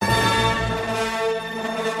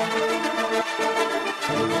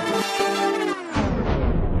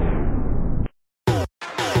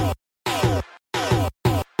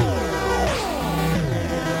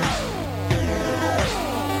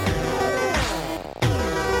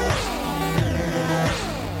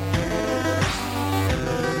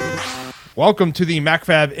Welcome to the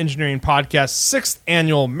MacroFab Engineering Podcast 6th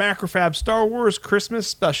Annual MacroFab Star Wars Christmas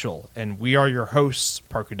Special. And we are your hosts,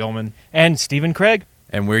 Parker Dolman. And Stephen Craig.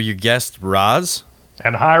 And we're your guest, Roz.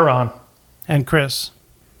 And Hiron. And Chris.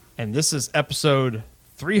 And this is episode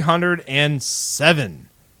 307.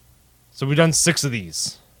 So we've done 6 of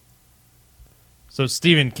these. So,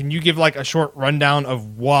 Stephen, can you give like a short rundown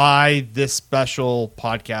of why this special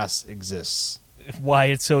podcast exists? Why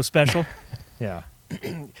it's so special? Yeah.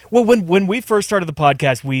 Well, when we first started the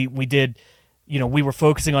podcast, we did, we were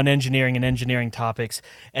focusing on engineering and engineering topics.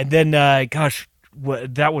 And then,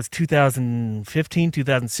 that was 2015,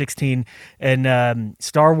 2016. And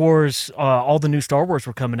Star Wars, all the new Star Wars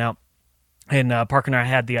were coming out. And Parker and I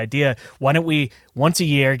had the idea, why don't we once a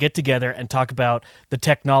year get together and talk about the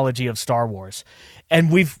technology of Star Wars? And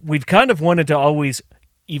we've kind of wanted to always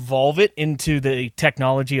evolve it into the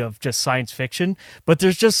technology of just science fiction, but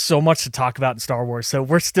there's just so much to talk about in Star Wars. So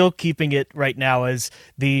we're still keeping it right now as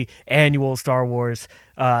the annual Star Wars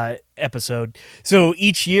episode. So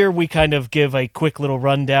each year we kind of give a quick little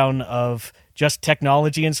rundown of just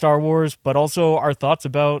technology in Star Wars, but also our thoughts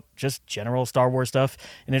about just general Star Wars stuff.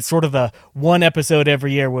 And it's sort of the one episode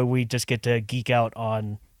every year where we just get to geek out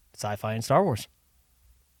on sci-fi and Star Wars.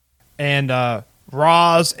 And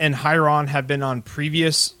Roz and Hiron have been on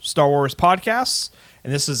previous Star Wars podcasts.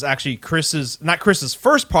 And this is actually not Chris's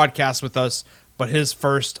first podcast with us, but his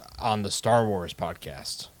first on the Star Wars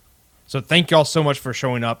podcast. So thank y'all so much for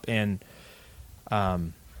showing up. And,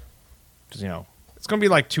 because, it's going to be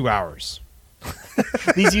like 2 hours.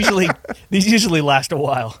 These usually last a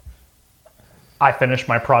while. I finished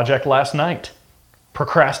my project last night.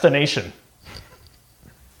 Procrastination.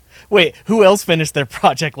 Wait, who else finished their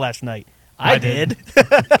project last night? I did.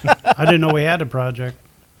 I didn't know we had a project.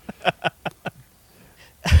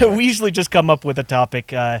 We usually just come up with a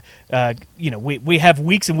topic. We have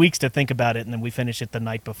weeks and weeks to think about it, and then we finish it the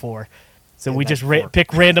night before. So we just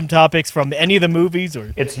pick random topics from any of the movies,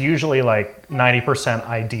 or it's usually like 90%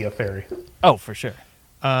 idea fairy. Oh, for sure.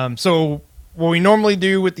 So what we normally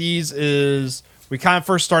do with these is we kind of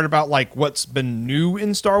first start about like what's been new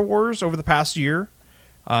in Star Wars over the past year.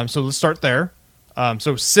 So let's start there.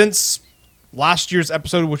 So since last year's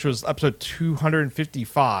episode, which was episode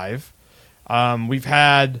 255, we've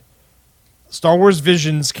had Star Wars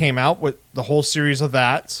Visions came out with the whole series of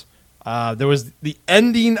that. There was the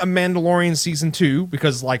ending of Mandalorian Season 2,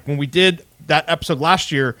 because like when we did that episode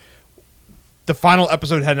last year, the final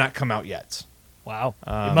episode had not come out yet. Wow.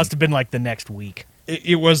 It must have been like the next week.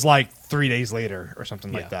 It was like 3 days later or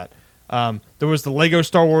something like that. There was the Lego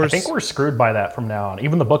Star Wars. I think we're screwed by that from now on.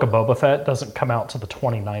 Even the Book of Boba Fett doesn't come out to the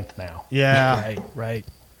 29th now. Yeah. Right.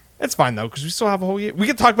 It's fine, though, because we still have a whole year. We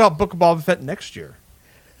can talk about Book of Boba Fett next year.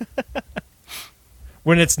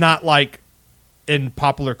 When it's not like in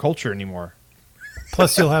popular culture anymore.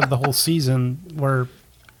 Plus, you'll have the whole season where,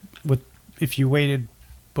 if you waited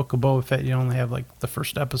Book of Boba Fett, you only have like the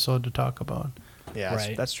first episode to talk about. Yeah,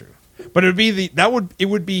 right. That's true. But it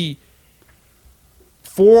would be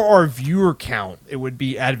for our viewer count. It would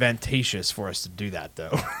be advantageous for us to do that,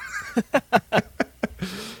 though.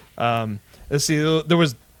 Let's see. There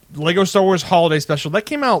was Lego Star Wars Holiday Special that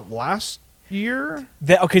came out last year.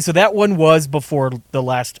 So that one was before the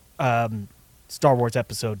last Star Wars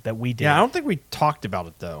episode that we did. Yeah, I don't think we talked about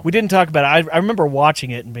it, though. We didn't talk about it. I remember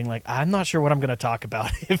watching it and being like, I'm not sure what I'm going to talk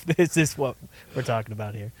about if this is what we're talking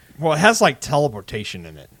about here. Well, it has like teleportation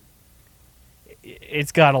in it.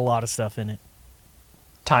 It's got a lot of stuff in it.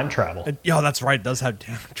 Time travel. That's right. It does have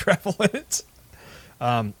time travel in it.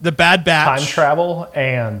 The Bad Batch. Time travel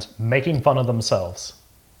and making fun of themselves.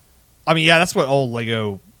 I mean, yeah, that's what old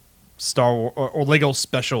Lego Star Wars or Lego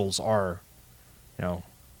specials are.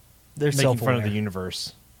 They're making fun of the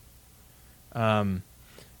universe. And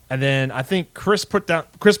then I think Chris put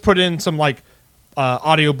in some like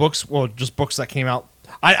audiobooks, well, just books that came out.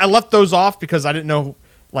 I left those off because I didn't know.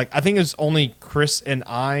 Like, I think it's only Chris and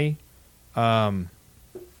I are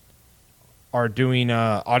doing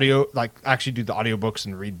audio, like actually do the audiobooks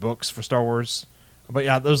and read books for Star Wars. But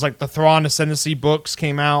yeah, there's like the Thrawn Ascendancy books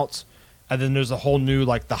came out, and then there's a whole new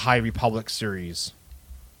like the High Republic series.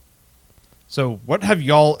 So what have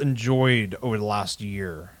y'all enjoyed over the last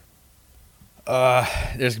year?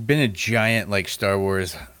 There's been a giant like Star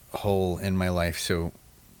Wars hole in my life, so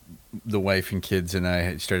the wife and kids and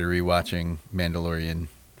I started rewatching Mandalorian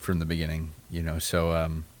from the beginning,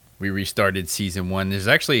 so we restarted season 1. There's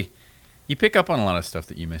actually, you pick up on a lot of stuff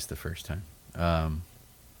that you missed the first time.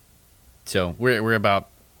 So we're about,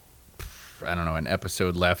 I don't know, an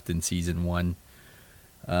episode left in season 1.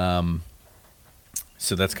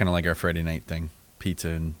 So that's kind of like our Friday night thing, pizza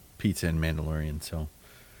and Mandalorian. So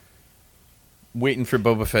waiting for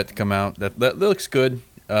Boba Fett to come out. That looks good.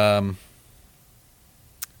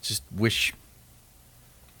 Just wish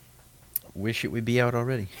it would be out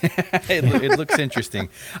already. It looks interesting.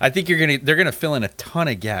 I think they're gonna fill in a ton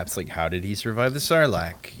of gaps. Like, how did he survive the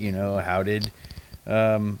Sarlacc? How did,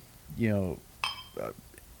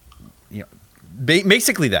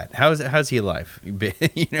 basically that. How's he alive?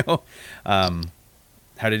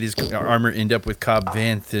 How did his armor end up with Cobb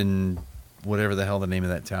Vanth and whatever the hell the name of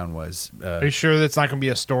that town was? Are you sure that's not going to be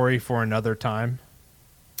a story for another time?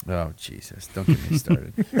 Oh, Jesus. Don't get me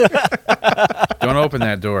started. Don't open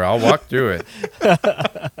that door. I'll walk through it.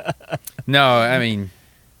 No, I mean,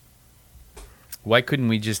 why couldn't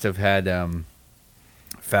we just have had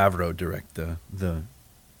Favreau direct the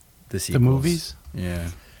sequels? The movies? Yeah.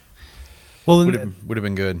 Well, Would have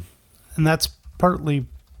been good. and that's partly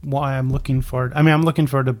why I'm looking forward. I mean, I'm looking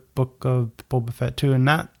forward to Book of Boba Fett too, and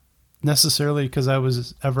not necessarily because I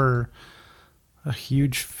was ever a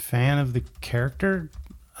huge fan of the character.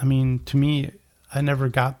 I mean, to me, I never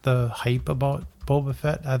got the hype about Boba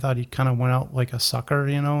Fett. I thought he kind of went out like a sucker,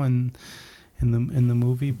 in the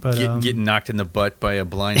movie. But getting knocked in the butt by a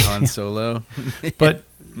blind Han Solo.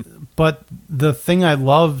 but the thing I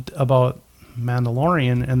loved about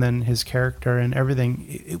Mandalorian and then his character and everything,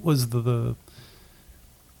 it was the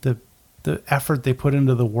effort they put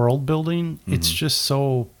into the world building. Mm-hmm. It's just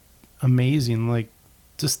so amazing. Like,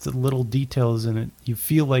 just the little details in it. You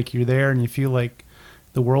feel like you're there, and you feel like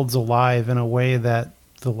the world's alive in a way that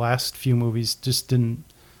the last few movies just didn't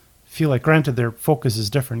feel like. Granted, their focus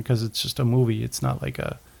is different because it's just a movie. It's not like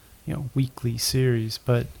a weekly series,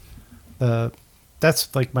 but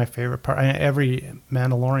that's like my favorite part. Every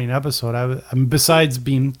Mandalorian episode, besides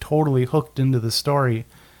being totally hooked into the story,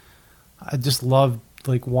 I just loved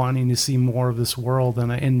like wanting to see more of this world,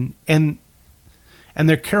 and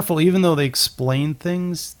they're careful, even though they explain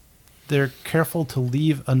things, they're careful to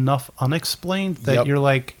leave enough unexplained that you're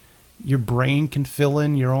like, your brain can fill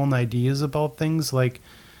in your own ideas about things. Like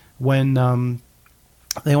when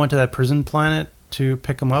they went to that prison planet to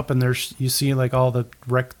pick them up, and you see like all the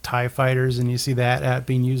wrecked TIE fighters, and you see that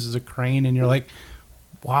being used as a crane, and you're like,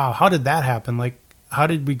 wow, how did that happen? Like, how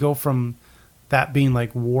did we go from that being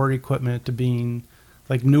like war equipment to being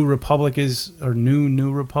like New Republic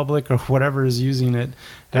New Republic or whatever is using it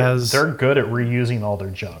as... They're good at reusing all their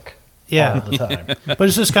junk. Yeah. All the time. But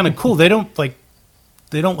it's just kind of cool. They don't look at,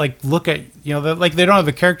 they don't have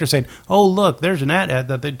a character saying, oh, look, there's an AT-AT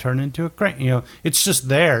that they'd turn into a crane. It's just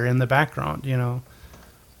there in the background,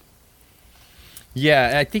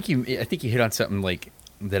 Yeah, I think you hit on something like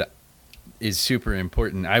that is super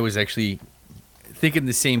important. I was actually thinking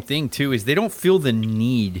the same thing too, is they don't feel the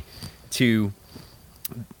need to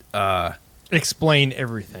explain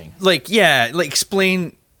everything.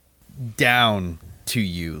 Explain down to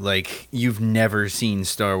you like you've never seen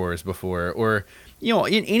Star Wars before, or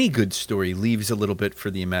in any good story leaves a little bit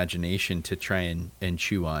for the imagination to try and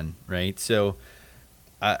chew on, right? So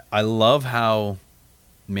I love how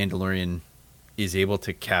Mandalorian is able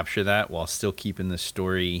to capture that while still keeping the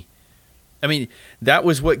story. I mean, that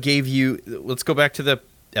was what gave you... Let's go back to the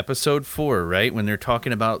episode 4, right? When they're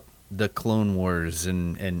talking about the Clone Wars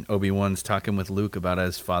and Obi-Wan's talking with Luke about how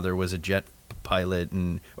his father was a jet pilot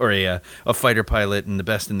or a fighter pilot and the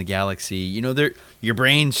best in the galaxy. Your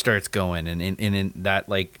brain starts going, and in that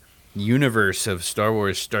like universe of Star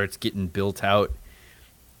Wars starts getting built out,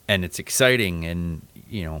 and it's exciting. And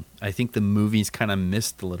I think the movies kind of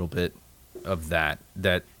missed a little bit of that.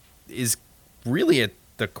 That is really at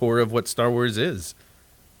the core of what Star Wars is.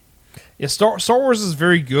 Yeah, Star Wars is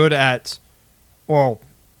very good at, well,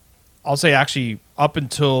 I'll say actually up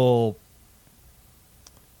until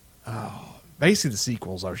basically the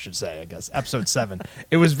sequels, I should say, I guess, Episode 7.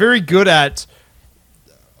 It was very good at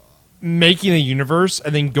making a universe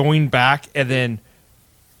and then going back and then,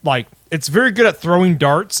 like, it's very good at throwing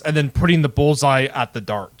darts and then putting the bullseye at the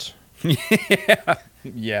dart.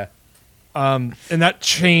 Yeah. And that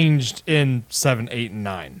changed in 7, 8, and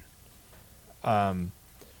 9. And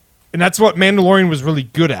that's what Mandalorian was really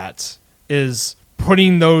good at, is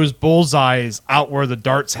putting those bullseyes out where the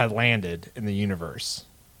darts had landed in the universe.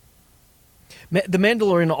 The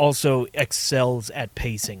Mandalorian also excels at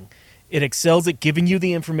pacing. It excels at giving you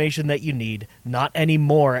the information that you need, not any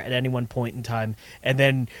more at any one point in time. And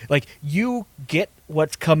then, like, you get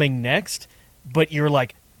what's coming next, but you're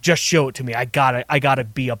like, just show it to me. I gotta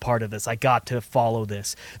be a part of this. I got to follow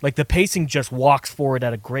this. Like, the pacing just walks forward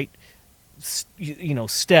at a great,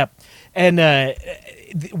 step. And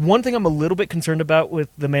one thing I'm a little bit concerned about with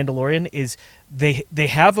The Mandalorian is they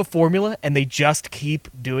have a formula and they just keep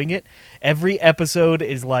doing it. Every episode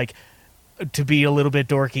is like, to be a little bit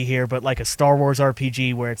dorky here, but like a Star Wars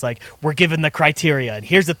RPG where it's like we're given the criteria and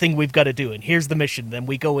here's the thing we've got to do and here's the mission, then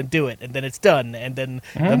we go and do it and then it's done and then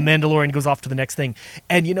the Mandalorian goes off to the next thing.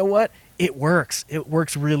 And you know what? It works. It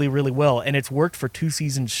works really, really well, and it's worked for 2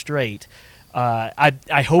 seasons straight.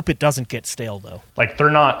 I hope it doesn't get stale though. Like they're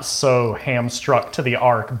not so hamstruck to the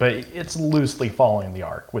arc, but it's loosely following the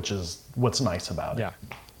arc, which is what's nice about it. Yeah.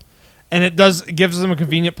 And it gives them a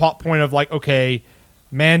convenient plot point of like, okay,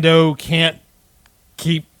 Mando can't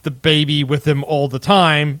keep the baby with him all the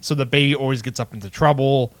time, so the baby always gets up into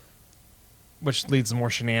trouble, which leads to more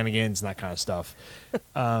shenanigans and that kind of stuff.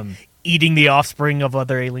 Eating the offspring of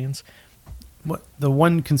other aliens. The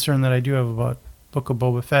one concern that I do have about Book of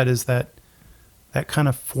Boba Fett is that kind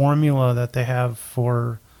of formula that they have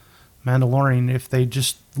for Mandalorian, if they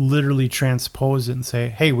just literally transpose it and say,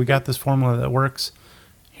 hey, we got this formula that works,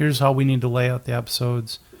 here's how we need to lay out the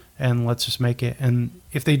episodes, and let's just make it. And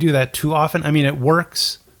if they do that too often, I mean, it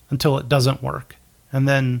works until it doesn't work. And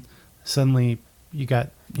then suddenly you got,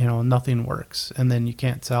 nothing works, and then you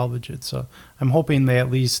can't salvage it. So I'm hoping they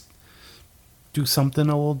at least do something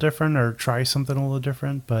a little different or try something a little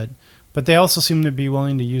different. But they also seem to be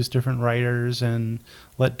willing to use different writers and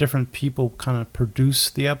let different people kind of produce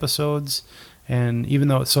the episodes. And even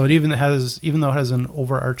though it has an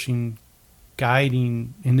overarching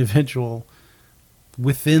guiding individual,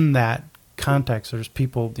 within that context, there's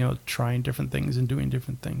people, trying different things and doing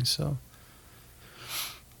different things. So,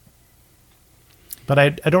 but I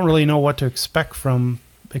don't really know what to expect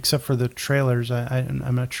except for the trailers.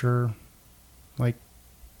 I'm not sure. Like,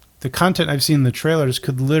 the content I've seen in the trailers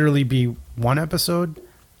could literally be one episode,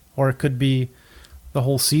 or it could be the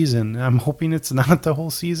whole season. I'm hoping it's not the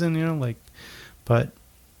whole season, but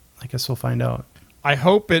I guess we'll find out. I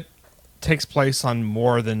hope it takes place on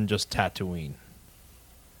more than just Tatooine.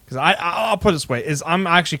 Because I'll put it this way, I'm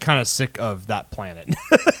actually kind of sick of that planet.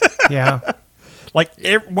 Yeah. Like,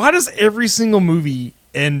 why does every single movie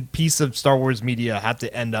and piece of Star Wars media have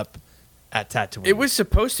to end up at Tatooine? It was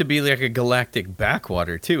supposed to be like a galactic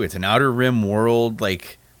backwater, too. It's an outer rim world.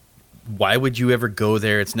 Like, why would you ever go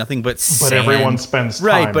there? It's nothing but sand. But everyone spends time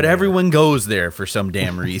right, but there. everyone goes there for some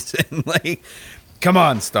damn reason. Like, come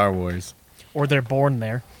on, Star Wars. Or they're born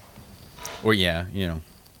there. Or, yeah,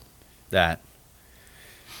 that.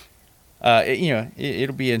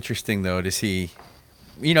 It'll be interesting, though, to see.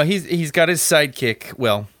 He's got his sidekick.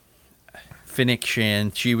 Well, Fennec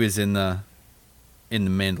Shan, she was in the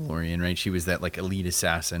Mandalorian, right? She was that, like, elite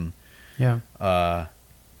assassin. Yeah.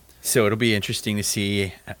 So it'll be interesting to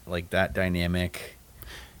see, like, that dynamic.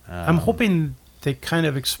 I'm hoping they kind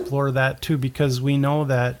of explore that, too, because we know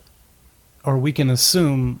that, or we can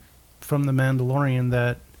assume from the Mandalorian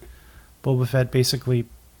that Boba Fett basically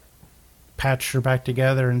patched her back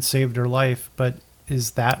together and saved her life, but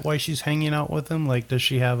is that why she's hanging out with him? Like, does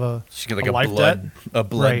she have she's got like a life debt? A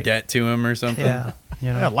blood Right. debt to him or something? Yeah.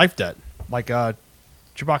 Yeah, life debt. Like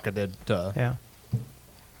Chewbacca did Yeah.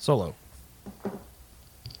 Solo.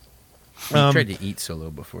 He tried to eat Solo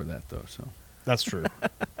before that, though, so. That's true.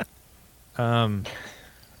 I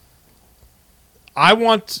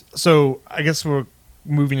guess we're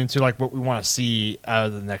moving into like what we want to see out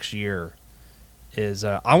of the next year. Is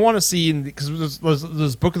I want to see, because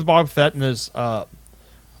there's Book of the Boba Fett and there's a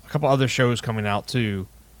couple other shows coming out too.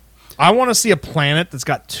 I want to see a planet that's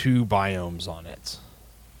got 2 biomes on it.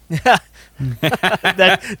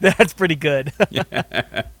 That's pretty good.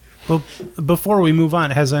 Well, before we move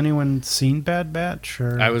on, has anyone seen Bad Batch?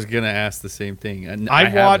 Or? I was going to ask the same thing.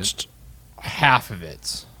 I watched half of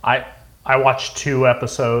it. I watched 2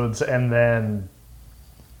 episodes and then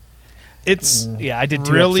It's Yeah, I did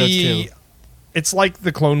 2 really episodes too. It's like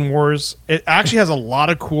the Clone Wars. It actually has a lot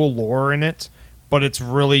of cool lore in it, but it's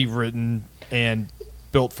really written and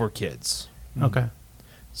built for kids. Okay.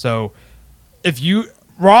 So, if you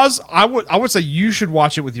Roz, I would say you should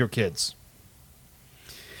watch it with your kids.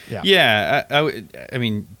 Yeah. Yeah, I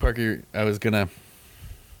mean, Parker, I was going to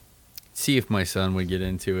see if my son would get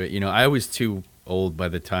into it. I was too old by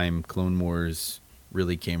the time Clone Wars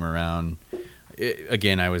really came around.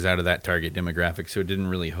 Again, I was out of that target demographic, so it didn't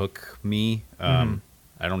really hook me. I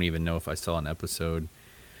don't even know if I saw an episode.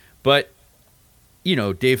 But,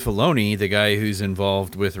 Dave Filoni, the guy who's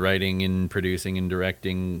involved with writing and producing and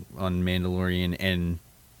directing on Mandalorian and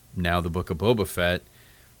now the Book of Boba Fett,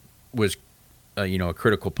 was, a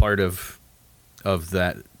critical part of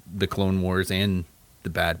that, the Clone Wars and the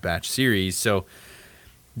Bad Batch series. So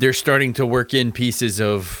they're starting to work in pieces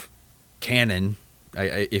of canon,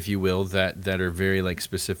 if you will, that are very like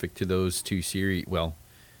specific to those 2 series. Well,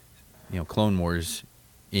 Clone Wars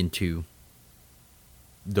into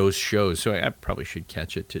those shows. So I probably should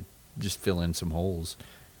catch it to just fill in some holes.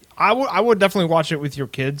 I would definitely watch it with your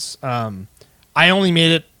kids. I only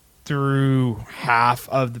made it through half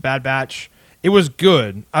of the Bad Batch. It was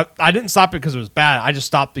good. I didn't stop it because it was bad. I just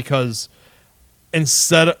stopped because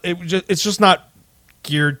it's just not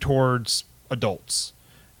geared towards adults.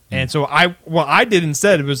 And so what I did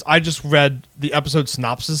instead was I just read the episode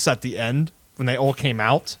synopsis at the end when they all came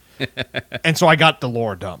out. And so I got the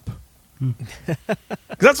lore dump. 'Cause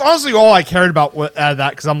that's honestly all I cared about out of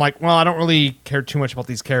that, because I'm like, well, I don't really care too much about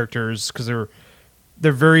these characters because they're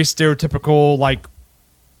very stereotypical. Like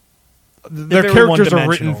their very characters are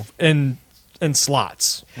written one-dimensional. in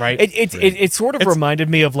slots, right? It sort of reminded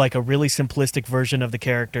me of like a really simplistic version of the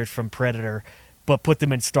characters from Predator, but put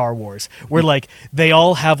them in Star Wars, where like they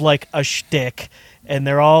all have like a shtick, and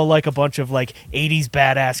they're all like a bunch of like 80s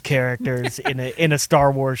badass characters in a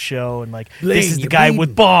Star Wars show, and like this is the guy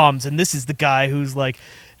with bombs, and this is the guy who's like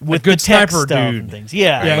with good the tech sniper stuff dude. and things.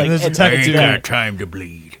 Yeah, Yeah, like, and there's a and- tech dude. yeah. time to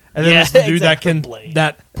bleed. And then there's the dude exactly.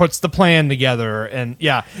 that puts the plan together, and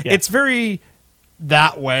it's very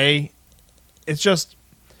that way. It's just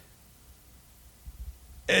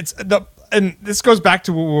and this goes back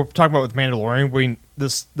to what we were talking about with Mandalorian.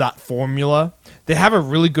 That formula, they have a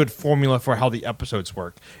really good formula for how the episodes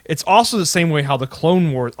work. It's also the same way how the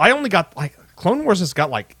Clone Wars. I only got Clone Wars has got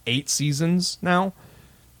like 8 seasons now.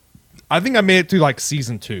 I think I made it through like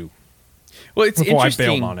season 2. Well, it's before I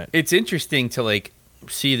interesting. bailed on it. It's interesting to like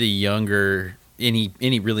see the younger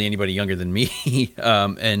anybody younger than me,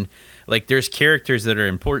 and like there's characters that are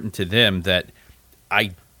important to them that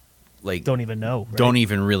I like Don't even know. Right? don't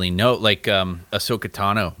even really know. Like Ahsoka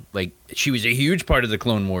Tano, like she was a huge part of the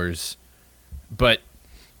Clone Wars, but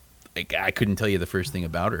like I couldn't tell you the first thing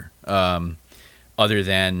about her, other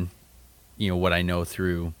than what I know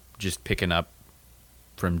through just picking up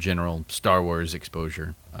from general Star Wars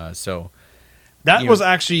exposure. So. That was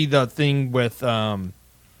actually the thing with where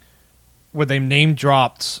they name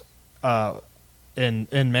dropped in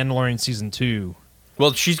Mandalorian season 2.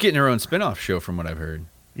 Well, she's getting her own spin-off show from what I've heard.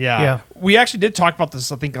 Yeah. We actually did talk about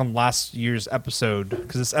this, I think, on last year's episode,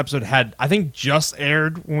 because this episode had, I think, just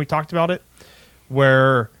aired when we talked about it,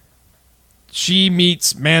 where she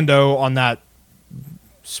meets Mando on that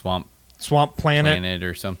Swamp planet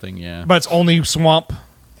or something, yeah. but it's only swamp.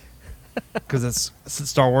 Because it's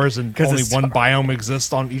Star Wars and only it's one biome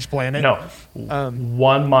exists on each planet. No,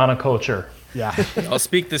 one monoculture. Yeah. I'll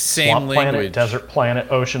speak the same Swamp language. planet, desert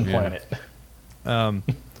planet, ocean planet. And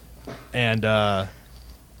and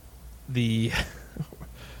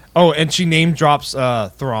she name drops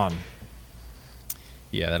Thrawn.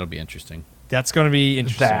 Yeah, that'll be interesting. That's going to be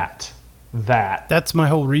interesting. That's my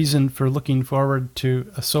whole reason for looking forward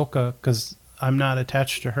to Ahsoka, because I'm not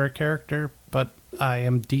attached to her character, but I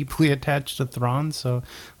am deeply attached to Thrawn. So,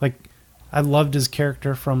 like, I loved his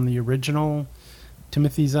character from the original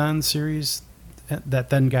Timothy Zahn series that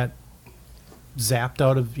then got zapped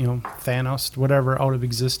out of, Thanos, whatever, out of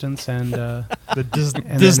existence, and The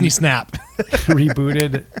Disney snap.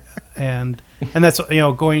 rebooted. And that's,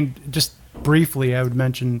 going just briefly, I would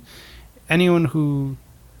mention anyone who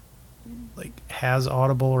like has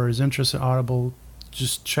Audible or is interested in Audible,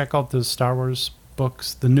 just check out the Star Wars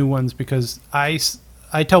books, the new ones, because I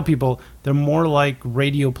tell people they're more like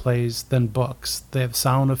radio plays than books. They have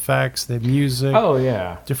sound effects, they have music. Oh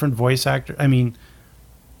yeah, different voice actor. I mean,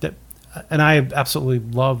 and I absolutely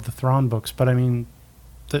love the Thrawn books, but I mean,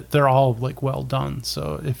 they're all like well done.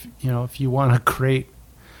 So if you want a great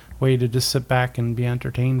way to just sit back and be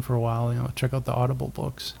entertained for a while, check out the Audible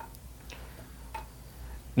books.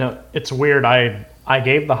 no, it's weird. I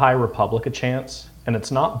gave the High Republic a chance, and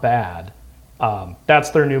it's not bad.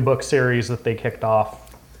 That's their new book series that they kicked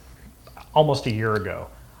off almost a year ago.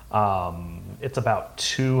 It's about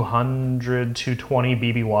 220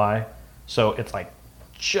 BBY, so it's like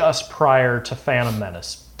just prior to Phantom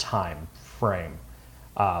Menace time frame,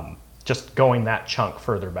 just going that chunk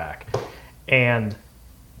further back. And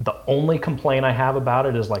the only complaint I have about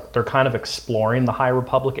it is like they're kind of exploring the High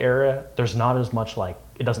Republic era. There's not as much like,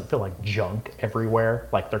 it doesn't feel like junk everywhere.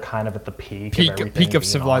 Like they're kind of at the peak of everything Peak of being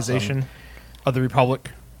civilization awesome. of the Republic.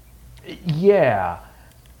 Yeah.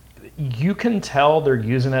 You can tell they're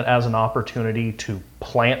using it as an opportunity to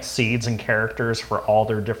plant seeds and characters for all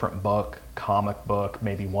their different comic book,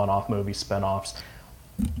 maybe one-off movie spinoffs.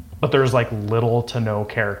 But there's like little to no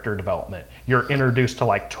character development. You're introduced to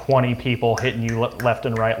like 20 people hitting you left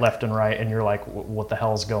and right, and you're like, what the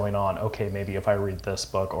hell's going on? Okay, maybe if I read this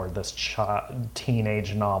book or this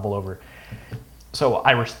teenage novel over. So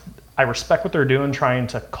I respect what they're doing, trying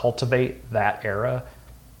to cultivate that era.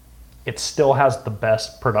 It still has the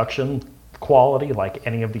best production quality, like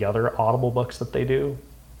any of the other Audible books that they do.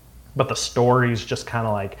 but the story's just kind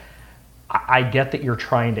of like, I get that you're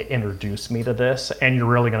trying to introduce me to this, and you're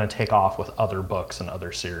really going to take off with other books and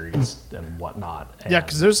other series and whatnot. And Yeah,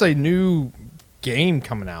 because there's a new game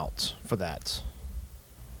coming out for that.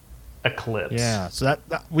 Eclipse. Yeah, so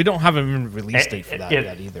that we don't have a release date for that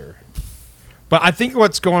yet either. But I think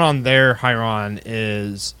what's going on there, Hiron,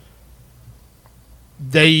 is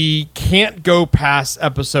they can't go past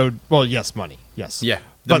episode. Well, yes, money, yes, Yeah,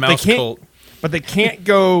 but they can't. cult. But they can't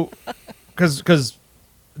go because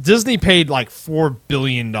Disney paid like $4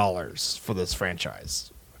 billion for this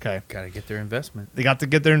franchise. Okay, Got to get their investment. they got to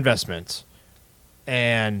get their investment,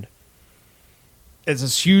 and it's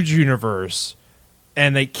this huge universe,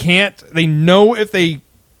 and they can't. They know if they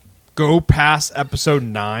go past episode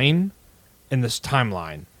 9 in this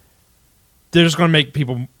timeline, they're just going to make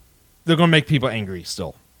people. They're going to make people angry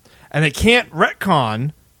still, and they can't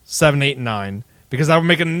retcon 7, 8, and 9 because that would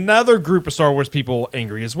make another group of Star Wars people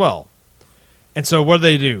angry as well. And so what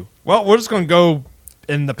do? Well, we're just going to go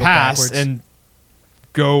in the past backwards. and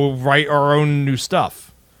go write our own new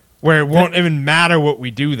stuff, where it won't even matter what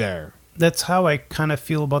we do there. That's how I kind of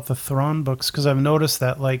feel about the Thrawn books, because I've noticed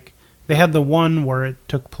that, like, they had the one where it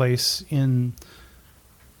took place in,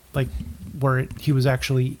 like, he was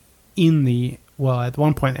actually in the, well, at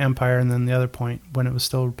one point Empire, and then the other point when it was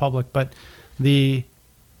still Republic. But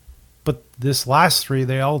this last 3,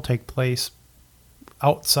 they all take place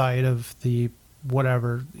outside of the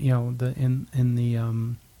whatever,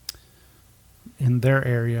 in their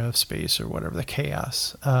area of space or whatever, the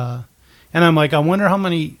chaos. And I'm like, I wonder how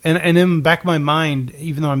many, and in the back of my mind,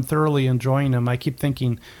 even though I'm thoroughly enjoying them, I keep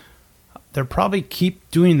thinking they'll probably keep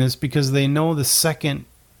doing this because they know the second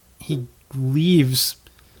he leaves,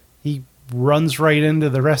 he runs right into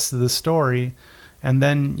the rest of the story. And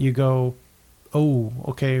then you go, oh,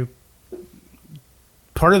 okay,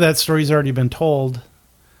 part of that story's already been told.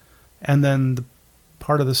 And then the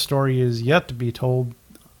part of the story is yet to be told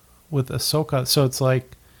with Ahsoka. So it's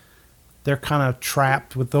like they're kind of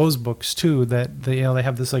trapped with those books too, that they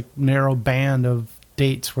have this like narrow band of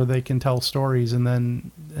dates where they can tell stories, and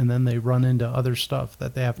then they run into other stuff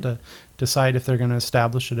that they have to decide if they're going to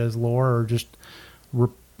establish it as lore or just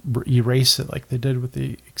erase it like they did with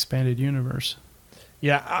the expanded universe.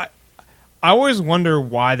 Yeah, I always wonder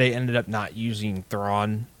why they ended up not using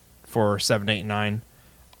Thrawn for 7, 8, 9.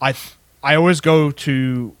 I always go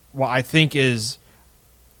to what I think is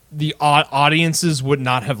the audiences would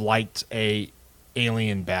not have liked a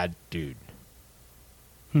alien bad dude.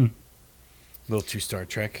 A little too Star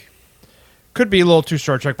Trek. Could be a little too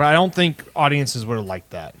Star Trek, but I don't think audiences would have liked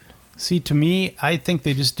that. See, to me, I think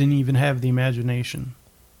they just didn't even have the imagination.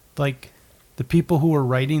 Like, the people who were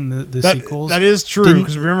writing the sequels. That is true, didn't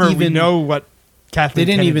because remember, we even- know what Kathleen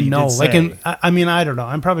They didn't Kennedy even know. did Like, say. I mean, I don't know.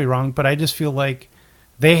 I'm probably wrong, but I just feel like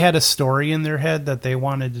they had a story in their head that they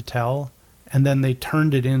wanted to tell, and then they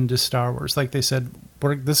turned it into Star Wars. Like they said,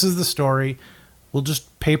 this is the story. We'll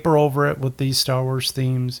just paper over it with these Star Wars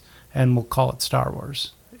themes, and we'll call it Star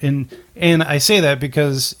Wars. And I say that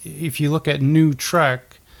because if you look at New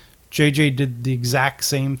Trek, JJ did the exact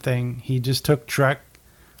same thing. He just took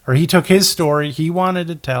he took his story he wanted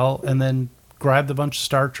to tell, and then grabbed a bunch of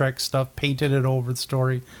Star Trek stuff, painted it over the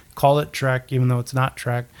story, call it Trek, even though it's not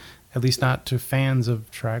Trek, at least not to fans of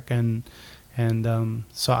Trek. And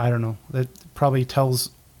so I don't know. That probably tells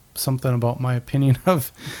something about my opinion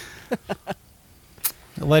of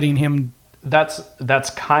letting him. That's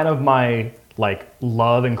kind of my like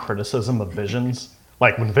love and criticism of Visions.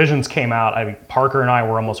 Like when Visions came out, Parker and I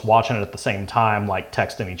were almost watching it at the same time, like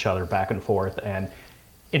texting each other back and forth. And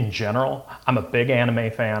in general, I'm a big anime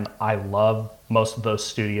fan. I love most of those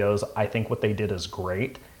studios. I think what they did is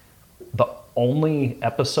great. The only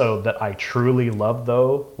episode that I truly loved,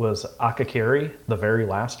 though, was Akakiri, the very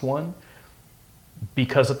last one,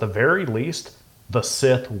 because at the very least, the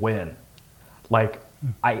Sith win. Like,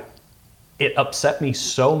 it upset me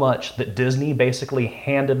so much that Disney basically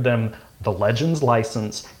handed them the Legends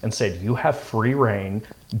license and said, you have free reign,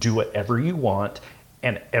 do whatever you want.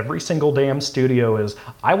 And every single damn studio is,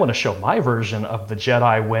 I want to show my version of the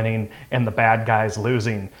Jedi winning and the bad guys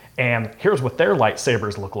losing. And here's what their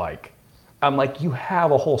lightsabers look like. I'm like, you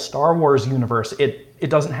have a whole Star Wars universe. It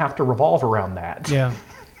doesn't have to revolve around that. Yeah.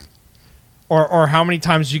 Or how many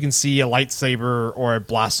times you can see a lightsaber or a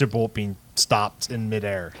blaster bolt being stopped in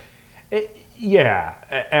midair.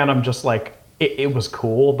 Yeah. And I'm just like, it was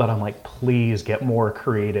cool, but I'm like, please get more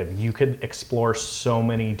creative. You could explore so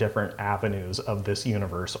many different avenues of this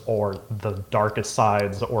universe, or the darkest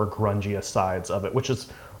sides or grungiest sides of it, which is,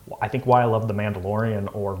 I think, why I love The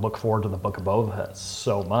Mandalorian or look forward to the Book of Boba Fett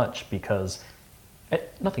so much, because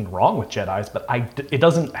Nothing wrong with Jedis, but it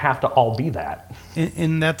doesn't have to all be that.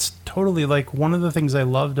 And that's totally like one of the things I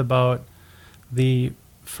loved about the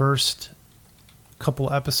first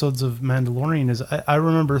couple episodes of Mandalorian is I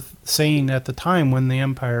remember saying at the time when the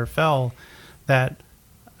Empire fell that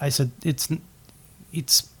I said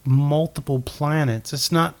it's multiple planets.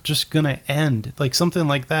 It's not just going to end. Like something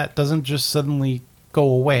like that doesn't just suddenly go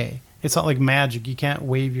away. It's not like magic. You can't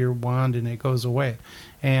wave your wand and it goes away.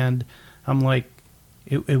 And I'm like,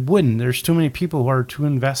 it wouldn't. There's too many people who are too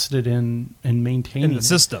invested in maintaining in the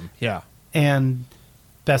system. Yeah. And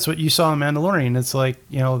that's what you saw in Mandalorian. It's like,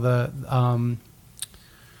 the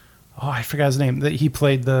I forgot his name. He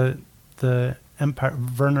played the Empire,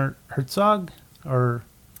 Werner Herzog, or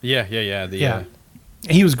yeah.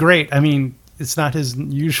 He was great. I mean, it's not his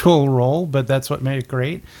usual role, but that's what made it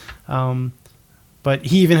great. But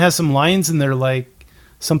he even has some lines in there, like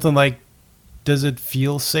something like, "Does it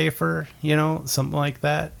feel safer?" Something like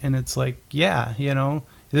that. And it's like, yeah,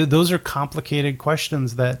 those are complicated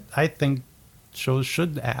questions that I think shows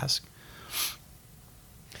should ask.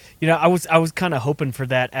 I was kind of hoping for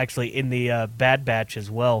that actually in the Bad Batch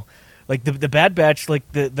as well. Like the Bad Batch,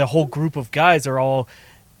 like the whole group of guys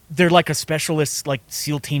they're like a specialist, like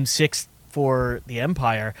SEAL Team 6 for the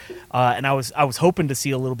Empire, and I was hoping to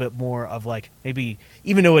see a little bit more of like maybe,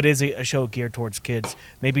 even though it is a show geared towards kids,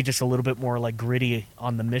 maybe just a little bit more like gritty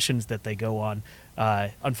on the missions that they go on.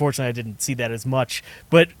 Unfortunately, I didn't see that as much,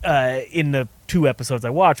 but in the 2 episodes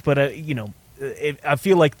I watched. But I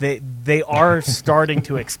feel like they are starting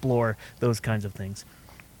to explore those kinds of things.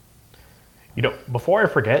 Before I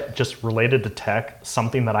forget, just related to tech,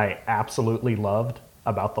 something that I absolutely loved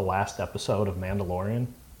about the last episode of Mandalorian,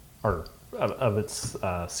 or of its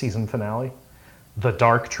season finale, the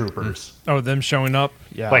Dark Troopers. Oh, them showing up?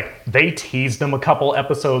 Yeah. Like, they teased them a couple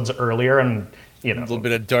episodes earlier, and, a little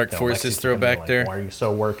bit of Dark Forces throwback there. Why are you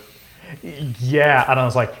so worked? Yeah, and I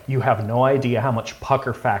was like, you have no idea how much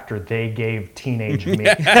pucker factor they gave teenage me.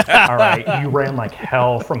 All right, you ran like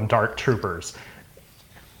hell from Dark Troopers.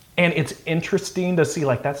 And it's interesting to see,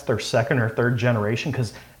 like, that's their second or third generation,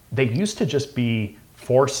 because they used to just be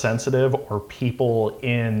Force sensitive or people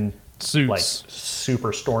in suits, like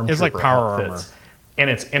super stormtrooper it's like power outfits. Armor. And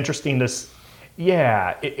it's interesting to,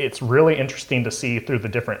 it's really interesting to see through the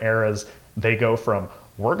different eras. They go from,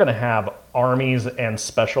 we're going to have armies and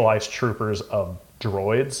specialized troopers of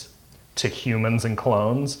droids, to humans and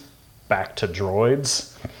clones, back to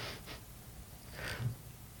droids.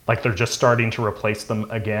 Like, they're just starting to replace them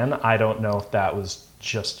again. I don't know if that was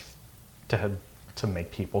just to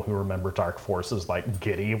make people who remember Dark Forces like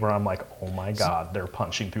giddy, where I'm like, oh my god, they're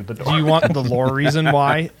punching through the door. Do you want the lore reason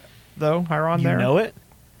why, though, Hiron? You know it?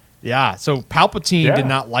 Yeah. So Palpatine did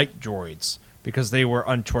not like droids because they were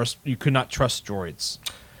you could not trust droids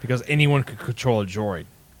because anyone could control a droid,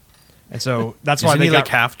 and so that's why Isn't they he got like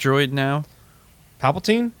half droid now.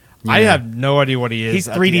 Palpatine. Yeah. I have no idea what he is. He's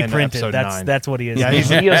at the 3D end of printed. episode 9. That's what he is. Yeah,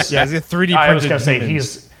 he's a 3D printed. I was gonna say human.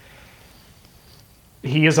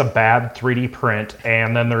 he is a bad 3D print,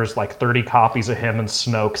 and then there's like 30 copies of him and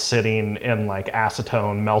Snoke sitting in like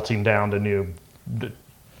acetone, melting down to new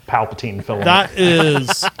Palpatine film. That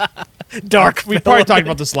is Dark. We probably talked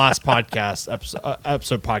about this last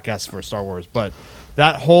episode podcast for Star Wars, but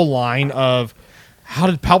that whole line of how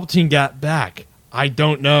did Palpatine get back? I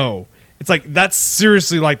don't know. It's like that's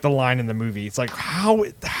seriously like the line in the movie. It's like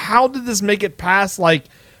how did this make it past like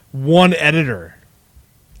one editor?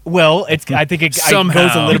 Well, I think it Somehow.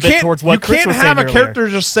 goes a little bit towards what Chris was saying You can't have a earlier. character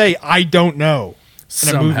just say I don't know.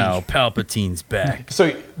 Somehow Palpatine's back.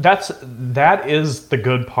 So that is the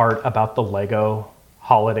good part about the Lego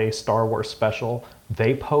Holiday Star Wars special.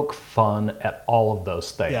 They poke fun at all of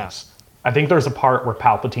those things. Yeah. I think there's a part where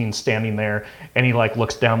Palpatine's standing there and he like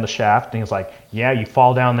looks down the shaft and he's like, yeah, you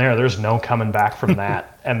fall down there, there's no coming back from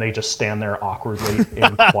that. And they just stand there awkwardly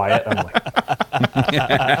and quiet. I'm like,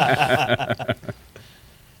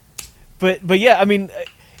 But yeah, I mean,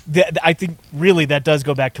 I think really that does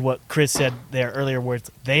go back to what Chris said there earlier, where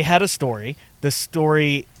they had a story. The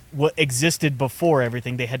story existed before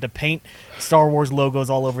everything. They had to paint Star Wars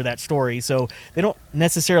logos all over that story, so they don't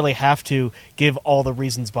necessarily have to give all the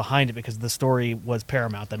reasons behind it because the story was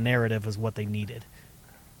paramount. The narrative is what they needed.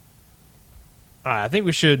 I think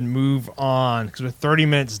we should move on because we're 30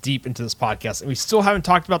 minutes deep into this podcast, and we still haven't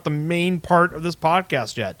talked about the main part of this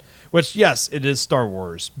podcast yet, which, yes, it is Star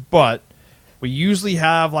Wars, but we usually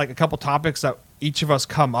have like a couple topics that each of us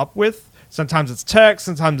come up with. Sometimes it's text,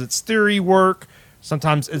 sometimes it's theory work,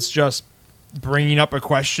 sometimes it's just bringing up a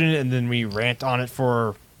question and then we rant on it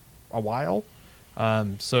for a while.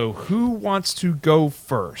 So who wants to go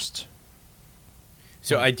first?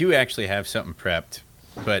 So I do actually have something prepped,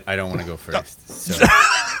 but I don't want to go first. So.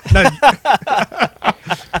 No,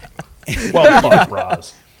 Well, fuck,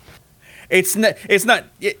 Roz. It's not. It's not.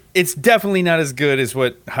 It's definitely not as good as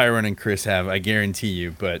what Hiron and Chris have. I guarantee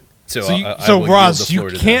you. But so I will yield Roz, the you floor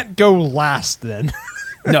to can't go last then.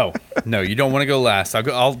 them. No, you don't want to go last.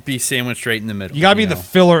 I'll be sandwiched right in the middle. You gotta be the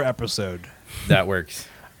filler episode. That works.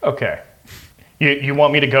 Okay. You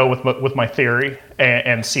want me to go with my theory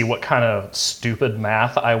and see what kind of stupid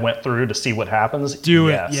math I went through to see what happens? Do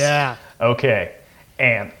Yes. it. Yeah. Okay.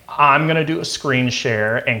 And I'm going to do a screen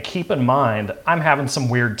share, and keep in mind, I'm having some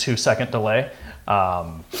weird 2-second delay.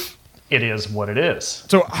 It is what it is.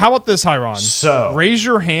 So how about this, Hiron? So- raise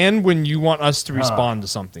your hand when you want us to respond to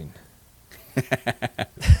something.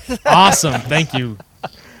 Awesome. Thank you.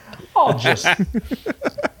 I'll just...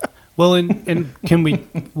 Well, and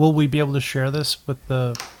will we be able to share this with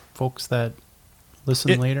the folks that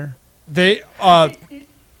listen later? They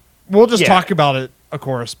we'll just Yeah. talk about it, of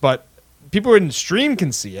course, but people in the stream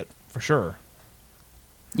can see it for sure.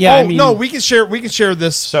 Yeah, Oh, I mean, no, we can share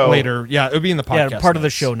this So- later. Yeah, it'll be in the podcast. Yeah, part of the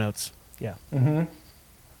notes. show notes. Yeah.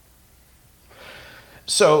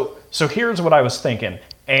 So here's what I was thinking,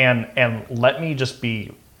 and let me just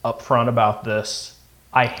be upfront about this.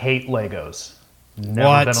 I hate Legos. Never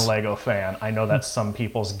What? been a Lego fan. I know that's some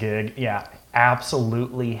people's gig. Yeah,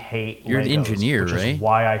 absolutely hate You're an Legos, engineer, which right? is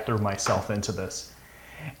why I threw myself into this.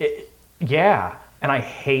 Yeah, and I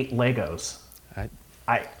hate Legos.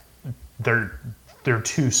 They're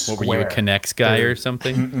too square. What were you, a Connects guy or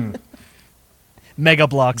something? Mega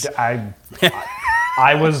blocks.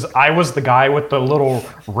 I was the guy with the little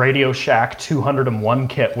Radio Shack 201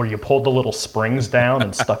 kit where you pulled the little springs down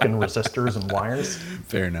and stuck in resistors and wires.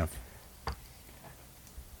 Fair enough.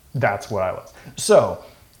 That's what I was. So,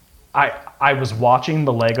 I was watching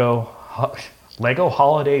the Lego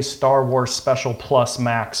Holiday Star Wars Special Plus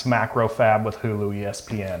Max MacroFab with Hulu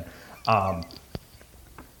ESPN,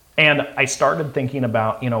 and I started thinking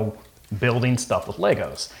about building stuff with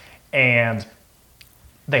Legos, and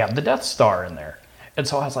they have the Death Star in there, and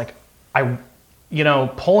so I was like,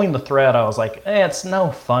 pulling the thread, I was like, it's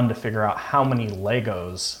no fun to figure out how many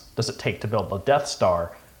Legos does it take to build the Death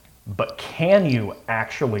Star. But can you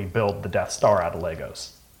actually build the Death Star out of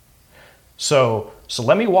Legos? So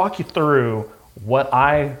let me walk you through what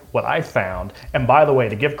I found. And by the way,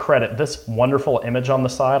 to give credit, this wonderful image on the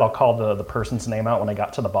side, I'll call the person's name out when I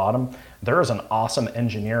got to the bottom. There is an awesome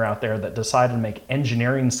engineer out there that decided to make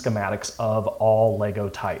engineering schematics of all Lego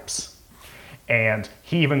types. And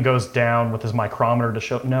he even goes down with his micrometer to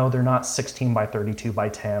show, no, they're not 16 by 32 by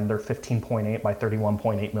 10. They're 15.8 by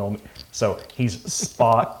 31.8 millimeters. So he's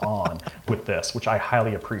spot on with this, which I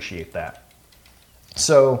highly appreciate that.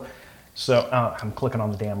 So I'm clicking on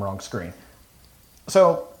the damn wrong screen.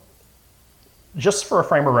 So just for a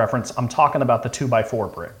frame of reference, I'm talking about the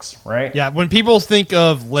 2x4 bricks, right? Yeah, when people think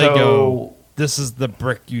of Lego, So- this is the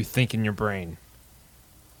brick you think in your brain.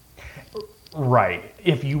 Right.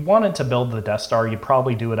 If you wanted to build the Death Star, you'd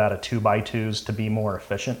probably do it out of 2x2s to be more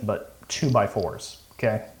efficient, but 2x4s,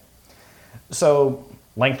 okay? So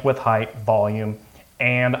length, width, height, volume,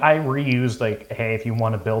 and I reused hey, if you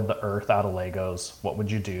want to build the Earth out of Legos, what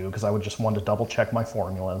would you do? Because I would just want to double check my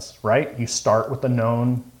formulas, right? You start with the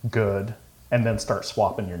known good and then start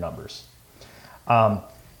swapping your numbers.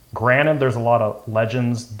 Granted, there's a lot of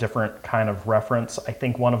legends, different kind of reference. I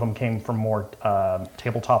think one of them came from more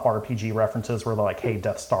tabletop RPG references where they're like, hey,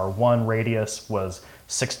 Death Star 1 radius was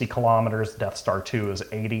 60 kilometers, Death Star 2 is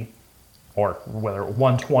 80, or whether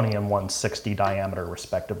 120 and 160 diameter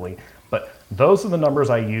respectively. But those are the numbers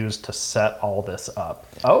I used to set all this up.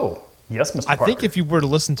 Oh, yes, Mr. Parker. I think if you were to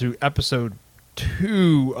listen to episode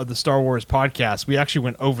 2 of the Star Wars podcast, we actually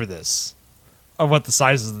went over this, of what the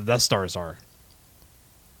sizes of the Death Stars are.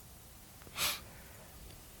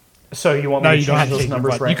 So you want me to change those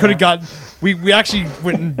numbers right now? You could have gotten. We actually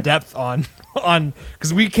went in depth on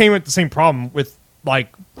because we came at the same problem with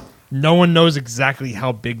no one knows exactly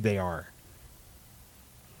how big they are.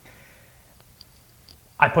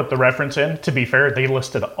 I put the reference in. To be fair, they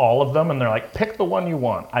listed all of them, and they're like, pick the one you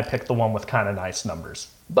want. I picked the one with kind of nice numbers.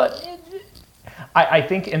 But I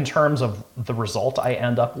think in terms of the result I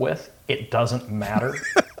end up with, it doesn't matter.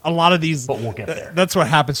 A lot of these, but we'll get there. That's what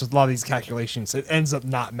happens with a lot of these calculations. It ends up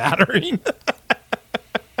not mattering.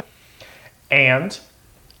 And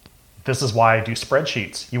this is why I do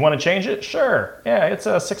spreadsheets. You want to change it? Sure. Yeah, it's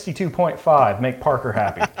a 62.5. Make Parker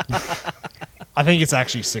happy. I think it's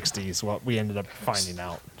actually 60 is what we ended up finding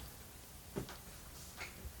out.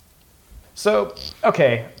 So,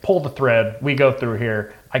 okay, pull the thread. We go through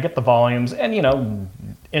here. I get the volumes and,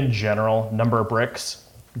 in general, number of bricks,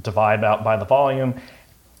 divide out by the volume.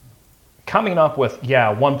 Coming up with,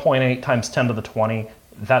 1.8 times 10 to the 20,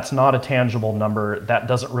 that's not a tangible number. That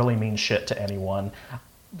doesn't really mean shit to anyone.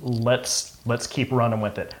 Let's keep running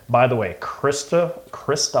with it. By the way, Christoph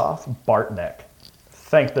Bartnick,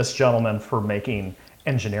 thank this gentleman for making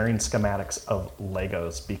engineering schematics of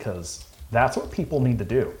Legos, because that's what people need to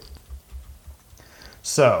do.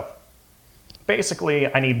 So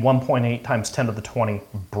basically, I need 1.8 times 10 to the 20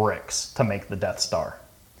 bricks to make the Death Star.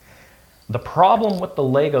 The problem with the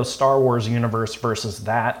Lego Star Wars universe versus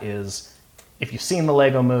that is, if you've seen the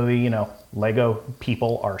Lego movie, Lego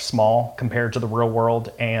people are small compared to the real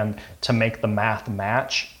world, and to make the math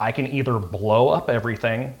match, I can either blow up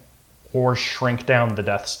everything or shrink down the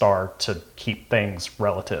Death Star to keep things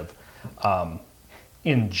relative.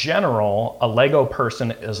 In general, a Lego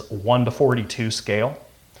person is 1 to 42 scale.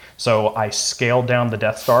 So I scaled down the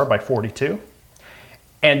Death Star by 42.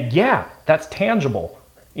 And yeah, that's tangible.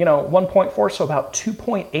 1.4, so about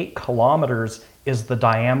 2.8 kilometers is the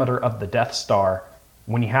diameter of the Death Star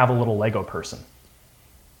when you have a little Lego person.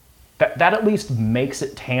 That at least makes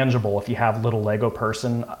it tangible if you have little Lego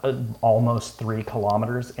person, almost 3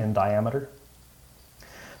 kilometers in diameter.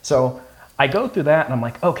 So I go through that and I'm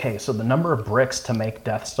like, okay, so the number of bricks to make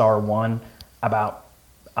Death Star 1, about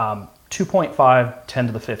 2.5, 10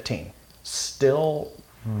 to the 15. Still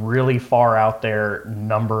really far out there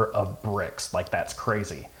number of bricks. Like, that's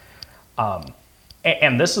crazy.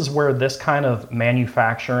 And this is where this kind of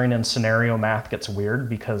manufacturing and scenario math gets weird,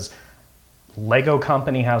 because Lego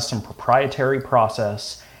company has some proprietary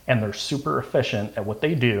process and they're super efficient at what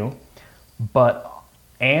they do, but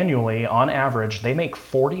annually, on average, they make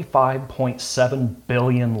 45.7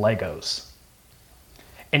 billion Legos.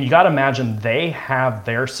 And you got to imagine they have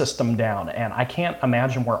their system down, and I can't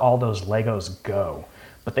imagine where all those Legos go,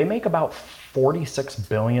 but they make about 46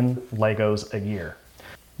 billion Legos a year.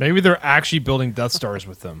 Maybe they're actually building Death Stars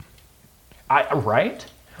with them. Right?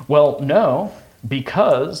 Well, no,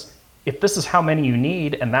 because if this is how many you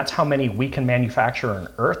need, and that's how many we can manufacture in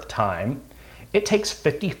Earth time, it takes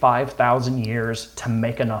 55,000 years to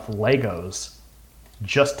make enough Legos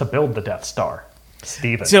just to build the Death Star.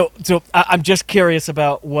 Steven. So I'm just curious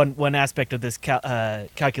about one aspect of this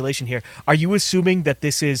calculation here. Are you assuming that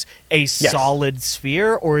this is a solid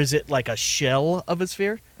sphere, or is it like a shell of a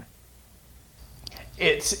sphere?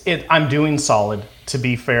 I'm doing solid, to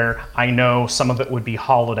be fair. I know some of it would be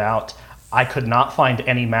hollowed out. I could not find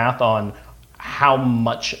any math on how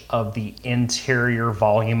much of the interior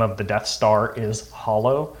volume of the Death Star is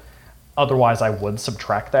hollow. Otherwise, I would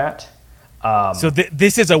subtract that. So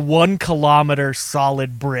this is a 1 kilometer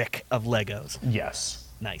solid brick of Legos. Yes.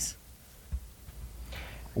 Nice.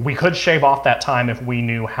 We could shave off that time if we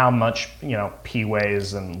knew how much,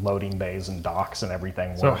 P-ways and loading bays and docks and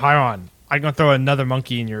everything were. So, hang on. I'm going to throw another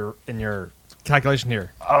monkey in your calculation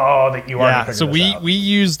here. Oh, that you already figured so this out. we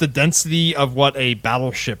use the density of what a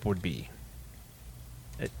battleship would be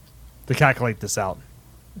to calculate this out.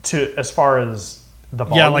 As far as the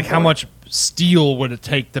volume? Yeah, like how much steel would it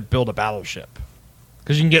take to build a battleship?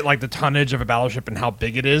 Because you can get like the tonnage of a battleship and how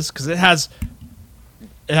big it is. Because it has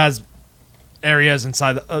areas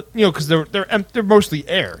inside, because they're mostly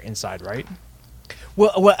air inside, right?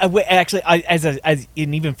 Well, actually, and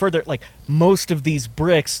even further, like most of these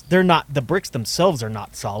bricks, the bricks themselves are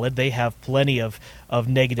not solid. They have plenty of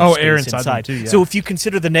negative space air inside them too, yeah. So if you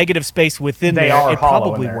consider the negative space within there, it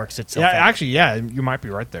probably works itself out. Actually, you might be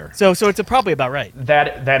right there. So it's probably about right.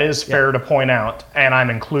 That is fair to point out, and I'm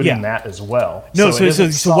including that as well. No,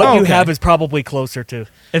 so what you have is probably closer to.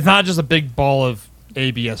 It's not just a big ball of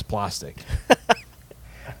ABS plastic.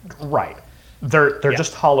 Right. They're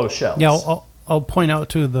just hollow shells. Yeah, I'll point out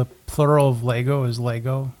too, the plural of Lego is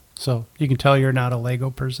Lego, so you can tell you're not a Lego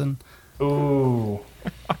person. Ooh.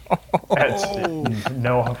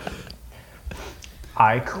 No.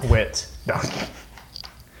 I quit. No.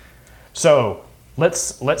 So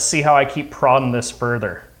let's see how I keep prodding this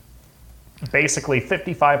further. Basically,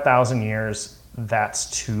 55,000 years, that's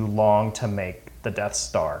too long to make the Death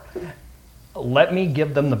Star. Let me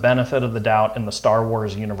give them the benefit of the doubt in the Star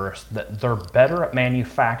Wars universe that they're better at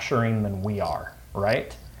manufacturing than we are,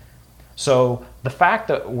 right? So the fact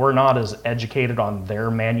that we're not as educated on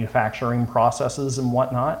their manufacturing processes and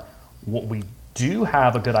whatnot, what we do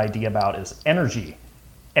have a good idea about is energy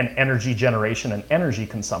and energy generation and energy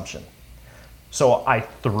consumption. So I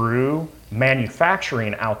threw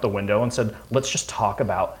manufacturing out the window and said, let's just talk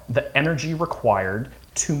about the energy required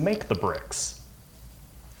to make the bricks.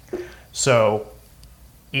 So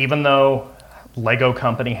even though Lego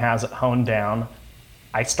company has it honed down,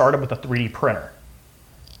 I started with a 3D printer.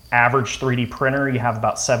 Average 3D printer, you have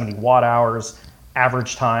about 70 watt hours.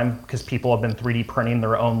 Average time, because people have been 3D printing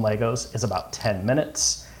their own Legos, is about 10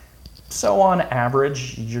 minutes. So on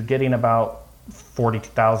average, you're getting about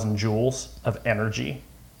 40,000 joules of energy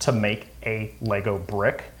to make a Lego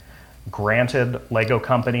brick. Granted, Lego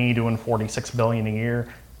company doing 46 billion a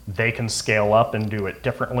year, they can scale up and do it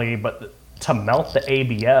differently, but to melt the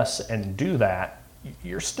ABS and do that,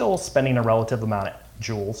 you're still spending a relative amount of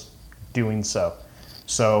joules doing so.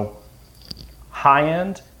 So high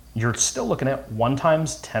end, you're still looking at 1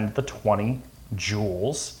 times 10 to the 20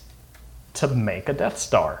 joules to make a Death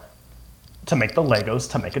Star, to make the Legos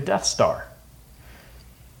to make a Death Star.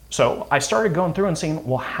 So I started going through and seeing,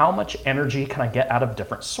 well, how much energy can I get out of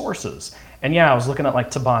different sources? And yeah, I was looking at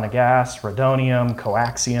like Tabana gas, radonium,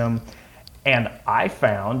 coaxium, and I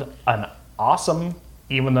found an awesome,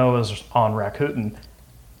 even though it was on Rakuten,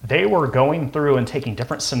 they were going through and taking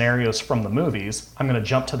different scenarios from the movies. I'm going to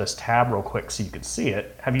jump to this tab real quick so you can see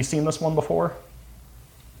it. Have you seen this one before?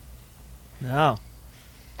 No.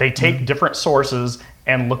 They take different sources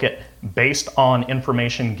and look at, based on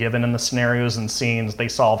information given in the scenarios and scenes, they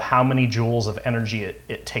solve how many joules of energy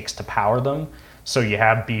it takes to power them. So you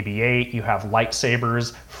have BB-8, you have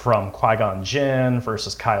lightsabers from Qui-Gon Jinn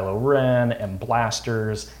versus Kylo Ren, and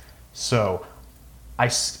blasters. So I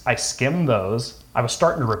skimmed those. I was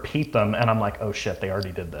starting to repeat them, and I'm like, oh shit, they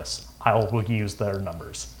already did this. I'll use their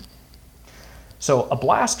numbers. So a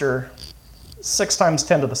blaster, 6 times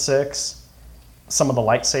 10 to the 6. Some of the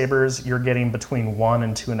lightsabers, you're getting between 1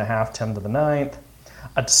 and 2.5, 10 to the 9th.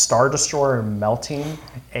 A Star Destroyer melting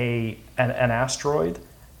an asteroid,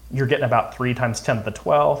 you're getting about 3 times 10 to the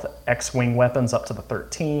 12th. X-Wing weapons up to the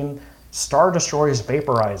 13. Star Destroyers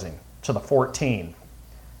vaporizing to the 14.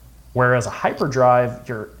 Whereas a hyperdrive,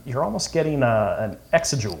 you're almost getting an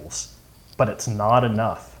exajoules, but it's not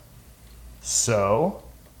enough. So,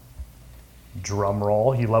 drum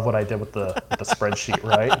roll. You love what I did with the spreadsheet,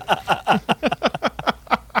 right?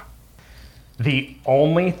 The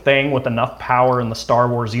only thing with enough power in the Star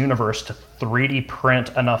Wars universe to 3D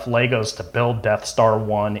print enough Legos to build Death Star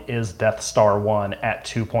 1 is Death Star 1 at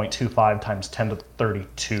 2.25 times 10 to the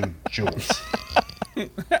 32 joules.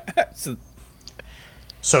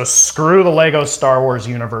 So screw the Lego Star Wars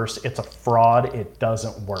universe. It's a fraud. It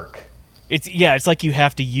doesn't work. It's like you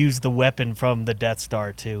have to use the weapon from the Death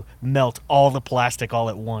Star to melt all the plastic all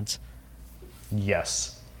at once.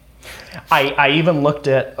 Yes. I even looked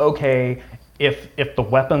at, okay, if the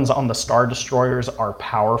weapons on the Star Destroyers are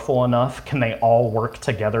powerful enough, can they all work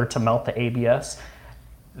together to melt the ABS?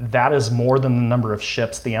 That is more than the number of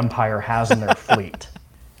ships the Empire has in their fleet.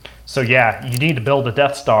 So yeah, you need to build a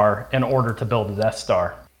Death Star in order to build a Death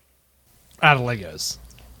Star. Out of Legos.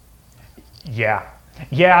 Yeah.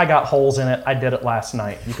 Yeah, I got holes in it. I did it last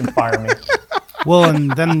night. You can fire me. Well,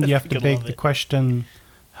 and then you have to Freaking beg love the it. question,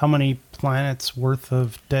 how many planets worth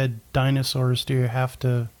of dead dinosaurs do you have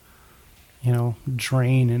to,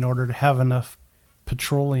 drain in order to have enough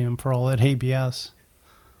petroleum for all that ABS?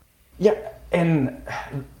 Yeah, and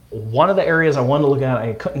one of the areas I wanted to look at,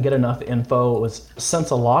 I couldn't get enough info, was since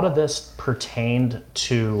a lot of this pertained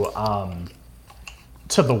to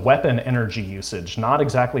the weapon energy usage, not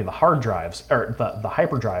exactly the hard drives or the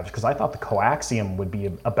hyperdrives, because I thought the coaxium would be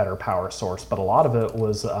a better power source, but a lot of it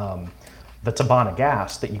was the Tabana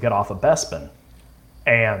gas that you get off of Bespin.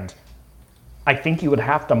 And I think you would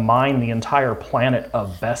have to mine the entire planet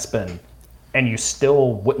of Bespin, and you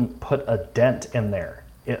still wouldn't put a dent in there.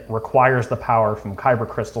 It requires the power from kyber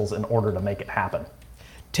crystals in order to make it happen.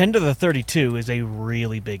 10 to the 32 is a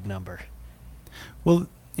really big number. Well,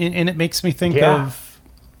 and it makes me think Yeah. of,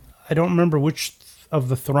 I don't remember which of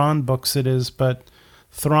the Thrawn books it is, but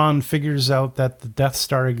Thrawn figures out that the Death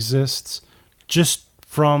Star exists just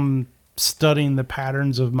from studying the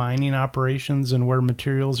patterns of mining operations and where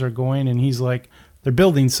materials are going. And he's like, they're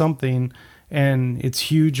building something and it's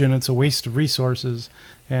huge and it's a waste of resources.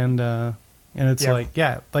 And it's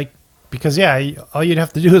because all you'd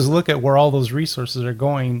have to do is look at where all those resources are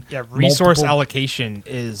going. Yeah, resource Multiple- allocation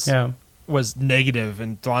was negative,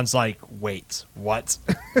 and Thrawn's like, wait, what?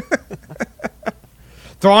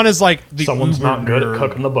 Thrawn is like the Someone's uber not good nerd. at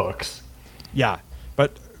cooking the books. Yeah,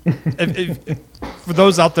 but if for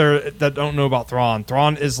those out there that don't know about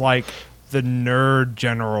Thrawn is like the nerd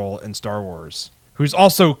general in Star Wars, who's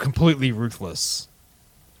also completely ruthless.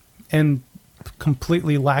 And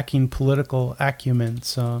completely lacking political acumen.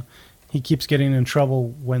 So he keeps getting in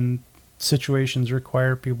trouble when situations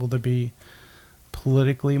require people to be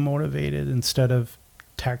politically motivated instead of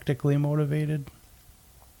tactically motivated.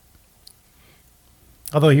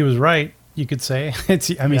 Although he was right, you could say.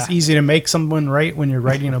 It's easy to make someone right when you're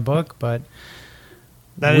writing a book, but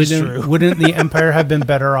That is true. Wouldn't the Empire have been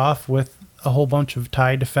better off with a whole bunch of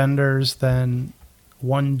TIE defenders, then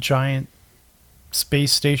one giant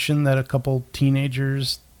space station that a couple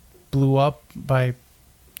teenagers blew up by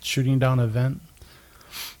shooting down a vent.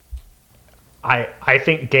 I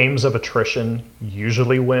think games of attrition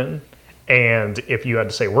usually win. And if you had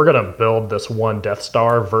to say, we're going to build this one Death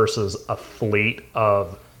Star versus a fleet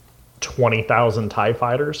of 20,000 TIE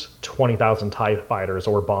fighters, 20,000 TIE fighters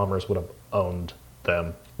or bombers would have owned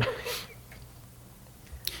them.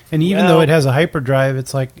 And even though it has a hyperdrive,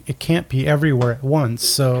 it's like it can't be everywhere at once.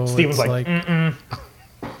 So Steven's it's like,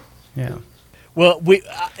 yeah. Well,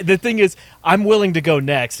 the thing is, I'm willing to go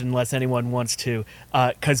next unless anyone wants to,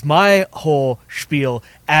 because my whole spiel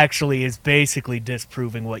actually is basically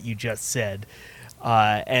disproving what you just said.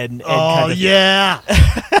 And kind of, yeah,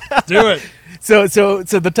 do it. So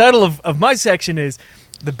the title of my section is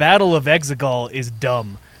 "The Battle of Exegol is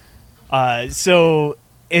Dumb." So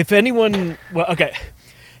if anyone, well, okay,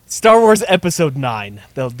 Star Wars Episode 9,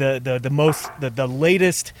 the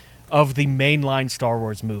latest of the mainline Star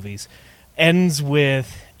Wars movies, ends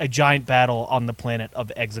with a giant battle on the planet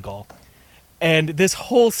of Exegol. And this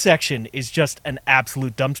whole section is just an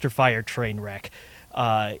absolute dumpster fire train wreck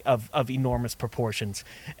of enormous proportions.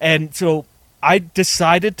 And so I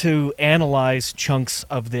decided to analyze chunks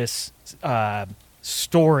of this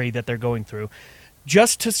story that they're going through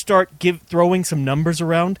just to start throwing some numbers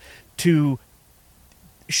around to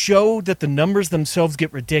show that the numbers themselves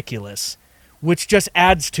get ridiculous, which just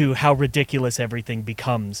adds to how ridiculous everything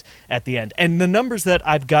becomes at the end. And the numbers that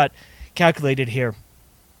I've got calculated here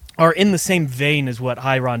are in the same vein as what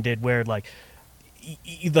Hyron did, where like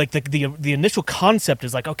the initial concept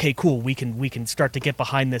is like, okay, cool, we can start to get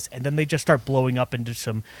behind this, and then they just start blowing up into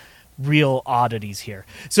some real oddities here.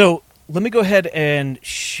 So let me go ahead and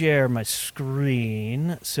share my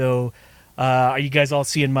screen. So are you guys all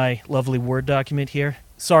seeing my lovely Word document here?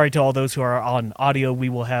 Sorry to all those who are on audio. We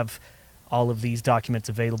will have all of these documents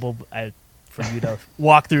available for you to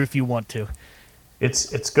walk through if you want to.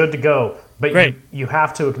 it's good to go. But you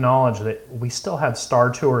have to acknowledge that we still have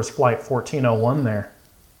Star Tours Flight 1401 there.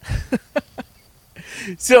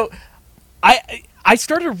 So I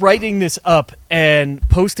started writing this up and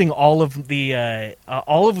posting all of the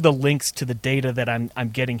links to the data that I'm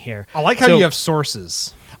getting here. I like how you have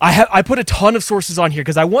sources. I put a ton of sources on here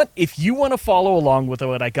because if you want to follow along with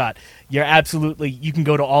what I got, you can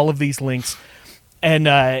go to all of these links. And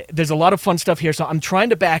there's a lot of fun stuff here. So I'm trying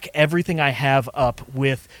to back everything I have up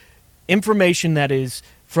with information that is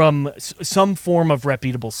from some form of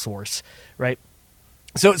reputable source, right?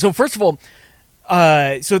 So first of all,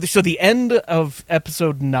 so the end of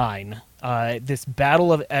episode 9, this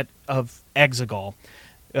battle of Exegol,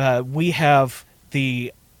 we have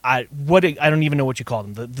I don't even know what you call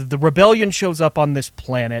them. The rebellion shows up on this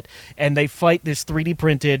planet, and they fight this 3D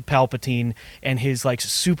printed Palpatine and his like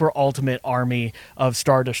super ultimate army of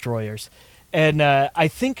Star Destroyers. And I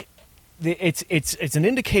think it's an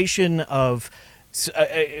indication of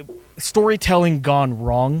storytelling gone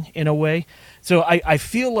wrong in a way. So I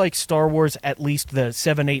feel like Star Wars, at least the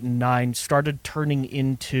 7, 8, and 9, started turning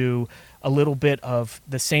into a little bit of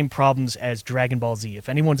the same problems as Dragon Ball Z. If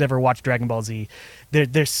anyone's ever watched Dragon Ball Z,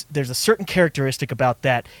 there's a certain characteristic about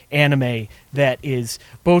that anime that is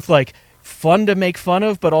both like fun to make fun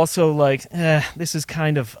of, but also like, this is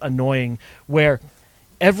kind of annoying, where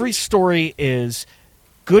every story is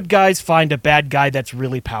good guys find a bad guy that's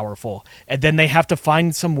really powerful, and then they have to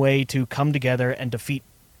find some way to come together and defeat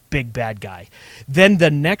big bad guy. Then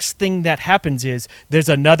the next thing that happens is there's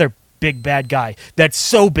another big bad guy that's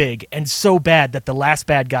so big and so bad that the last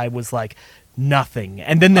bad guy was like nothing.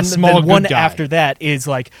 And then the one after that is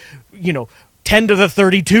like, 10 to the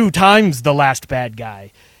 32 times the last bad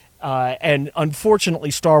guy. And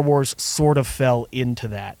unfortunately, Star Wars sort of fell into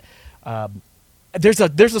that. There's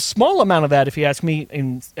a small amount of that, if you ask me,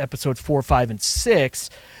 in episodes 4, 5, and 6,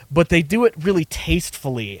 but they do it really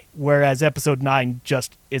tastefully, whereas episode 9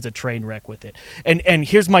 just is a train wreck with it. And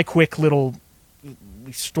here's my quick little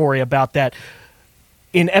story about that.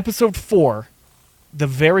 In episode 4, the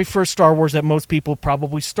very first Star Wars that most people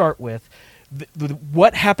probably start with,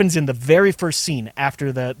 what happens in the very first scene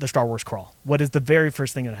after the Star Wars crawl? What is the very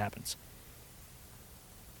first thing that happens?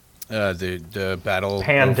 The battle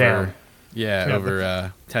Hand over, down.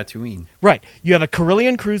 over Tatooine. Right. You have a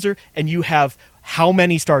Corellian cruiser, and you have how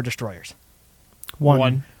many Star Destroyers?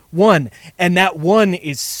 One. And that one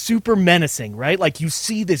is super menacing, right? Like you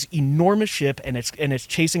see this enormous ship, and it's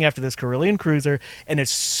chasing after this Corellian cruiser, and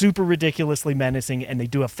it's super ridiculously menacing, and they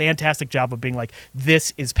do a fantastic job of being like,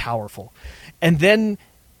 this is powerful. And then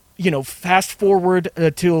fast forward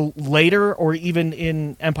till later, or even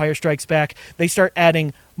in Empire Strikes Back, they start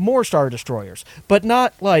adding more Star Destroyers, but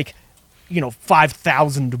not like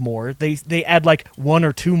 5,000 more. They add like one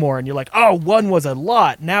or two more, and you're like, oh, one was a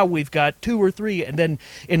lot. Now we've got two or three. And then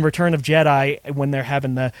in Return of Jedi, when they're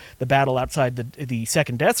having the battle outside the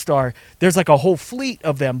second Death Star, there's like a whole fleet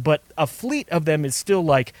of them, but a fleet of them is still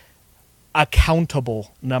like a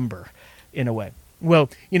countable number in a way. Well,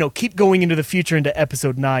 keep going into the future into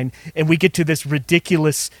Episode 9, and we get to this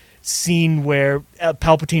ridiculous scene where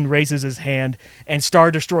Palpatine raises his hand and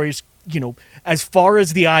Star Destroyers, as far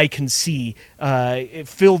as the eye can see,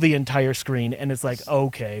 fill the entire screen, and it's like,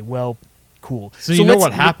 okay, well, cool. So you know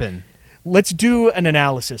what happened? Let's do an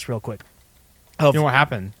analysis real quick. You know what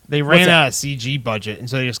happened? They ran out of CG budget, and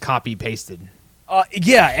so they just copy pasted.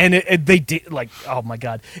 Yeah, and they did, like, oh my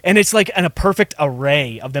god, and it's like a perfect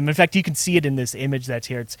array of them. In fact, you can see it in this image that's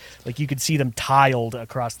here. It's like you can see them tiled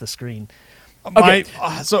across the screen. Okay.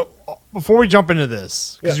 So before we jump into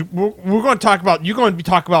this, because we're going to talk about, you're going to be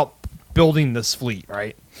talking about building this fleet,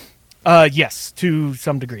 right? Yes, to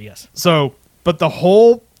some degree, yes. So, but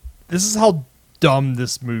this is how dumb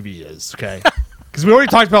this movie is, okay? Because we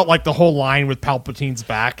already talked about like the whole line with Palpatine's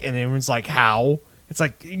back, and everyone's like, how? It's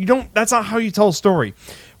like, that's not how you tell a story.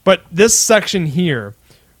 But this section here,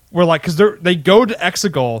 where like, because they go to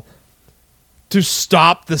Exegol to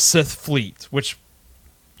stop the Sith fleet, which,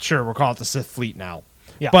 sure, we'll call it the Sith fleet now.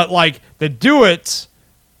 Yeah. But like, they do it,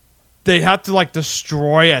 they have to like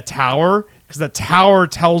destroy a tower, because the tower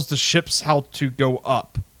tells the ships how to go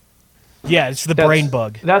up. Yeah, it's the brain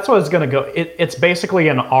bug. That's what it's going to go. It's basically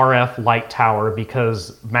an RF light tower,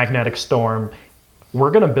 because magnetic storm.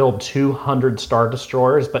 We're going to build 200 Star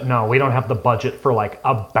Destroyers, but no, we don't have the budget for like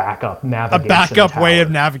a backup navigation. A backup tower. way of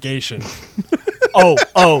navigation.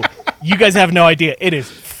 Oh, you guys have no idea. It is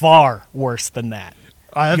far worse than that.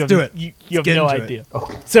 Let's do it. You have no idea.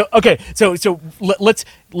 So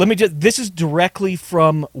let me just. This is directly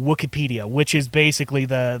from Wikipedia, which is basically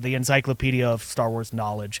the encyclopedia of Star Wars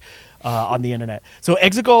knowledge on the internet. So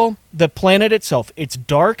Exegol, the planet itself, it's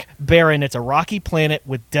dark, barren. It's a rocky planet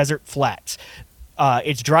with desert flats.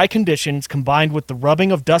 Its dry conditions, combined with the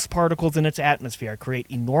rubbing of dust particles in its atmosphere, create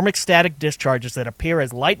enormous static discharges that appear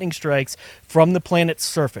as lightning strikes from the planet's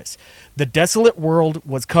surface. The desolate world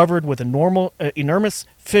was covered with enormous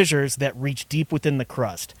fissures that reach deep within the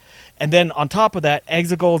crust. And then on top of that,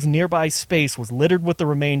 Exegol's nearby space was littered with the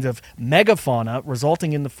remains of megafauna,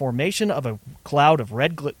 resulting in the formation of a cloud of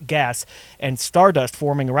red gas and stardust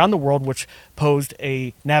forming around the world, which posed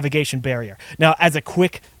a navigation barrier. Now, as a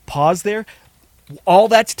quick pause there, all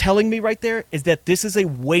that's telling me right there is that this is a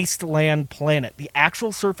wasteland planet. The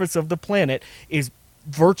actual surface of the planet is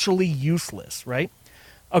virtually useless, right?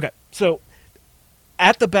 Okay, so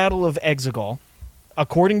at the Battle of Exegol,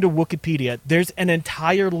 according to Wikipedia, there's an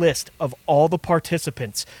entire list of all the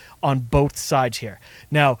participants on both sides here.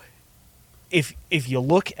 Now, if you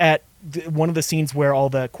look at one of the scenes where all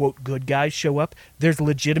the, quote, good guys show up, there's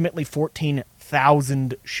legitimately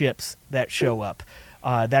 14,000 ships that show up.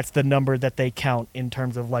 That's the number that they count in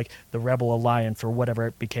terms of like the Rebel Alliance or whatever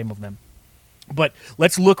it became of them. But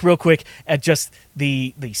let's look real quick at just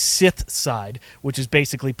the Sith side, which is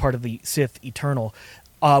basically part of the Sith Eternal.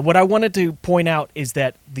 What I wanted to point out is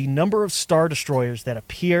that the number of Star Destroyers that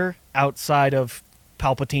appear outside of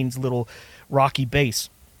Palpatine's little rocky base,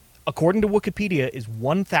 according to Wikipedia, is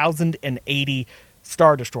 1,080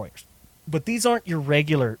 Star Destroyers. But these aren't your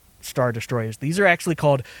regular Star Destroyers. These are actually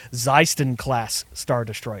called Zeiston class Star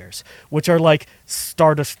Destroyers, which are like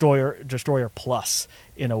Star Destroyer Plus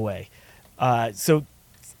in a way. So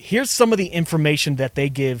here's some of the information that they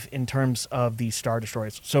give in terms of these Star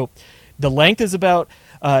Destroyers. So the length is about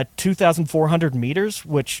 2,400 meters,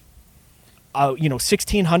 which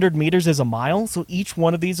 1,600 meters is a mile. So each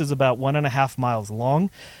one of these is about 1.5 miles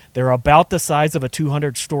long. They're about the size of a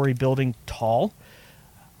 200-story building tall.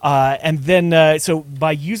 And then, so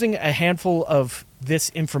by using a handful of this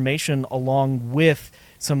information along with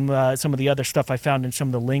some of the other stuff I found in some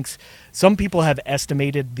of the links, some people have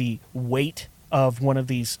estimated the weight of one of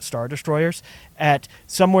these Star Destroyers at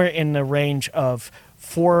somewhere in the range of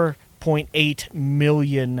 4.8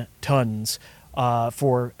 million tons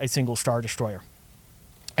for a single Star Destroyer.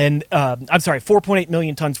 And 4.8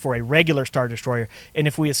 million tons for a regular Star Destroyer. And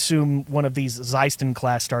if we assume one of these Zeiston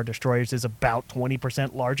class Star Destroyers is about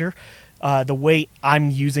 20% larger, the weight I'm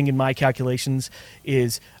using in my calculations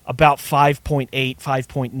is about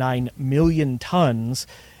 5.9 million tons.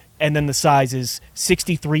 And then the size is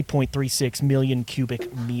 63.36 million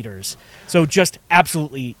cubic meters. So just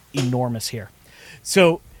absolutely enormous here.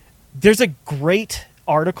 So there's a great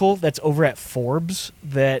article that's over at Forbes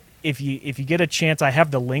that if you get a chance, I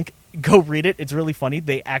have the link. Go read it. It's really funny.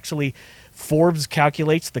 Forbes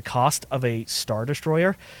calculates the cost of a Star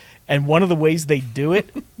Destroyer, and one of the ways they do it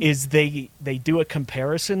is they do a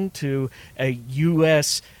comparison to a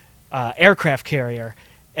U.S. Aircraft carrier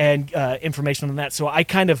and information on that. So I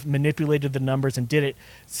kind of manipulated the numbers and did it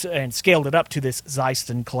and scaled it up to this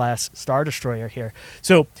Zeiston class Star Destroyer here.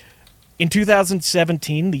 So in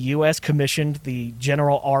 2017, the U.S. commissioned the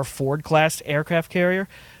General R. Ford class aircraft carrier,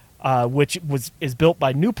 which is built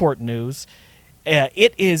by Newport News.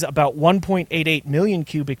 It is about 1.88 million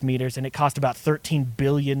cubic meters, and it cost about $13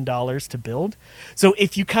 billion to build. So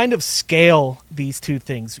if you kind of scale these two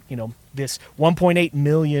things, this 1.18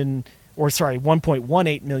 million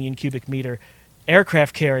cubic meter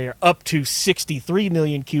aircraft carrier up to 63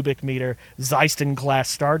 million cubic meter Zeiston class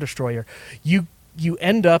Star Destroyer, you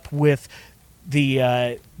end up with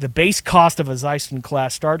the base cost of a Zeiston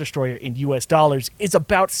class Star Destroyer in U.S. dollars is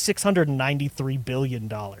about $693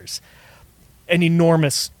 billion. An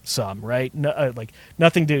enormous sum, right? Like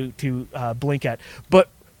nothing to blink at. But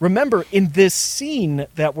remember, in this scene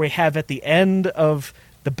that we have at the end of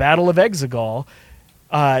the Battle of Exegol,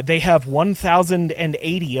 they have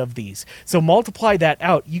 1,080 of these. So multiply that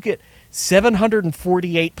out, you get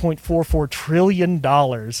 $748.44 trillion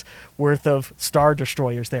worth of Star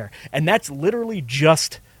Destroyers there. And that's literally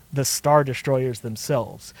just the Star Destroyers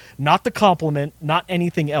themselves. Not the complement, not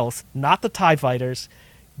anything else, not the TIE fighters,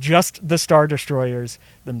 just the Star Destroyers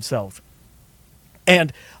themselves.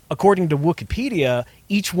 And according to Wikipedia,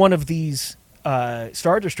 each one of these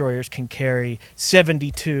Star Destroyers can carry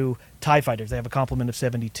 72 TIE fighters. They have a complement of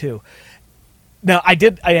 72. Now,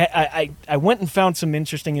 I went and found some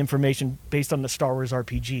interesting information based on the Star Wars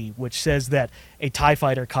RPG, which says that a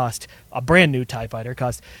brand new TIE fighter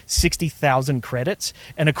costs 60,000 credits.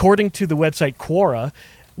 And according to the website Quora,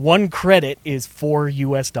 1 credit is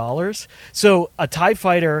 $4. So a TIE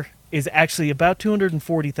fighter is actually about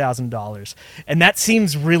 $240,000. And that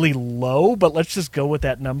seems really low, but let's just go with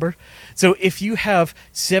that number. So if you have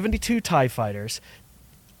 72 TIE fighters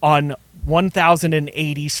on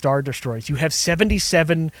 1,080 Star Destroyers, you have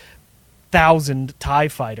 77,000 TIE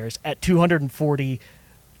fighters at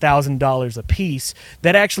 $240,000 a piece.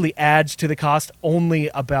 That actually adds to the cost only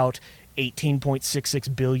about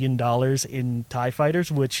 $18.66 billion in TIE fighters,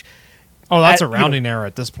 which... Oh, that's a rounding error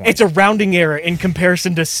at this point. It's a rounding error in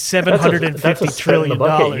comparison to $750 trillion.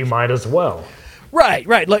 You might as well. Right.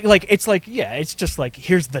 It's just like,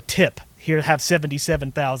 here's the tip. Here, have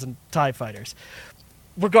 77,000 TIE fighters.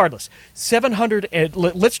 Regardless,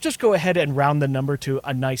 let's just go ahead and round the number to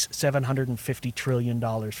a nice $750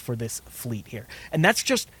 trillion for this fleet here. And that's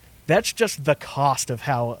just the cost of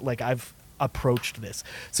how I've approached this.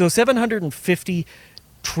 So $750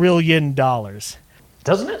 trillion.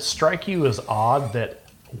 Doesn't it strike you as odd that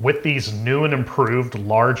with these new and improved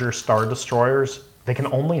larger Star Destroyers, they can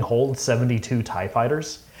only hold 72 TIE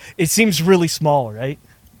fighters? It seems really small, right?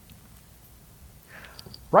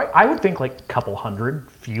 Right, I would think like a couple hundred,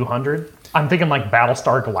 few hundred. I'm thinking like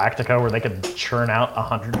Battlestar Galactica where they could churn out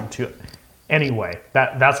 102. Anyway,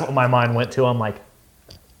 that's what my mind went to. I'm like...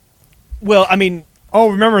 Well, I mean... Oh,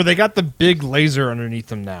 remember, they got the big laser underneath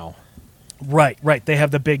them now. Right. They have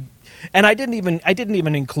the big... And I didn't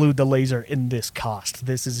even include the laser in this cost.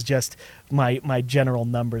 This is just my general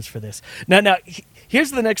numbers for this. Now, here's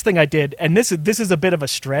the next thing I did, and this is a bit of a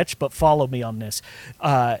stretch, but follow me on this.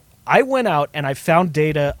 I went out and I found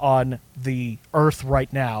data on the Earth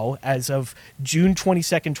right now as of June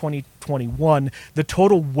 22nd, 2021. The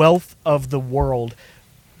total wealth of the world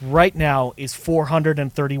right now is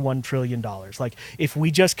 $431 trillion. Like, if we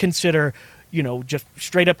just consider, just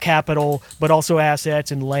straight up capital, but also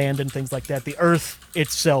assets and land and things like that, the Earth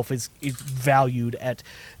itself is valued at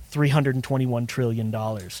 $321 trillion.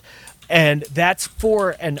 And that's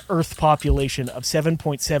for an Earth population of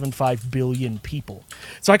 7.75 billion people.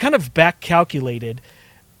 So I kind of back calculated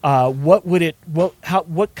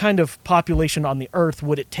what kind of population on the Earth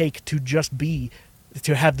would it take to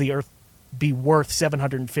have the Earth be worth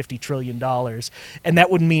 $750 trillion, and that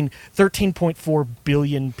would mean 13.4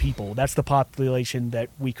 billion people. That's the population that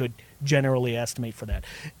we could generally estimate for that.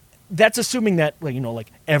 That's assuming that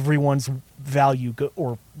everyone's value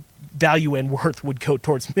and worth would go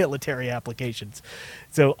towards military applications.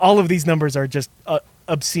 So all of these numbers are just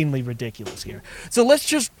obscenely ridiculous here. So let's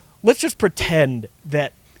just pretend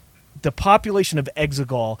that the population of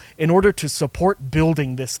Exegol, in order to support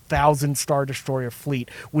building this 1,000 Star Destroyer fleet,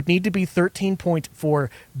 would need to be 13.4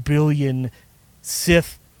 billion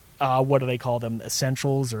Sith, what do they call them?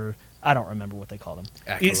 Essentials, or I don't remember what they call them.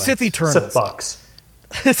 Acolytes. Sith Eternals. Sith bucks.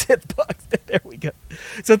 Sith bucks. There we go.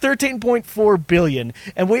 So 13.4 billion,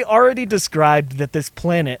 and we already described that this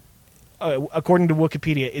planet, according to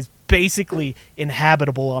Wikipedia, is basically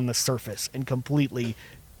inhabitable on the surface and completely,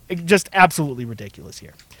 just absolutely ridiculous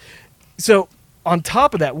here. So on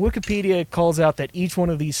top of that, Wikipedia calls out that each one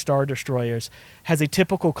of these Star Destroyers has a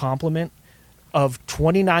typical complement of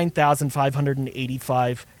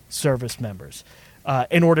 29,585 service members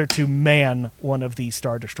in order to man one of these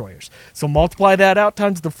Star Destroyers. So multiply that out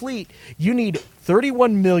times the fleet, you need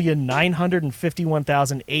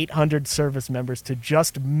 31,951,800 service members to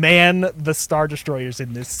just man the Star Destroyers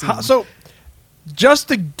in this scene. So just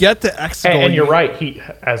to get to Exegol, And you're right. He,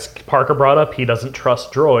 as Parker brought up, he doesn't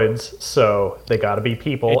trust droids, so they got to be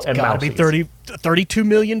people It's and got to mousies. be 32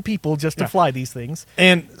 million people just to fly these things.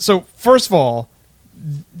 And so, first of all,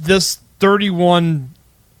 this 31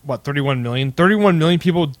 million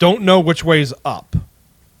people don't know which way is up.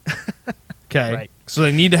 Okay. Right. So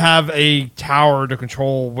they need to have a tower to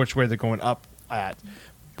control which way they're going up at.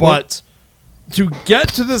 But to get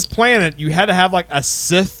to this planet, you had to have like a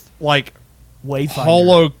Sith like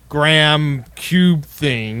Wayfinder. hologram cube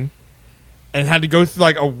thing, and had to go through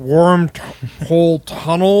like a wormhole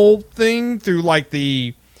tunnel thing through like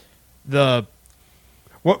the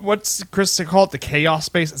what's Chris they call it, the chaos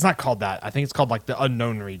space? It's not called that. I think it's called like the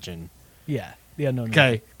unknown region. Yeah, the unknown.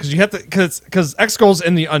 Okay, because you have to because Exegol's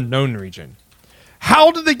in the unknown region.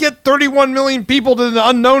 How did they get 31 million people to the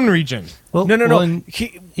unknown region? Well, No.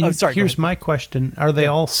 well, Sorry. here's my question: are they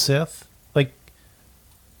all Sith? Like,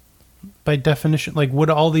 by definition, like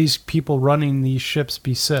would all these people running these ships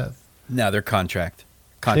be Sith? No, they're contract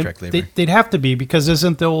labor. They'd have to be, because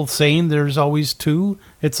isn't the old saying there's always two?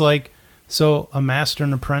 It's like, so a master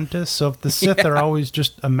and apprentice. So if the Sith are always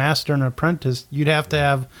just a master and apprentice, you'd have to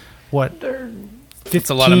have what? 15, It's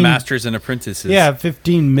a lot of masters and apprentices. Yeah,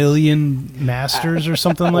 15 million masters or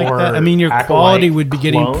something like Or that. I mean, your acolyte quality would be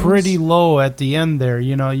getting clones. pretty low at the end there.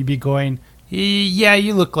 You know, you'd be going, yeah,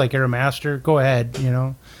 you look like you're a master. Go ahead. You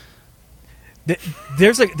know.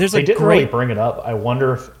 There's They a didn't really great. bring it up. I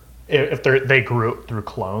wonder if they grew up through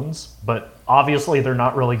clones, but obviously they're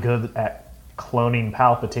not really good at cloning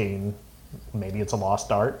Palpatine. Maybe it's a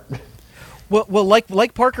lost art. Well,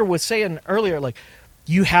 like Parker was saying earlier, like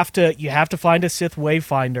you have to find a Sith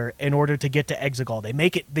Wayfinder in order to get to Exegol.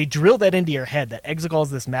 They drill that into your head that Exegol is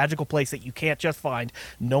this magical place that you can't just find.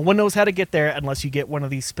 No one knows how to get there unless you get one of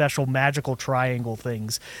these special magical triangle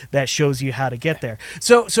things that shows you how to get there.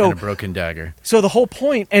 So And a broken dagger. So the whole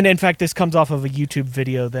point, and in fact, this comes off of a YouTube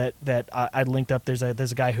video that I linked up. There's a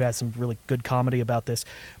guy who has some really good comedy about this.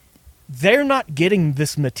 They're not getting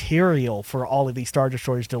this material for all of these Star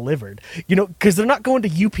Destroyers delivered, you know, because they're not going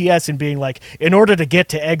to UPS and being like, in order to get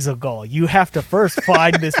to Exegol, you have to first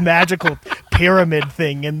find this magical pyramid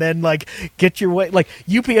thing and then like get your way. Like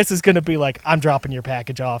UPS is going to be like, I'm dropping your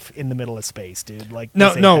package off in the middle of space, dude. Like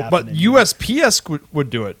this ain't No, but happening. USPS would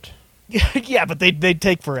do it. Yeah, but they'd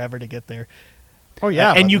take forever to get there. Oh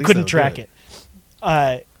yeah, but and at you least couldn't they'll do track it.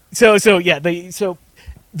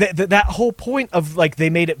 That whole point of like they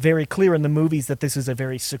made it very clear in the movies that this is a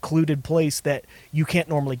very secluded place that you can't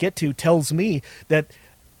normally get to tells me that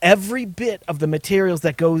every bit of the materials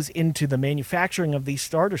that goes into the manufacturing of these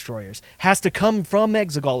Star Destroyers has to come from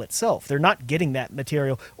Exegol itself. They're not getting that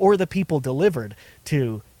material or the people delivered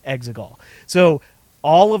to Exegol. So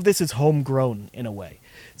all of this is homegrown in a way.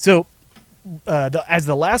 So as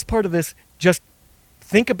the last part of this, just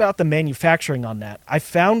think about the manufacturing on that. I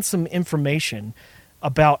found some information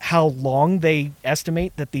about how long they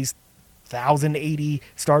estimate that these 1,080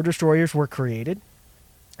 Star Destroyers were created.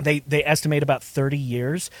 They estimate about 30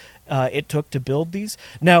 years it took to build these.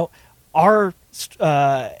 Now, our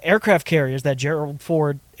aircraft carriers, that Gerald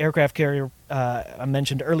Ford aircraft carrier I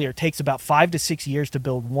mentioned earlier, takes about 5 to 6 years to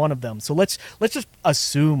build one of them. So let's just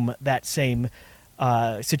assume that same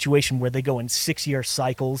situation where they go in 6-year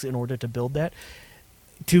cycles in order to build that.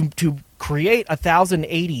 To create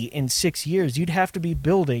 1,080 in 6 years, you'd have to be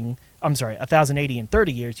building. 1,080 in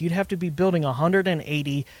 30 years, you'd have to be building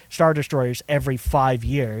 180 Star Destroyers every 5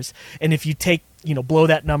 years. And if you blow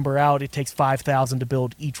that number out, it takes 5,000 to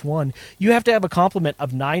build each one. You have to have a complement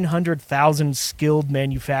of 900,000 skilled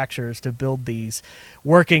manufacturers to build these,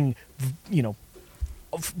 working,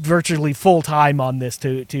 virtually full time on this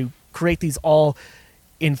to create these all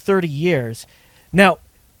in 30 years. Now,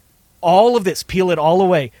 all of this, peel it all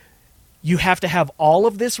away. You have to have all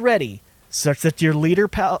of this ready such that your leader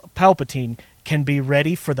Palpatine can be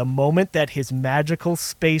ready for the moment that his magical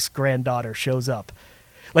space granddaughter shows up.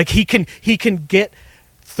 Like he can get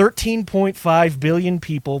 13.5 billion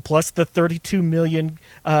people, plus the 32 million,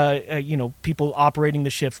 people operating the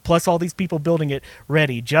ships, plus all these people building it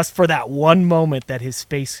ready just for that one moment that his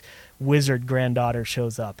space wizard granddaughter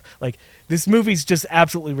shows up. Like, this movie's just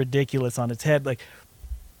absolutely ridiculous on its head. Like,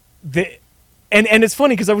 and it's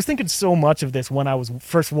funny because I was thinking so much of this when I was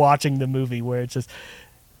first watching the movie, where it's just,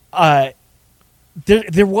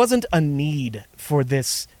 there wasn't a need for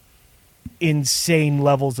this insane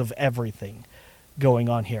levels of everything going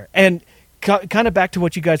on here. And kind of back to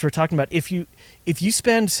what you guys were talking about, if you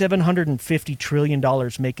spend $750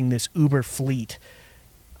 trillion making this Uber fleet,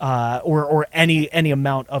 or any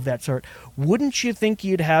amount of that sort, wouldn't you think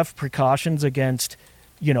you'd have precautions against,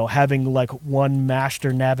 having like one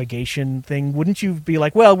master navigation thing? Wouldn't you be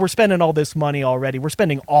like, well, we're spending all this money already. We're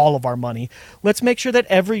spending all of our money. Let's make sure that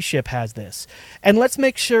every ship has this. And let's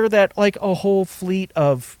make sure that like a whole fleet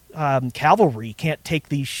of cavalry can't take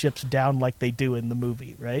these ships down like they do in the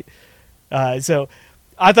movie, right? So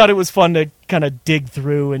I thought it was fun to kind of dig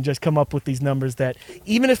through and just come up with these numbers that,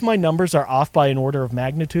 even if my numbers are off by an order of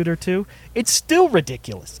magnitude or two, it's still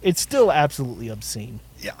ridiculous. It's still absolutely obscene.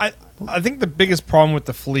 Yeah, I think the biggest problem with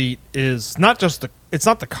the fleet is not just it's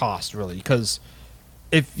not the cost, really, because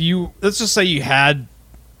let's just say you had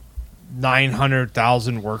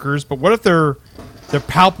 900,000 workers, but what if they're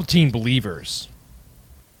Palpatine believers?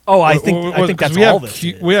 Oh, I think that's all this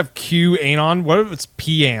is. We have Q Anon. What if it's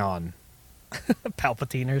P Anon?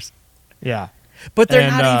 Palpatiners. Yeah. But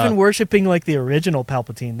they're not even worshiping like the original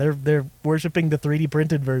Palpatine. They're worshiping the 3D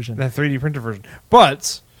printed version. The 3D printed version.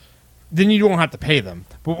 But then you don't have to pay them.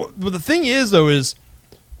 But the thing is, though, is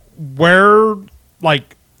where,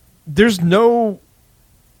 like, there's no,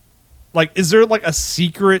 like, is there like a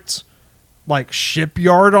secret, like,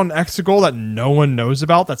 shipyard on Exegol that no one knows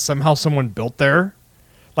about that somehow someone built there?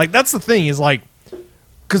 Like, that's the thing, is like,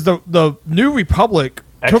 because the New Republic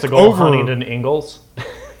took Exegol, over Huntington, Ingalls.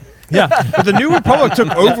 Yeah, but the New Republic took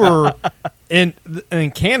over in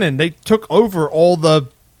canon. They took over all the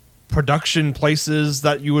production places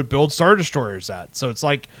that you would build Star Destroyers at. So it's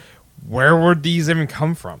like, where would these even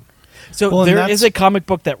come from? So there is a comic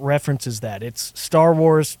book that references that. It's Star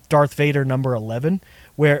Wars Darth Vader number 11,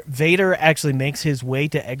 where Vader actually makes his way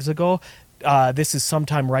to Exegol. This is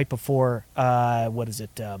sometime right before,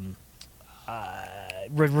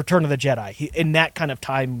 Return of the Jedi, in that kind of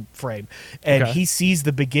time frame, and he sees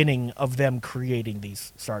the beginning of them creating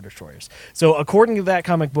these Star Destroyers. So according to that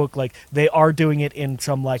comic book, like, they are doing it in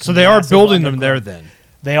some like, so they are building them there. Then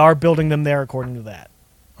they are building them there according to that.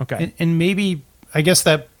 Okay, and maybe I guess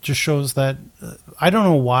that just shows that I don't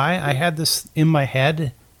know why I had this in my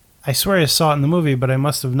head. I swear I saw it in the movie, but I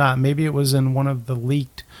must have not. Maybe it was in one of the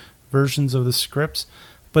leaked versions of the scripts,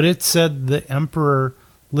 but it said the Emperor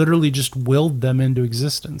literally just willed them into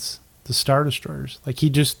existence, the Star Destroyers. Like, he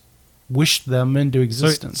just wished them into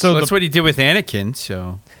existence. So that's what he did with Anakin.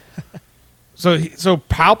 So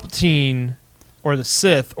Palpatine, or the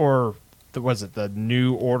Sith, or the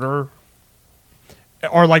New Order,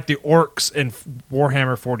 are like the orcs in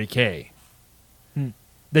Warhammer 40K.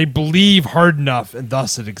 They believe hard enough, and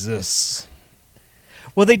thus it exists.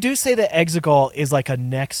 Well, they do say that Exegol is like a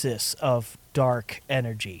nexus of dark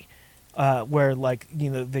energy. Where, like,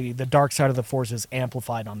 the dark side of the Force is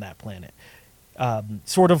amplified on that planet.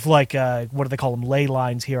 Sort of like, what do they call them, ley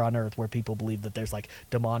lines here on Earth, where people believe that there's, like,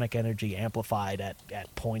 demonic energy amplified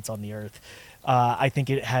at points on the Earth. I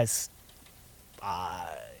think it has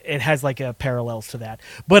like a parallels to that.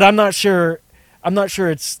 But I'm not sure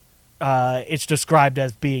it's described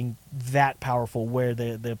as being that powerful, where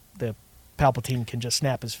the Palpatine can just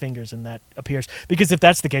snap his fingers and that appears. Because if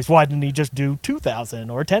that's the case, why didn't he just do 2,000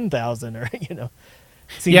 or 10,000 or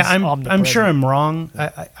Yeah, I'm sure I'm wrong.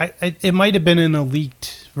 It might have been in a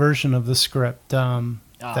leaked version of the script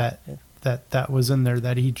that was in there,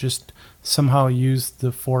 that he just somehow used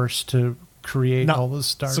the Force to create all those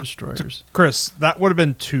Star Destroyers. Chris, that would have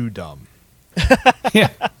been too dumb. Yeah,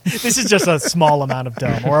 this is just a small amount of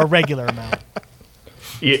dumb, or a regular amount.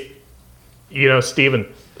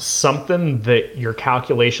 Steven, something that your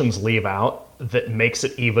calculations leave out that makes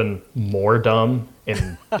it even more dumb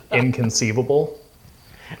and inconceivable.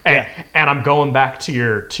 And I'm going back to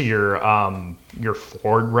your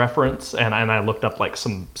Ford reference, and I looked up like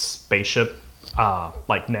some spaceship,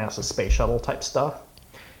 like NASA space shuttle type stuff.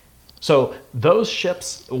 So those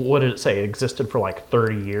ships, what did it say, existed for like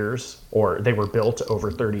 30 years, or they were built over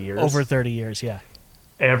 30 years? Over 30 years, yeah.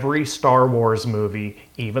 Every Star Wars movie,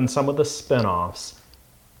 even some of the spin-offs,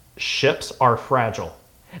 ships are fragile.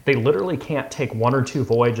 They literally can't take 1 or 2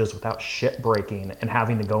 voyages without shit breaking and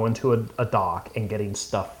having to go into a dock and getting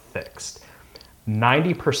stuff fixed.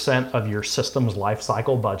 90% of your system's life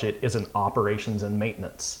cycle budget is in operations and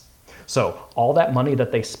maintenance. So all that money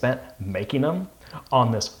that they spent making them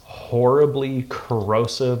on this horribly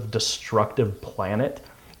corrosive, destructive planet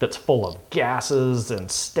that's full of gases and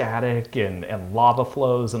static and lava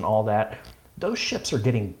flows and all that, those ships are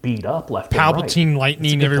getting beat up left and right. Palpatine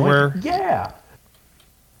lightning everywhere. Yeah.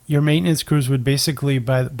 Your maintenance crews would basically,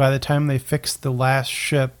 by the time they fixed the last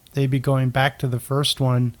ship, they'd be going back to the first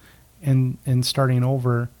one and starting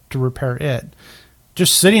over to repair it.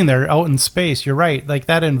 Just sitting there out in space, you're right. Like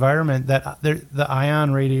that environment, the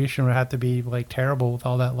ion radiation would have to be like terrible with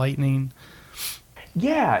all that lightning.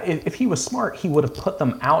 Yeah, if he was smart, he would have put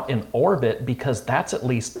them out in orbit, because that's at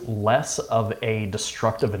least less of a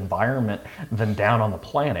destructive environment than down on the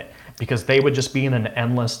planet, because they would just be in an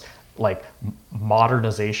endless like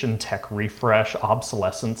modernization, tech refresh,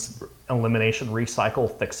 obsolescence, elimination,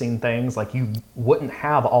 recycle, fixing things. Like you wouldn't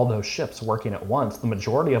have all those ships working at once. The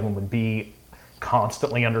majority of them would be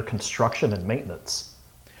constantly under construction and maintenance.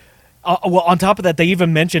 Well, on top of that, they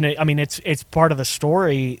even mention it. I mean, it's part of the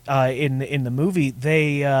story in the movie.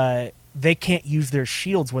 They can't use their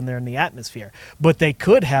shields when they're in the atmosphere, but they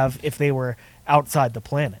could have if they were outside the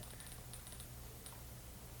planet.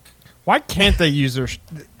 Why can't they use their?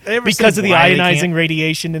 Because of the ionizing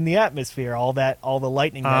radiation in the atmosphere, all the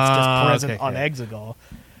lightning that's just present on Exegol.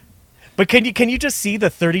 But can you just see the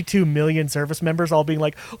 32 million service members all being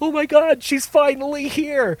like, "Oh my God, she's finally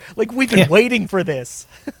here! Like we've been waiting for this."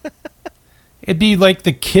 It'd be like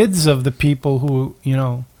the kids of the people who,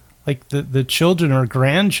 like the children or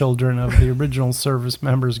grandchildren of the original service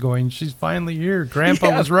members going, "She's finally here.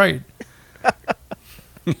 Grandpa was right."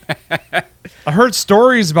 I heard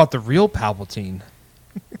stories about the real Palpatine.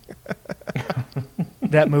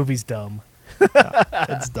 That movie's dumb.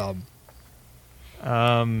 It's dumb.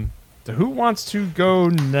 So who wants to go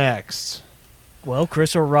next? Well,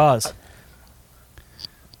 Chris or Roz?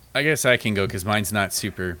 I guess I can go because mine's not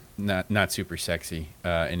super sexy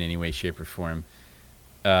in any way, shape, or form.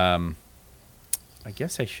 I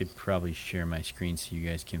guess I should probably share my screen so you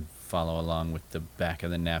guys can follow along with the back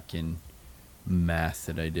of the napkin math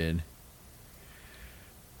that I did.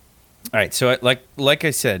 All right, so like I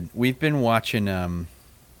said, we've been watching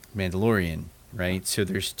Mandalorian, right? So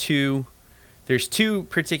there's two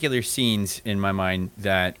particular scenes in my mind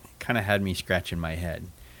that kind of had me scratching my head.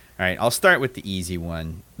 All right, I'll start with the easy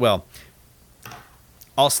one. Well,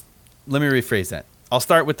 let me rephrase that. I'll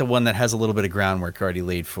start with the one that has a little bit of groundwork already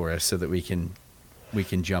laid for us so that we can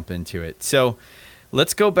jump into it. So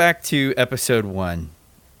let's go back to episode 1,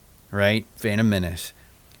 right? Phantom Menace.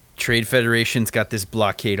 Trade Federation's got this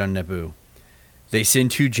blockade on Naboo. They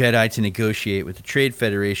send 2 Jedi to negotiate with the Trade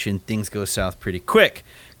Federation. Things go south pretty quick.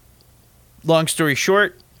 Long story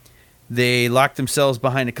short, they lock themselves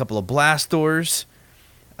behind a couple of blast doors.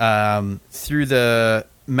 Through the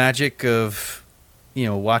magic of,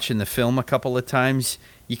 watching the film a couple of times,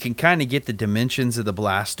 you can kind of get the dimensions of the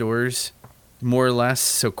blast doors, more or less.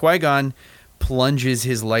 So Qui-Gon plunges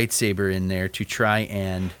his lightsaber in there to try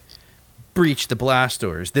and breach the blast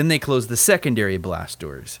doors. Then they close the secondary blast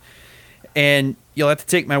doors. And you'll have to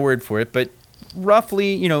take my word for it, but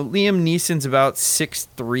roughly, Liam Neeson's about 6'3",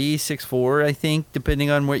 6'4", I think, depending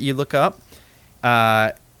on what you look up.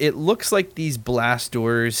 It looks like these blast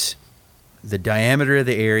doors, the diameter of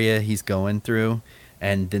the area he's going through,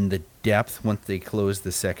 and then the depth once they close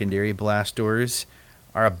the secondary blast doors,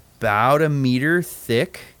 are about 1 meter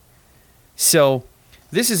thick. So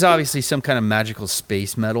this is obviously some kind of magical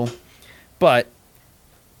space metal, but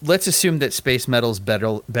let's assume that space metal is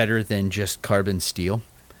better than just carbon steel,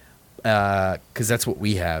 because that's what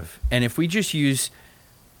we have. And if we just use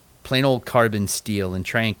plain old carbon steel and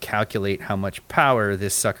try and calculate how much power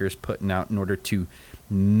this sucker's putting out in order to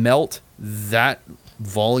melt that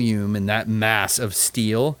volume and that mass of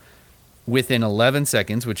steel within 11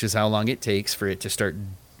 seconds, which is how long it takes for it to start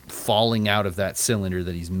falling out of that cylinder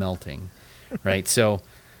that he's melting, right? So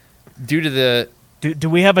due to the...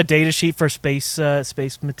 Do we have a data sheet for space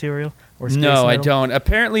material? Or space No, metal? I don't.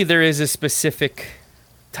 Apparently there is a specific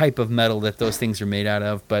type of metal that those things are made out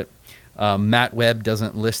of, but Matt Webb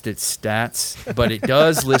doesn't list its stats, but it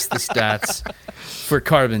does list the stats for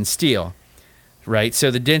carbon steel, right?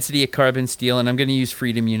 So the density of carbon steel, and I'm going to use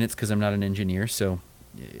freedom units because I'm not an engineer, so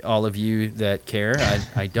all of you that care,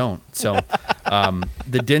 I don't. So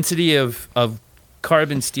the density of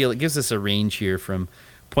carbon steel, it gives us a range here from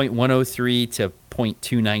 0.103 to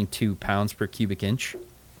 0.292 pounds per cubic inch.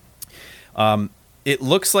 It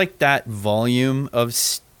looks like that volume of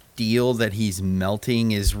steel that he's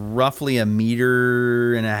melting is roughly 1.5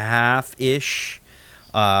 meters ish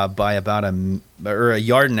by about a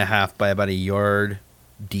yard and a half by about a yard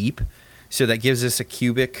deep. So that gives us a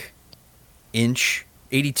cubic inch,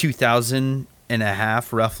 82,000 and a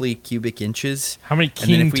half roughly cubic inches. How many And then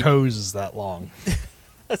king if we- toes is that long?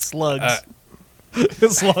 Slugs.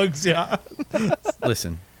 Slugs, yeah.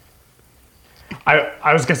 Listen,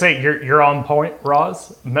 I was gonna say you're on point,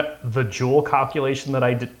 Roz. The Joule calculation that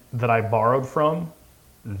I borrowed from,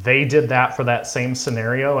 they did that for that same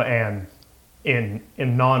scenario and in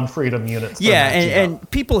non-freedom units. they're yeah, matching up.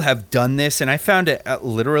 and people have done this, and I found it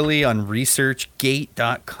literally on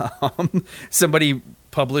researchgate.com. Somebody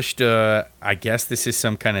published, I guess this is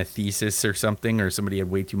some kind of thesis or something, or somebody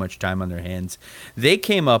had way too much time on their hands. They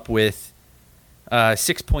came up with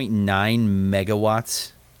 6.9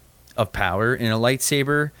 megawatts of power in a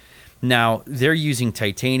lightsaber. Now, they're using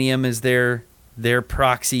titanium as their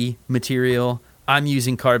proxy material. I'm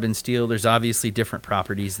using carbon steel. There's obviously different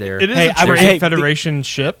properties there. It is Hey, a I- Trade hey, Federation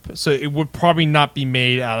ship, so it would probably not be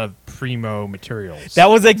made out of primo materials. That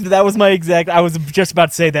was my exact. I was just about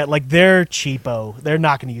to say that. Like they're cheapo. They're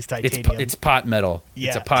not going to use titanium. It's pot metal. It's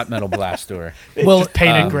Yeah. a pot metal blast door. Just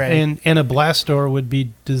painted gray. And a blast door would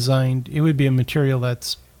be designed. It would be a material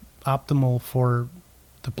that's optimal for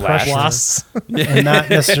the Blast. pressure Blasts. and not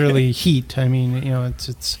necessarily heat. I mean,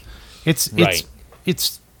 Right.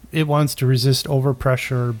 it wants to resist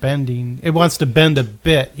overpressure or bending. It wants to bend a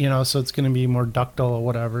bit, so it's going to be more ductile or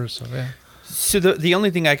whatever. So yeah. So the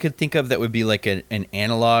only thing I could think of that would be like an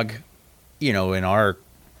analog, in our,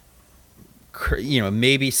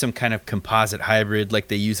 maybe some kind of composite hybrid like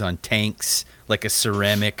they use on tanks, like a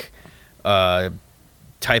ceramic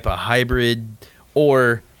type of hybrid,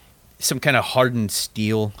 or some kind of hardened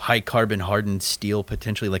steel, high carbon hardened steel,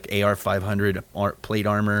 potentially like AR-500 plate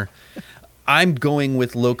armor. I'm going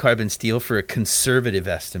with low carbon steel for a conservative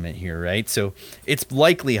estimate here, right? So it's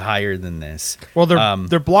likely higher than this. Well, their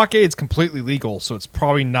blockade's completely legal, so it's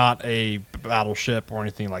probably not a battleship or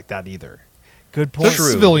anything like that either. Good It's point. a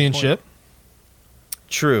True. civilian ship,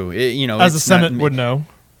 True. as the it's Senate not- would know.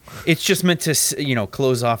 It's just meant to,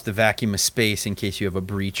 close off the vacuum of space in case you have a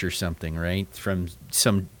breach or something, right? From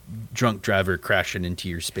some drunk driver crashing into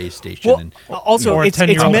your space station. Well, And also, Or a it's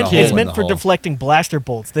 10-year-old meant, kid. it's in meant the for hull. deflecting blaster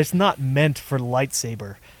bolts. That's not meant for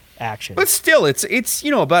lightsaber action. But still, it's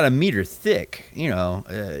about a meter thick.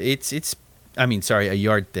 It's a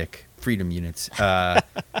yard thick. Freedom units.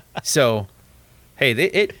 So, hey,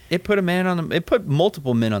 it put a man on the. It put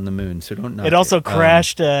multiple men on the moon. So don't knock It also it.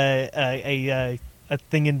 crashed a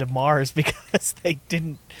thing into Mars because they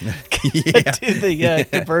didn't Yeah. do the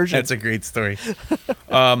conversion. That's a great story.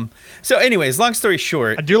 So, anyways, long story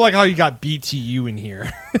short, I do like how you got BTU in here.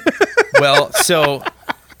 well, so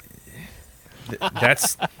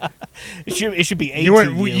that's. It should be You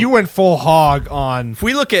went ATU. you went full hog on. If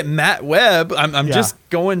we look at Matt Webb, I'm Yeah. just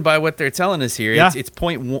going by what they're telling us here. Yeah. It's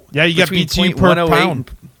point one. Yeah, you got between BTU per 0.108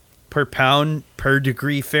 pound. per pound per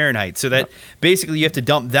degree Fahrenheit. So that basically you have to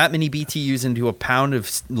dump that many BTUs into a pound of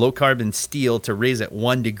low carbon steel to raise it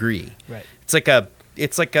 1 degree. Right. It's like a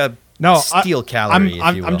No, steel calorie.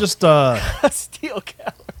 if you will. I'm just Steel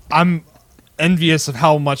calorie. I'm envious of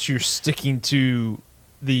how much you're sticking to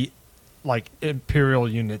the imperial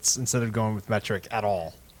units instead of going with metric at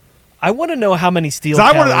all. I want to know how many steel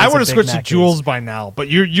 'Cause calories I would a have Big switched to Mac is. joules by now, but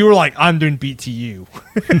you were like, I'm doing BTU.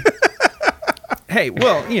 hey,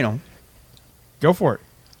 well, Go for it.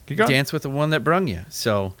 Keep going. dance with the one that brung you.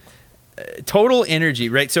 So total energy,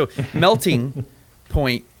 right? So melting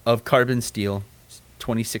point of carbon steel,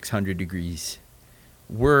 2,600 degrees.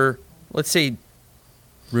 We're, let's say,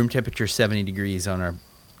 room temperature 70 degrees on our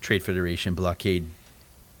Trade Federation blockade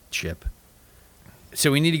ship.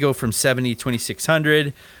 So we need to go from 70 to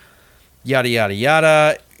 2,600, yada, yada,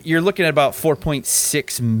 yada. You're looking at about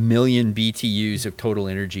 4.6 million BTUs of total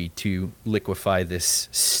energy to liquefy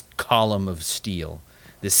this column of steel,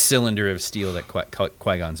 this cylinder of steel that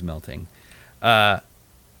Qui-Gon's melting.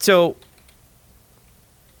 So,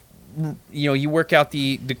 you work out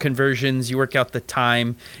the conversions, you work out the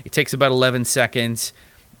time. It takes about 11 seconds.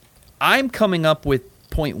 I'm coming up with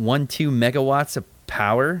 0.12 megawatts of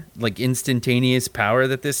power, like instantaneous power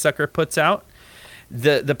that this sucker puts out.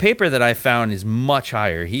 The paper that I found is much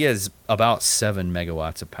higher. He has about 7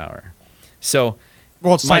 megawatts of power. So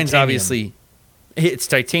Well, it's mine's titanium. obviously, it's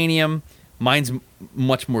titanium. Mine's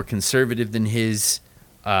much more conservative than his.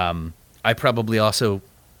 I probably also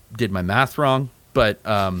did my math wrong, but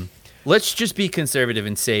let's just be conservative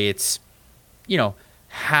and say it's,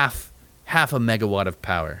 half a megawatt of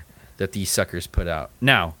power that these suckers put out.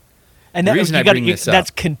 Now, And the that, reason you I gotta- bring you- this up-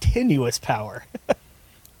 that's continuous power.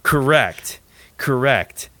 Correct.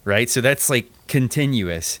 Right? So that's like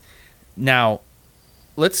continuous. Now,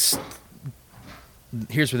 here's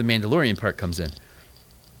where the Mandalorian part comes in.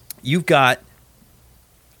 You've got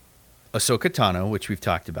Ahsoka Tano, which we've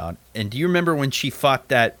talked about. And do you remember when she fought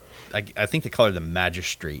that, I think they call her the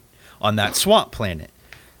Magistrate, on that swamp planet?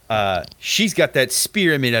 She's got that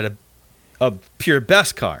spear made out of pure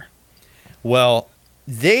Beskar. Well,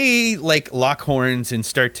 they like lock horns and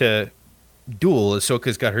start to duel.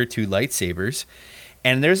 Ahsoka's got her 2 lightsabers.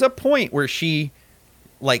 And there's a point where she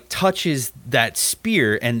like touches that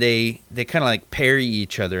spear and they kind of like parry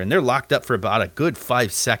each other. And they're locked up for about a good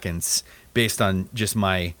 5 seconds based on just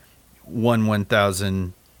my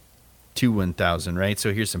 1,000, 1,000, right?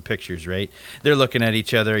 So here's some pictures, right? They're looking at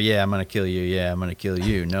each other. Yeah, I'm going to kill you. Yeah, I'm going to kill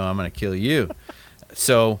you. No, I'm going to kill you.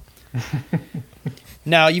 So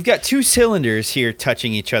now you've got 2 cylinders here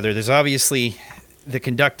touching each other. There's obviously the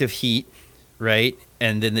conductive heat, right?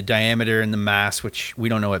 And then the diameter and the mass, which we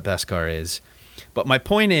don't know what Beskar is. But my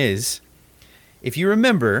point is, if you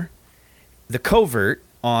remember the covert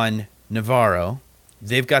on Navarro,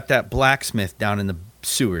 they've got that blacksmith down in the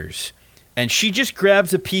sewers. And she just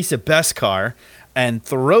grabs a piece of Beskar and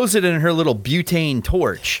throws it in her little butane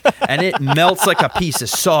torch, and it melts like a piece of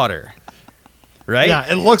solder. Right?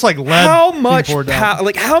 Yeah, it looks like lead. How much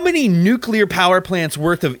how many nuclear power plants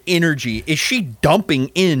worth of energy is she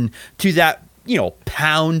dumping in to that,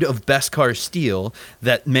 pound of Beskar steel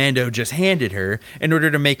that Mando just handed her in order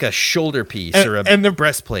to make a shoulder piece or a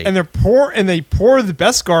breastplate? And they pour the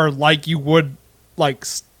Beskar like you would like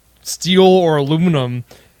steel or aluminum,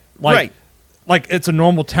 right? Like it's a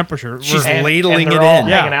normal temperature. She's ladling and it all in,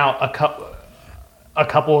 hanging out a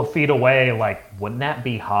couple of feet away. Like, wouldn't that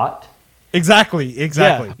be hot? Exactly.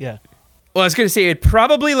 Yeah. Well, I was going to say it'd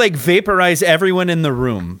probably like vaporize everyone in the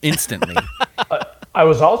room instantly. I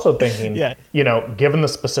was also thinking, Yeah. Given the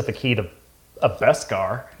specific heat of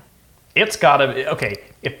Beskar, it's got to be, okay,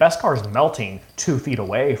 if Beskar is melting 2 feet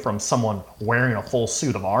away from someone wearing a full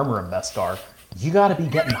suit of armor in Beskar, you got to be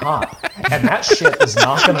getting hot. And that shit is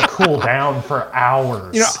not going to cool down for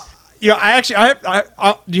hours. I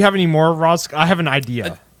do you have any more, Ross? I have an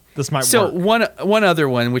idea. This might So work. one other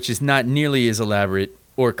one, which is not nearly as elaborate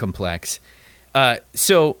or complex.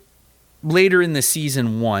 So later in the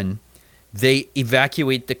season 1, they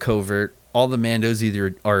evacuate the covert. All the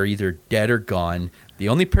Mandos are either dead or gone. The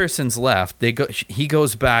only person's left. He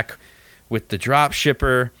goes back with the drop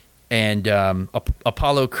shipper and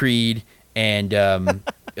Apollo Creed and the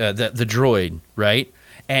droid, right?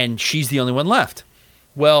 And she's the only one left.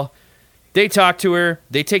 Well, they talk to her.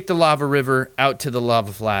 They take the lava river out to the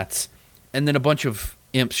lava flats, and then a bunch of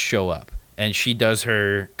imps show up, and she does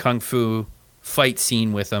her kung fu fight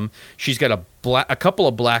scene with them. She's got a couple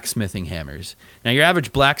of blacksmithing hammers. Now, your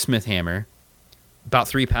average blacksmith hammer, about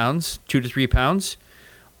 3 pounds, 2 to 3 pounds.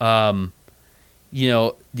 The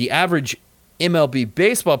average MLB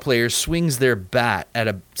baseball player swings their bat at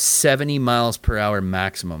a 70 miles per hour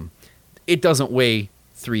maximum. It doesn't weigh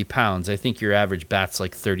 3 pounds. I think your average bat's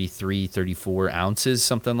like 33, 34 ounces,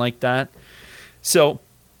 something like that. So,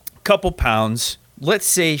 couple pounds. Let's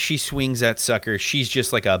say she swings that sucker. She's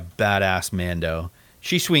just like a badass Mando.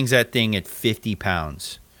 She swings that thing at 50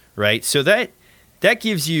 pounds, right? So that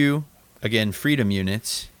gives you, again, freedom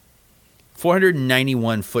units,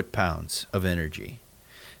 491 foot-pounds of energy.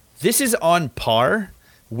 This is on par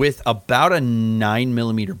with about a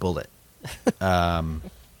 9mm bullet.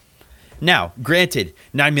 Now, granted,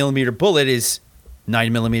 9mm bullet is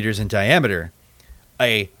 9 millimeters in diameter.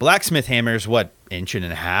 A blacksmith hammer is what, 1.5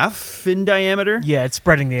 inches in diameter? Yeah, it's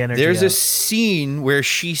spreading the energy. There's a out. scene where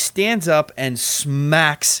she stands up and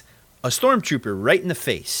smacks a stormtrooper right in the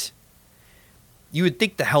face. You would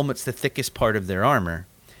think the helmet's the thickest part of their armor.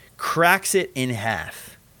 Cracks it in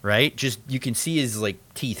half, right? Just, you can see his like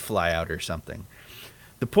teeth fly out or something.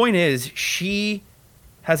 The point is, she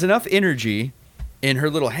has enough energy in her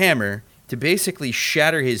little hammer to basically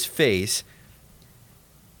shatter his face.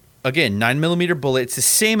 Again, 9mm bullet. It's the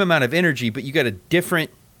same amount of energy, but you got a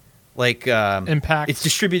different, impact. It's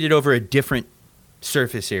distributed over a different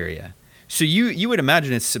surface area. So you would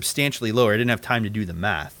imagine it's substantially lower. I didn't have time to do the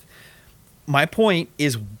math. My point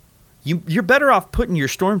is, you're better off putting your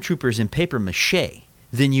stormtroopers in paper mache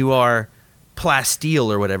than you are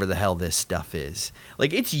plasteel or whatever the hell this stuff is.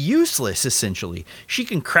 Like, it's useless, essentially. She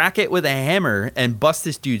can crack it with a hammer and bust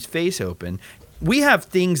this dude's face open. We have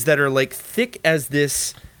things that are like thick as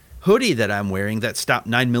this hoodie that I'm wearing that stop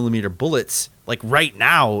 9mm bullets, like right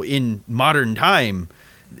now in modern time.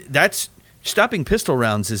 That's stopping pistol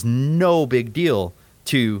rounds is no big deal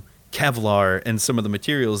to Kevlar and some of the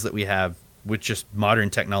materials that we have with just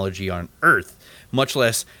modern technology on Earth, much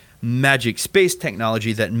less magic space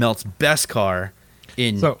technology that melts Beskar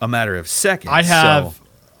in a matter of seconds. I have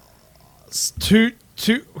two.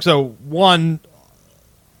 So one,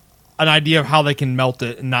 an idea of how they can melt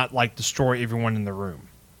it and not like destroy everyone in the room.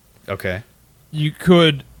 Okay. You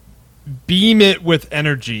could beam it with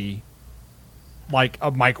energy, like a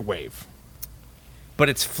microwave. But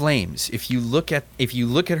it's flames. If you look at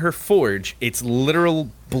her forge, it's literal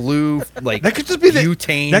blue, like That could just be the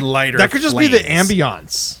butane lighter. That could just be the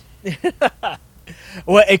ambiance.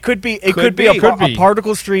 Well, it could be. It could be Could a be.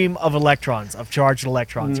 particle stream of electrons, of charged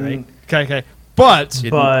electrons, right? Okay. But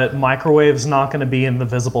But microwave's not going to be in the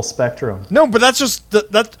visible spectrum. no, but that's just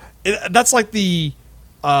that's like the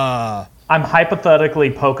I'm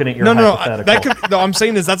hypothetically poking at your no. hypothetical. That could no. I'm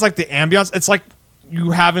saying is that's like the ambiance. It's like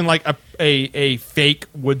you having like a fake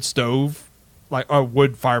wood stove, like a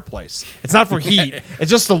wood fireplace. It's not for heat. It's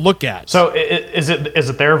just to look at. So is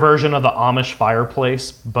it their version of the Amish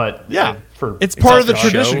fireplace? But yeah, for it's part of the show.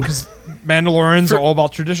 tradition because Mandalorians are all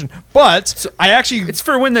about tradition. But I actually It's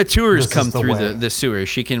for when the tours This come is the through way. the sewer.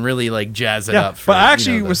 She can really like jazz it yeah. up. For, But I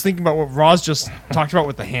actually the- was thinking about what Roz just talked about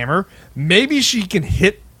with the hammer. Maybe she can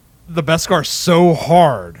hit the Beskar so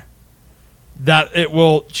hard that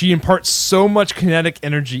she imparts so much kinetic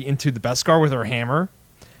energy into the Beskar with her hammer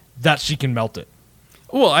that she can melt it.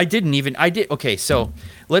 Well, I did. Okay, so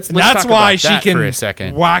let's That's talk why about she that can for a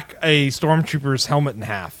second. whack a stormtrooper's helmet in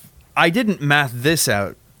half. I didn't math this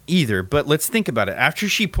out either, but let's think about it. After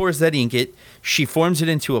she pours that ingot, she forms it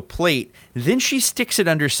into a plate. Then she sticks it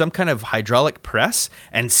under some kind of hydraulic press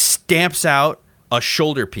and stamps out a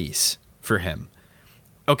shoulder piece for him.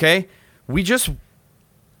 Okay? We just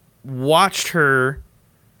watched her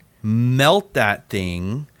melt that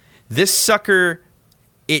thing. This sucker,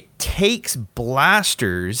 it takes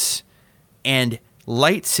blasters and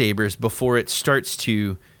lightsabers before it starts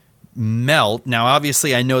to melt. Now,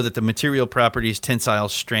 obviously, I know that the material properties, tensile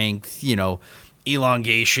strength,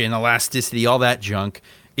 elongation, elasticity, all that junk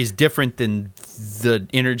is different than the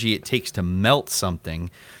energy it takes to melt something.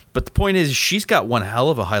 But the point is, she's got one hell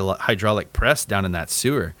of a hydraulic press down in that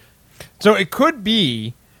sewer. So it could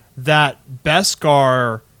be that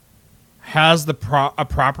Beskar has a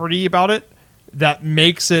property about it that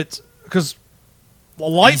makes it because a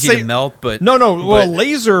Easy to lightsaber melt, but no. Well, but-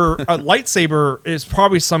 a lightsaber is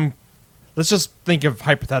probably some. Let's just think of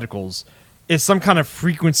hypotheticals. Is some kind of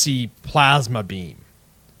frequency plasma beam,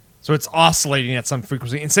 so it's oscillating at some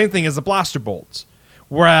frequency. And same thing as the blaster bolts,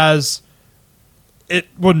 whereas it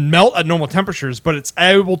would melt at normal temperatures, but it's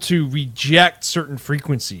able to reject certain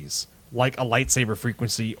frequencies, like a lightsaber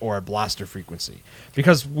frequency or a blaster frequency.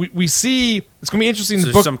 Because we see, it's going to be interesting in So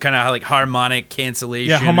the there's book. some kind of like harmonic cancellation.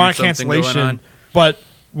 Yeah, harmonic or something going cancellation. on. But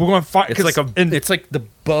we're going to find... It's like it's like the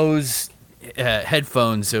Bose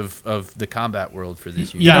headphones of the combat world for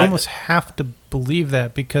this unit. You Yeah. almost have to believe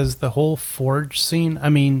that because the whole forge scene, I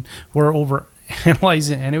mean, we're over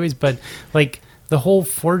analyzing it anyways, but like the whole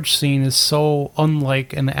forge scene is so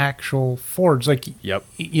unlike an actual forge. Like, Yep.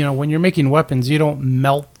 When you're making weapons, you don't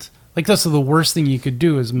melt. Like, that's the worst thing you could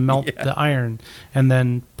do is melt the iron and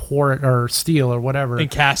then pour it, or steel or whatever.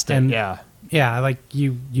 And cast it, yeah. Yeah, like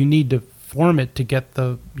you need to form it to get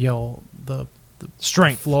the the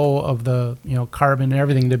Strength. flow of the carbon and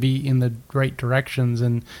everything to be in the right directions.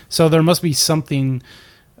 And so there must be something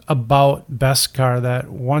about Beskar that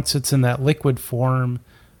once it's in that liquid form,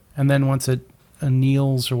 and then once it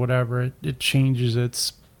anneals or whatever, it changes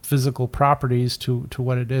its physical properties to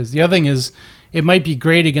what it is. The other thing is, it might be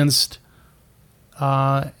great against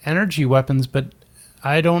energy weapons, but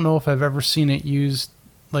I don't know if I've ever seen it used,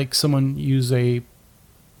 like someone use a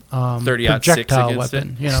 30-06 projectile against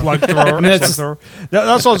weapon. it. Slug thrower. that's slug thrower.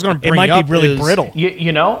 That's what I was going to bring It might up. be really is- brittle.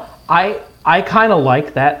 I kind of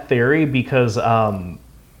like that theory because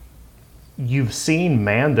you've seen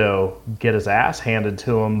Mando get his ass handed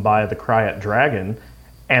to him by the Cryat Dragon,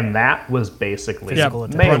 and that was basically Yeah,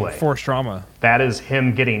 melee. force trauma. That is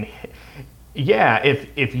him getting. Yeah,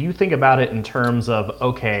 if you think about it in terms of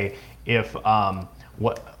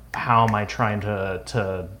how am I trying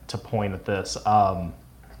to point at this?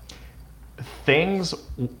 Things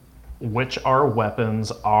which are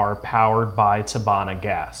weapons are powered by Tabana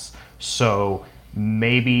gas. So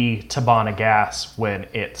maybe Tabana gas, when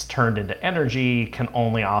it's turned into energy, can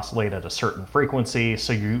only oscillate at a certain frequency.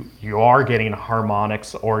 So you are getting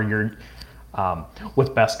harmonics, or you're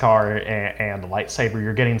with Beskar and lightsaber,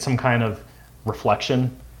 you're getting some kind of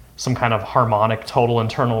reflection, some kind of harmonic total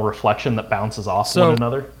internal reflection that bounces off one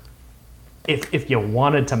another. If you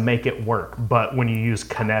wanted to make it work, but when you use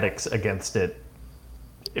kinetics against it,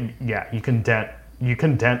 you can dent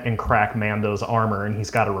and crack Mando's armor, and he's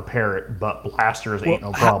got to repair it. But blasters ain't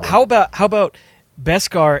no problem. How about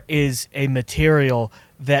Beskar is a material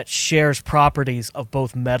that shares properties of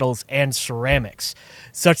both metals and ceramics,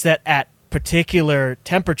 such that at particular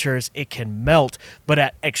temperatures it can melt, but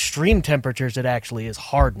at extreme temperatures it actually is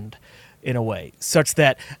hardened in a way, such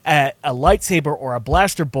that at a lightsaber or a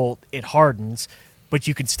blaster bolt it hardens, but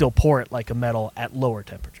you can still pour it like a metal at lower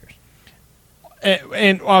temperatures.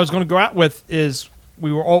 And what I was going to go out with is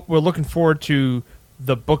we're looking forward to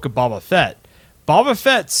the Book of Boba Fett. Boba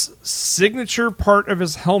Fett's signature part of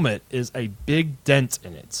his helmet is a big dent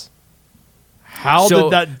in it. How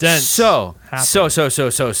did that dent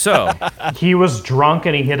happen? He was drunk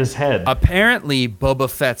and he hit his head. Apparently, Boba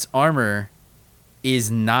Fett's armor is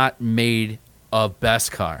not made of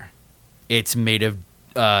Beskar. It's made of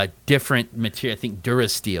different material. I think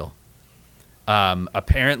Durasteel.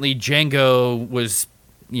 Apparently, Django was,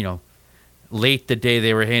 late the day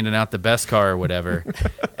they were handing out the Beskar or whatever,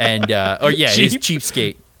 and his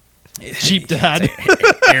cheapskate, cheap dad,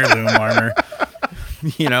 heirloom armor.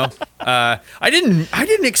 I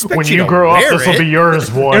didn't expect when you you to grow up, wear this will it. be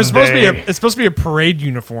yours one it's supposed day. it's supposed to be a parade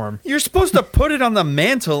uniform. You're supposed to put it on the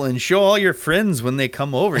mantle and show all your friends when they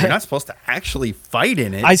come over. You're not supposed to actually fight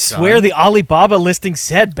in it. I swear the Alibaba listing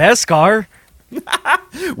said Beskar.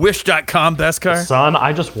 Wish.com Beskar. Son,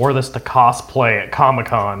 I just wore this to cosplay at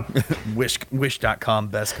Comic-Con. Wish.com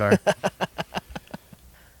Beskar.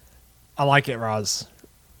 I like it, Roz.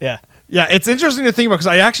 Yeah. Yeah, it's interesting to think about because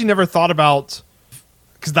I actually never thought about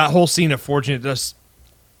because that whole scene of forging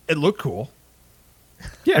it looked cool.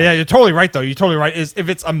 Yeah, you're totally right though. You're totally right. If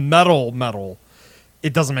it's a metal,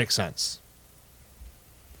 it doesn't make sense.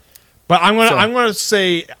 But I'm gonna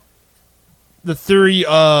say the theory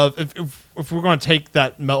of if we're gonna take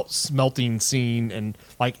that smelting scene and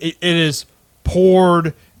like it is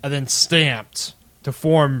poured and then stamped to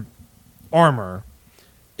form armor,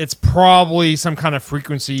 it's probably some kind of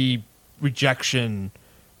frequency rejection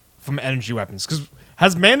from energy weapons. Because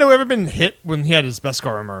has Mando ever been hit when he had his Beskar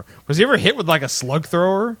armor? Was he ever hit with like a slug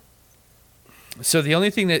thrower? So the only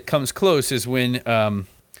thing that comes close is when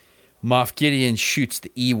Moff Gideon shoots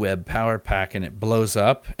the E-Web power pack and it blows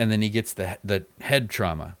up, and then he gets the head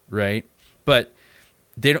trauma, right? But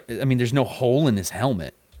they don't. I mean, there's no hole in his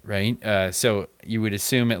helmet, right? So you would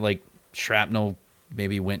assume it like shrapnel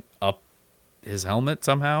maybe went up his helmet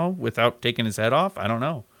somehow without taking his head off. I don't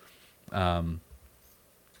know.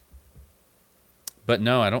 But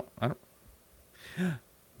no, I don't.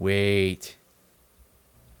 Wait.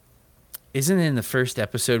 Isn't it in the first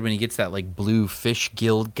episode when he gets that like blue fish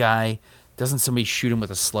guild guy? Doesn't somebody shoot him with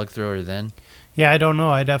a slug thrower then? Yeah, I don't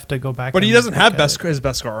know. I'd have to go back. But he and doesn't look have at it. his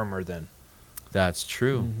Beskar armor then. That's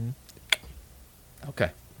true. Mm-hmm.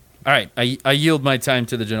 Okay. All right. I yield my time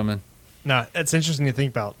to the gentleman. No, it's interesting to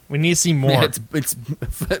think about. We need to see more. it's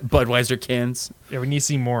Budweiser cans. Yeah, we need to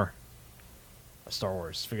see more of Star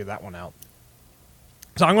Wars. Figure that one out.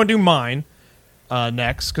 So I'm going to do mine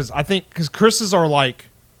next because Chris's are like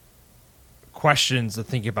questions to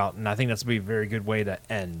think about, and I think that's going to be a very good way to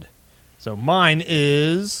end. So mine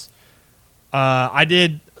is I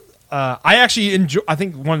actually enjoy. I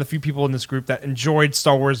think one of the few people in this group that enjoyed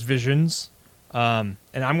Star Wars Visions, and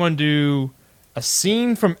I'm going to do a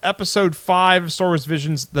scene from Episode 5 of Star Wars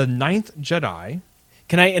Visions, The Ninth Jedi.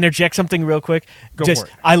 Can I interject something real quick? Go for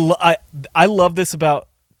it. I love this about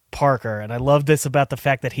Parker, and I love this about the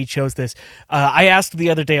fact that he chose this. I asked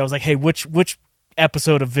the other day, I was like, hey, which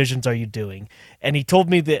episode of Visions are you doing? And he told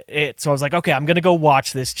me so I was like, okay, I'm going to go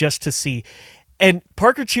watch this just to see. And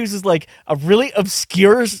Parker chooses like a really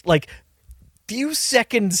obscure, like few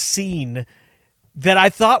second scene that I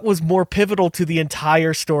thought was more pivotal to the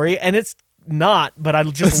entire story. And it's not, but I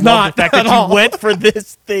just love the fact that you went for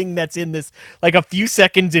this thing that's in this, like a few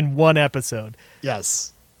seconds in one episode.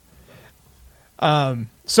 Yes.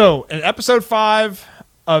 So in Episode 5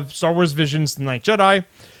 of Star Wars Visions, The Ninth Jedi,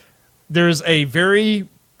 there's a very...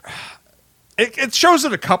 It shows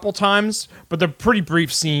it a couple times, but they're pretty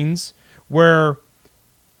brief scenes where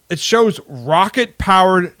it shows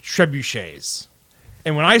rocket-powered trebuchets.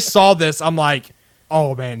 And when I saw this, I'm like,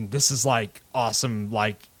 oh, man, this is like awesome,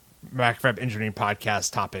 like MacroFab engineering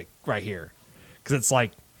podcast topic right here. Because it's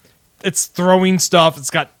like, it's throwing stuff. It's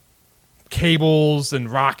got cables and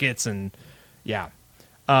rockets and yeah.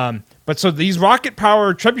 But so these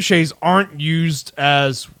rocket-powered trebuchets aren't used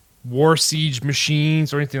as war siege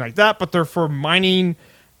machines or anything like that, but they're for mining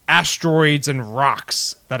asteroids and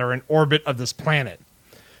rocks that are in orbit of this planet.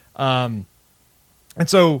 And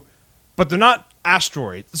so, but they're not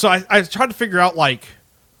asteroids. So I tried to figure out, like,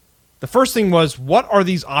 the first thing was, what are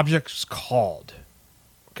these objects called?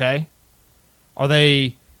 Okay?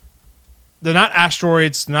 They're not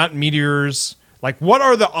asteroids, not meteors. Like, what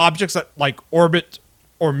are the objects that like orbit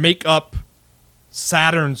or make up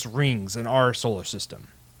Saturn's rings in our solar system?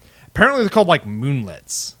 Apparently, they're called like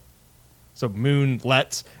moonlets. So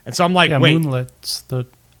moonlets, and so I'm like, Yeah, wait, moonlets.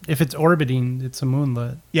 If it's orbiting, it's a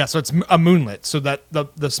moonlet. yeah, so it's a moonlet. So that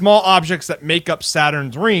the small objects that make up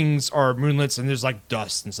Saturn's rings are moonlets, and there's like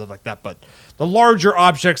dust and stuff like that. But the larger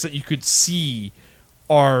objects that you could see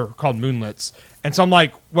are called moonlets. And so I'm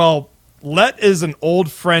like, well, let is an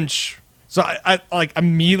old French. So I like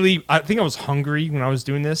immediately, I think I was hungry when I was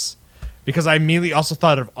doing this because I immediately also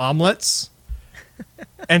thought of omelets.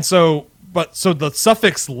 And so the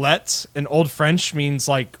suffix let in Old French means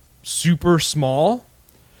like super small.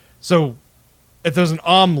 So if there's an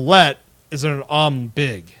omelette, is there an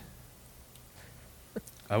big?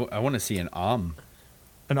 I want to see an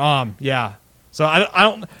An yeah. So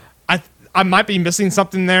I might be missing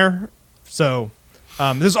something there. So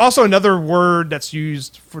there's also another word that's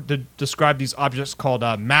used to describe these objects called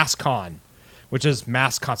mass-con, which is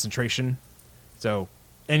mass concentration. So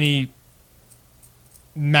any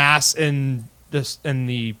mass in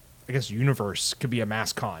the I guess universe could be a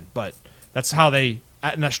mass-con, but that's how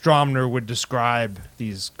an astronomer would describe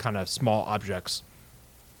these kind of small objects.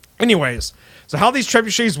 Anyways, so how these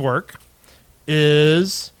trebuchets work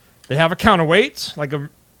is they have a counterweight, like a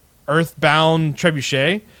earthbound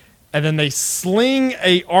trebuchet, and then they sling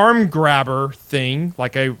a arm grabber thing,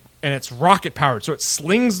 and it's rocket powered. So it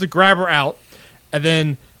slings the grabber out, and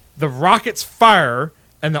then the rockets fire,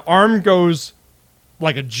 and the arm goes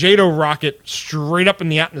like a JATO rocket straight up in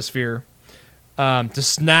the atmosphere to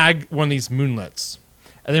snag one of these moonlets.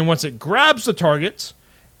 And then once it grabs the target,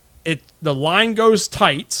 the line goes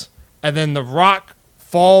tight, and then the rock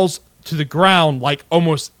falls to the ground like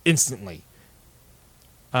almost instantly.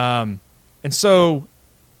 And so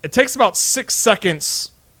it takes about 6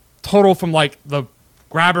 seconds total from like the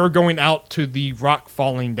grabber going out to the rock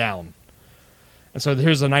falling down. And so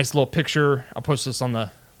here's a nice little picture. I'll post this on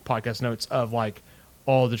the podcast notes of like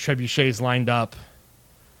all the trebuchets lined up.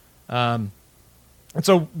 And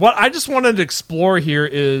so what I just wanted to explore here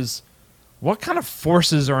is what kind of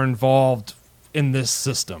forces are involved in this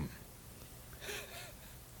system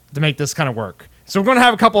to make this kind of work. So we're going to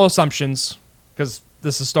have a couple of assumptions because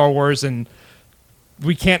this is Star Wars and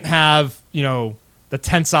we can't have, the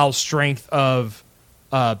tensile strength of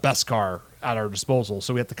Beskar at our disposal.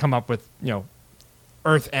 So we have to come up with,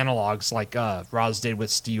 Earth analogs like Roz did with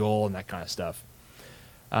steel and that kind of stuff.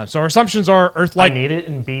 So our assumptions are Earth-like. I need it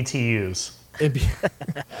in BTUs.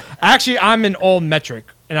 Actually, I'm in all metric,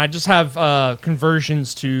 and I just have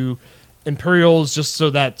conversions to imperials just so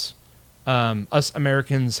that us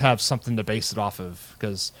Americans have something to base it off of,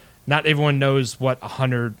 because not everyone knows what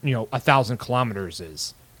 1,000 kilometers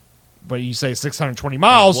is. But you say 620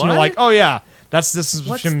 miles, and you're like, oh yeah, this is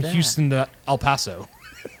from Houston to El Paso.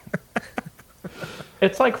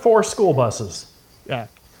 It's like 4 school buses. Yeah.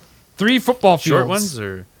 3 football fields. short ones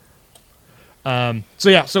or.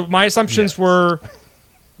 So my assumptions were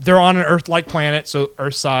they're on an Earth-like planet, so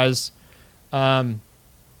Earth size. And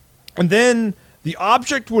then the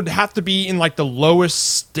object would have to be in like the lowest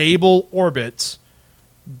stable orbit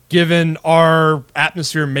given our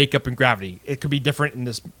atmosphere makeup and gravity. It could be different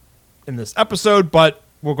in this episode, but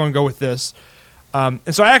we're going to go with this. And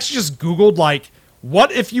so I actually just Googled like,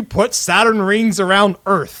 what if you put Saturn rings around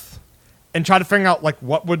Earth and try to figure out like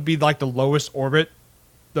what would be like the lowest orbit,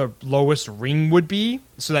 the lowest ring would be,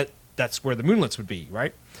 so that's where the moonlets would be,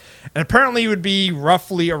 right? And apparently it would be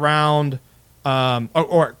roughly around,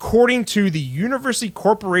 or according to the University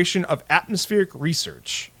Corporation of Atmospheric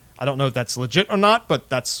Research. I don't know if that's legit or not, but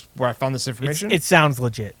that's where I found this information. It sounds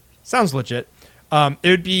legit. Sounds legit. It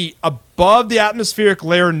would be above the atmospheric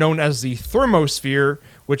layer known as the thermosphere,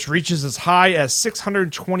 which reaches as high as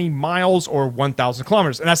 620 miles or 1,000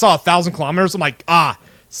 kilometers. And I saw 1,000 kilometers. I'm like,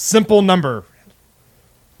 simple number.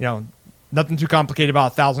 Nothing too complicated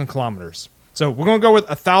about 1,000 kilometers. So we're going to go with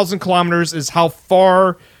 1,000 kilometers is how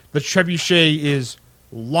far the trebuchet is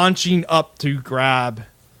launching up to grab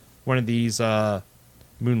one of these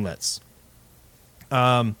moonlets.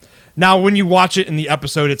 Now, when you watch it in the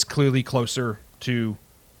episode, it's clearly closer to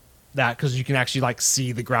that because you can actually like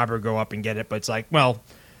see the grabber go up and get it. But it's like, well,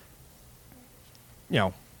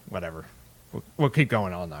 whatever. We'll keep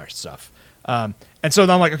going on our stuff. And so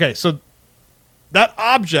then I'm like, okay, so that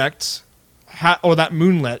object or that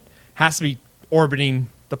moonlet has to be orbiting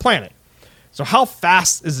the planet. So how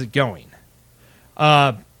fast is it going?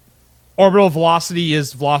 Orbital velocity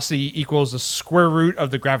is velocity equals the square root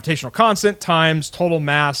of the gravitational constant times total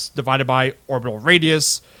mass divided by orbital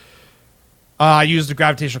radius. I use the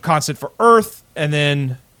gravitational constant for Earth, and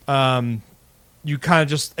then you kind of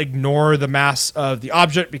just ignore the mass of the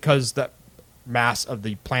object because the mass of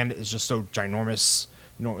the planet is just so ginormous.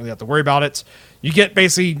 You don't really have to worry about it. You get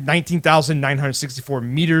basically 19,964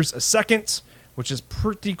 meters a second, which is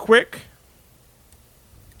pretty quick.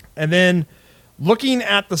 And then looking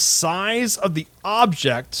at the size of the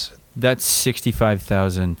object, That's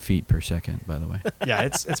 65,000 feet per second, by the way, yeah,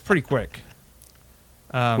 it's pretty quick.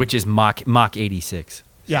 which is Mach 86.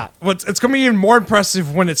 Yeah, well, it's going to be even more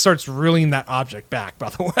impressive when it starts reeling that object back, by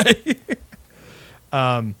the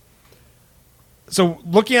way. So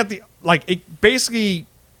looking at the, like, it basically,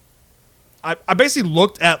 I basically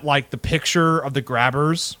looked at, like, the picture of the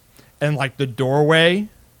grabbers and, like, the doorway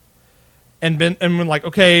and when, like,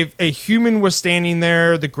 okay, a human was standing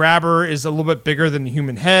there. The grabber is a little bit bigger than the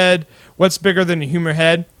human head. What's bigger than the human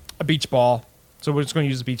head? A beach ball. So we're just going to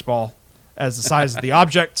use a beach ball as the size of the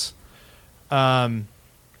object.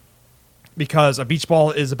 Because a beach ball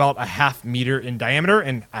is about a half meter in diameter,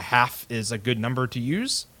 and a half is a good number to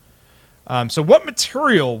use. So what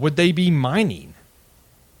material would they be mining?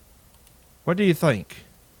 What do you think?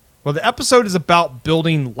 Well, the episode is about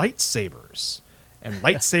building lightsabers. And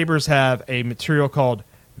lightsabers have a material called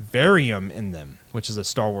varium in them, which is a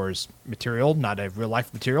Star Wars material, not a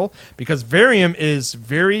real-life material. Because varium is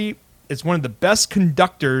it's one of the best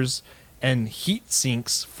conductors and heat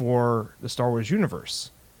sinks for the Star Wars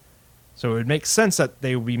universe. So it would make sense that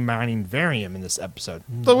they would be mining varium in this episode.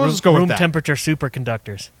 So we'll just go with Room that. temperature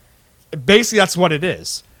superconductors. Basically, that's what it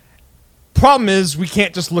is. Problem is, we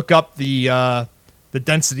can't just look up the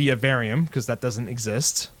density of varium because that doesn't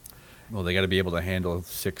exist. Well, they got to be able to handle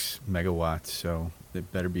 6 megawatts, so they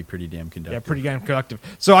better be pretty damn conductive. Yeah, pretty damn conductive.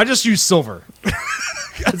 So I just use silver.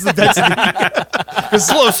 That's the density.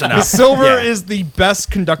 It's close enough. The silver Yeah. is the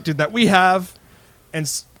best conductor that we have, and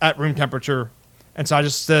at room temperature. And so I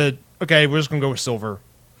just said, okay, we're just gonna go with silver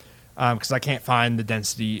because I can't find the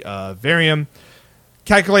density of varium.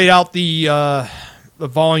 Calculate out the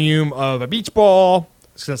volume of a beach ball,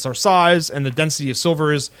 so that's our size, and the density of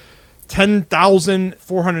silver is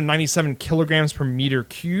 10,497 kilograms per meter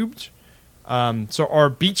cubed. So our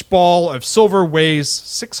beach ball of silver weighs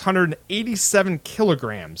 687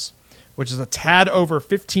 kilograms, which is a tad over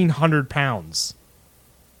 1,500 pounds.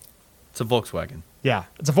 It's a Volkswagen Yeah,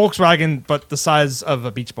 it's a Volkswagen, but the size of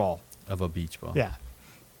a beach ball. of a beach ball. Yeah.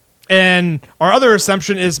 And our other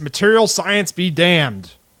assumption is material science be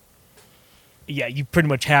damned. Yeah, you pretty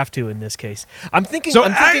much have to in this case. I'm thinking So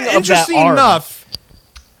of that interesting arm. enough.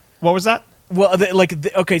 What was that? Well,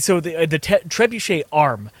 okay, so the trebuchet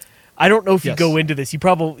arm. I don't know if you Yes. go into this. You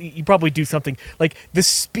probably do something like the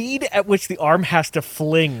speed at which the arm has to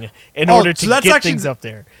fling in order so to that's get actually things up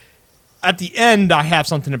there. At the end, I have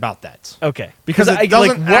something about that. Okay, Because it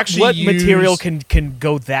doesn't actually what material use- can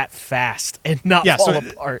go that fast and not Yeah, fall so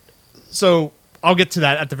apart. So I'll get to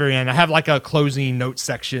that at the very end. I have like a closing notes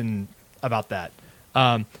section about that.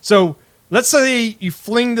 So let's say you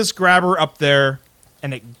fling this grabber up there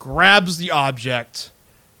and it grabs the object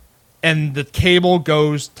and the cable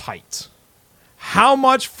goes tight. How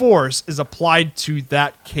much force is applied to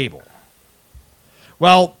that cable?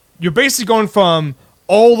 Well, you're basically going from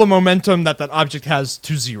all the momentum that object has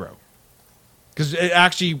to zero. Because it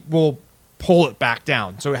actually will pull it back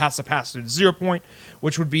down. So it has to pass through the 0 point,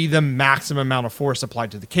 which would be the maximum amount of force applied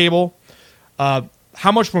to the cable.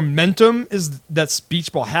 How much momentum is that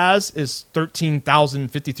beach ball has is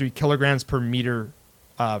 13,053 kilograms per meter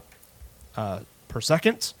per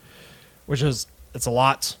second, which is it's a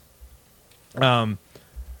lot. And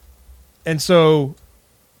so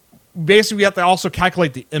basically we have to also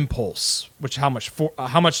calculate the impulse, which how much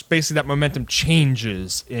basically that momentum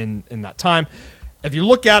changes in that time. If you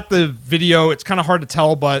look at the video, it's kind of hard to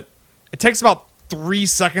tell, but it takes about 3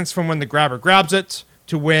 seconds from when the grabber grabs it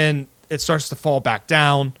to when it starts to fall back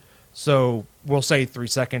down. So we'll say 3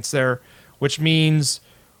 seconds there, which means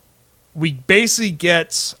we basically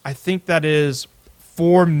get, I think that is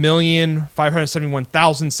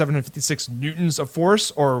 4,571,756 newtons of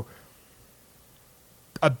force, or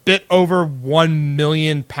a bit over 1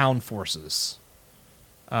 million pound forces.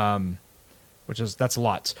 That's a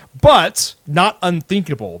lot. But not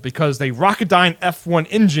unthinkable, because the Rocketdyne F1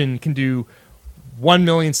 engine can do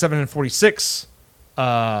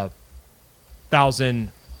 1,746,000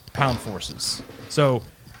 pound forces. So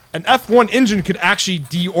an F1 engine could actually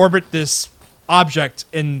deorbit this object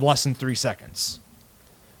in less than 3 seconds.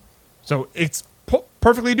 So it's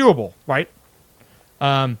perfectly doable, right?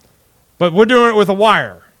 But we're doing it with a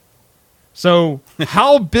wire. So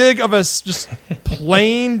how big of a just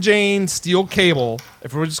plain Jane steel cable,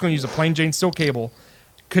 if we're just going to use a plain Jane steel cable,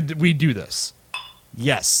 could we do this?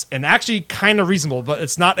 Yes. And actually kind of reasonable, but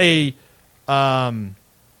it's not a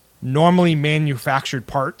normally manufactured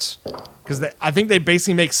parts, because I think they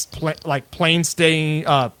basically make plain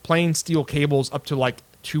steel cables up to like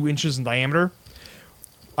 2 inches in diameter.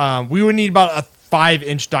 We would need about a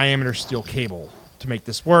 5-inch diameter steel cable to make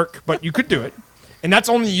this work, but you could do it, and that's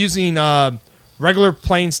only using regular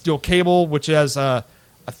plain steel cable, which has a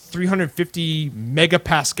 350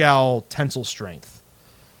 megapascal tensile strength.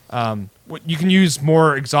 You can use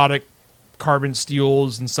more exotic carbon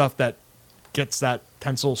steels and stuff that gets that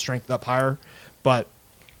tensile strength up higher, but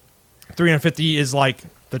 350 is like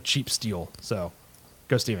the cheap steel. So,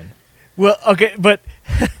 go Steven. Well, okay, but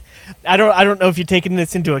I don't know if you're taking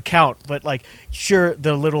this into account, but like, sure,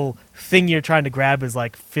 the little thing you're trying to grab is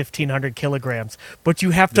like 1,500 kilograms, but you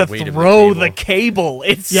have to throw the cable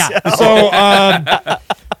itself. Yeah. So,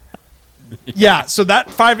 so that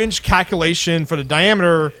 5-inch calculation for the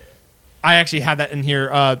diameter, I actually had that in here.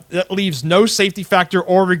 That leaves no safety factor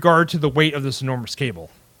or regard to the weight of this enormous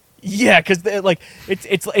cable. Yeah, because like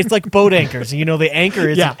it's like boat anchors. You know, the anchor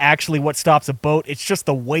isn't actually what stops a boat; it's just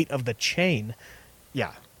the weight of the chain.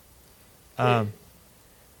 Yeah.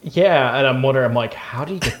 Yeah, and I'm wondering, I'm like, how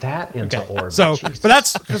do you get that into orbit? So, Jesus. but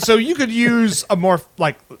that's so you could use a more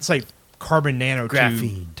like, let's say, carbon nanotube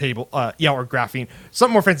Graphene. table, or graphene,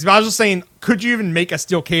 something more fancy. But I was just saying, could you even make a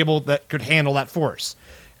steel cable that could handle that force?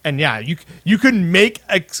 And yeah, you could make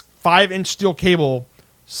a 5-inch steel cable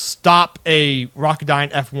stop a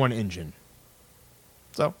Rocketdyne F1 engine.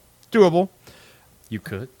 So, doable. You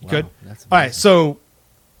could. Wow, Good. That's All right, so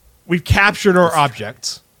we've captured our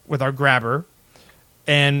object with our grabber,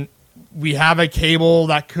 and we have a cable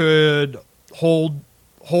that could hold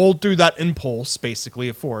through that impulse, basically,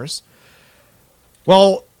 of force.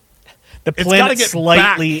 Well, The It's gotta planet get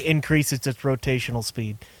slightly increases its rotational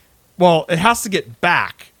speed. well, it has to get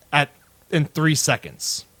back in 3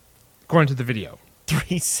 seconds, according to the video.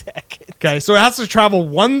 3 seconds. Okay, so it has to travel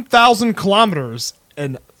 1,000 kilometers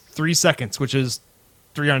in 3 seconds, which is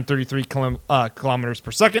 333 kilometers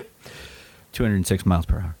per second. 206 miles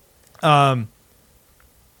per hour.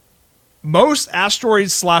 Most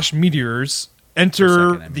asteroids / meteors enter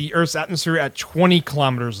Per second, I mean. the Earth's atmosphere at 20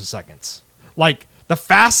 kilometers a second. Like, the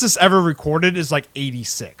fastest ever recorded is like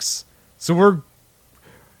 86. So we're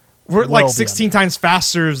Well like beyond 16 times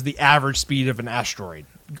faster as the average speed of an asteroid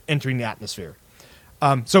entering the atmosphere.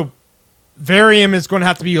 So barium is going to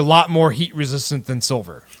have to be a lot more heat resistant than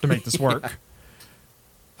silver to make this work.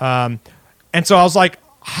 And so I was like,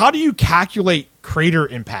 how do you calculate crater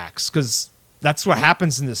impacts? Because that's what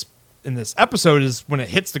happens in this episode is when it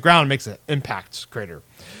hits the ground, it makes an impact crater.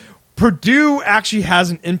 Purdue actually has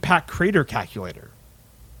an impact crater calculator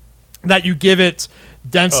that you give it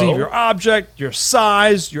density of your object, your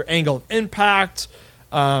size, your angle of impact,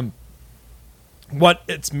 what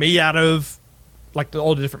it's made out of, like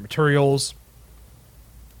all the different materials.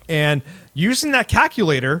 And using that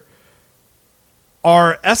calculator,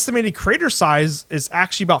 our estimated crater size is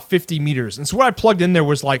actually about 50 meters. And so what I plugged in there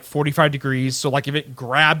was like 45 degrees. So like if it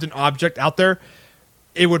grabbed an object out there,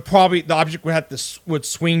 it would probably, the object would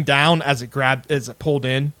swing down as it pulled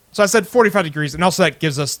in. So I said 45 degrees. And also that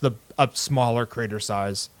gives us a smaller crater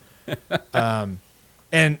size.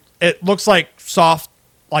 And it looks like soft,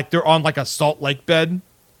 like they're on like a salt lake bed.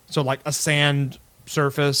 So like a sand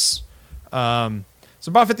surface. So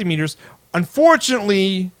about 50 meters.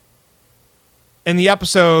 Unfortunately, in the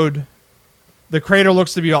episode, the crater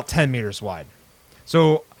looks to be about 10 meters wide.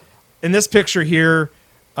 So in this picture here,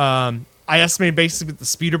 I estimated basically the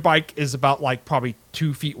speeder bike is about like probably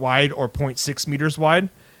 2 feet wide or 0.6 meters wide.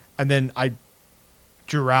 And then I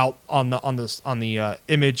drew out on the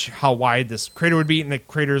image how wide this crater would be, and the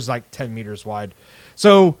crater is like 10 meters wide.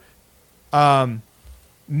 So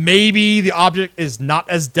maybe the object is not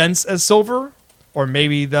as dense as silver, or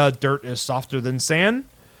maybe the dirt is softer than sand.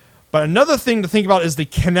 But another thing to think about is the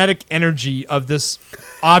kinetic energy of this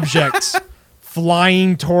object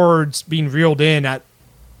flying towards being reeled in at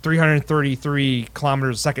 333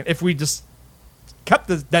 kilometers a second. If we just kept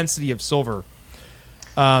the density of silver,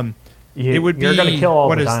 it would be... You're going to kill all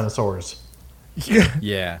the dinosaurs.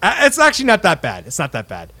 Yeah. It's actually not that bad. It's not that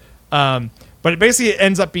bad. But it basically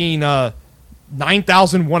ends up being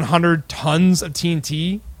 9,100 tons of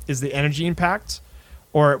TNT is the energy impact.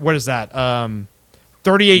 Or what is that?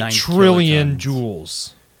 38 9 trillion kilotons.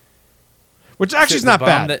 joules. Which actually is So not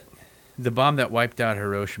bad. The bomb that wiped out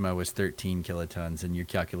Hiroshima was 13 kilotons, and you're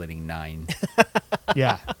calculating 9.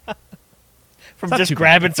 Yeah. From not just too bad.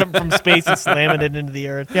 grabbing something from space and slamming it into the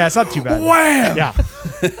earth. Yeah, it's not too bad. Wham! Yeah.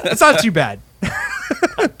 It's not too bad.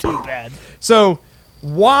 Too bad. So,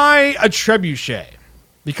 why a trebuchet?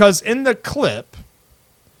 Because in the clip,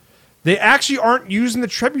 they actually aren't using the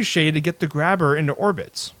trebuchet to get the grabber into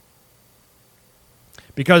orbits.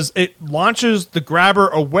 Because it launches the grabber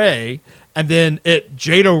away, and then it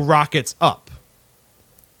JATO rockets up.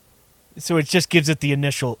 So it just gives it the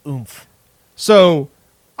initial oomph. So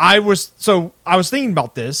I was thinking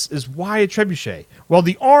about this, is why a trebuchet? Well,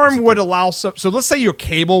 the arm would allow so let's say your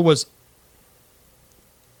cable was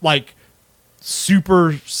like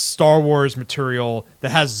super Star Wars material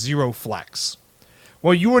that has 0 flex.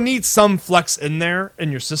 Well, you will need some flex in there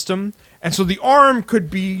in your system, and so the arm could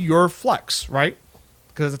be your flex, right?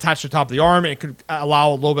 Because it's attached to the top of the arm, and it could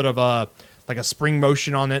allow a little bit of a spring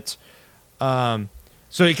motion on it.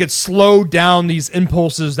 So it could slow down these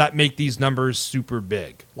impulses that make these numbers super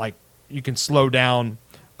big. Like you can slow down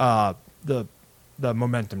the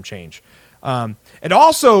momentum change. It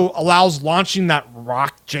also allows launching that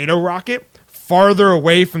JATO rocket farther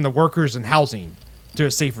away from the workers and housing to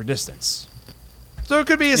a safer distance. So it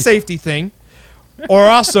could be a safety thing, or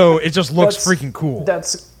also it just looks freaking cool.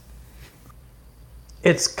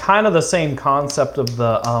 It's kind of the same concept of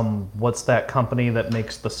the what's that company that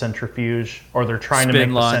makes the centrifuge, or they're trying to make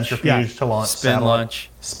the centrifuge to launch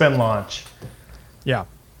spin launch. Yeah,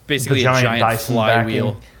 basically a giant Dyson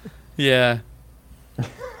flywheel. Yeah.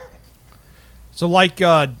 So like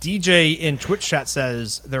DJ in Twitch chat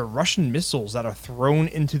says, they're Russian missiles that are thrown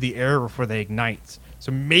into the air before they ignite.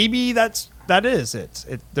 So maybe that is it.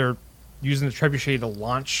 They're using the trebuchet to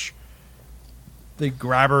launch the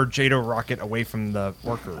grabber JATO rocket away from the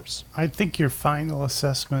workers. I think your final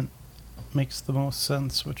assessment makes the most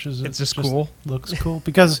sense, which is it's just cool. Looks cool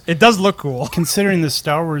because it does look cool. Considering the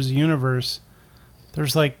Star Wars universe,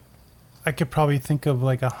 there's I could probably think of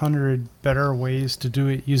 100 better ways to do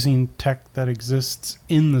it using tech that exists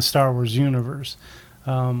in the Star Wars universe.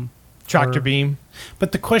 Tractor beam.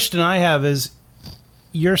 But the question I have is,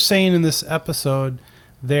 you're saying in this episode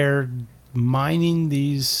they're mining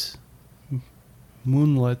these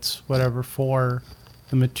moonlets, whatever, for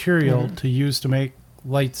the material to use to make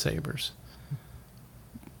lightsabers.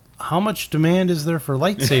 How much demand is there for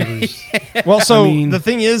lightsabers? Well, so the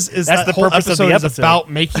thing is that's that the whole purpose of the episode is episode.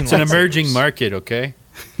 about making It's an emerging market, okay?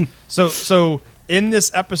 So in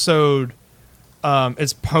this episode,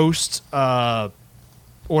 it's post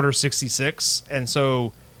Order 66, and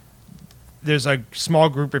so there's a small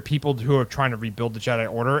group of people who are trying to rebuild the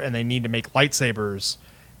Jedi Order, and they need to make lightsabers,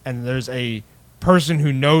 and there's a person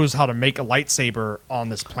who knows how to make a lightsaber on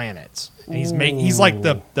this planet. And he's like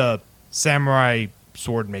the samurai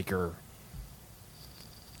sword maker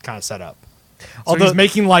kind of setup. So he's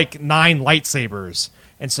making 9 lightsabers,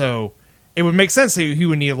 and so it would make sense that he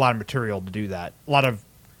would need a lot of material to do that. A lot of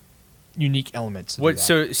unique elements.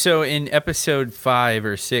 So in episode 5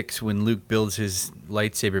 or 6, when Luke builds his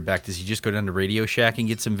lightsaber back, does he just go down to Radio Shack and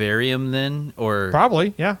get some varium then, or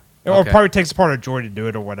probably, yeah, or Okay. probably takes apart a droid to do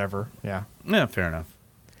it or whatever. Yeah. Yeah, fair enough.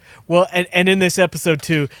 Well, and in this episode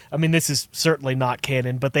too, I mean, this is certainly not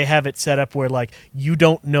canon, but they have it set up where you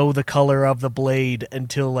don't know the color of the blade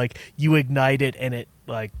until you ignite it and it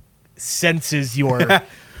senses your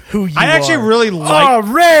who you are. I actually really like.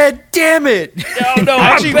 Oh, red! Damn it! No,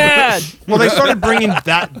 I'm bad. Well, they started bringing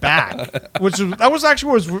that back, that was actually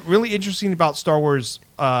what was really interesting about Star Wars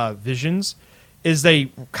Visions, is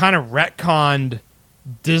they kind of retconned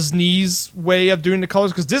Disney's way of doing the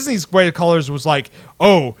colors, because Disney's way of colors was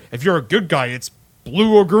if you're a good guy, it's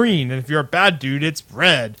blue or green, and if you're a bad dude, it's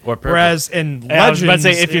red or purple. Whereas in Legends, I was about to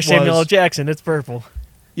say, if you're Samuel L. Jackson, it's purple.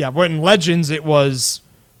 Yeah, but in Legends, it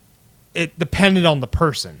depended on the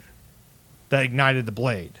person that ignited the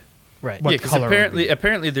blade. Right. What Yeah, because color would be.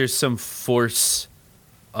 apparently there's some force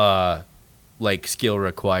skill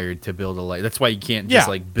required to build a light. That's why you can't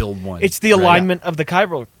just build one. It's the alignment of the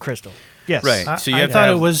Kyber crystal. Yes. Right. I, So you I have to thought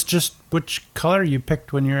have- it was just which color you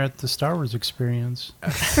picked when you're at the Star Wars experience.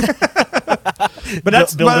 But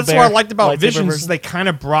that's Build a what I bear liked about lightsaber Visions. version. Is they kind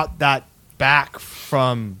of brought that back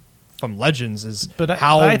from Legends. Is But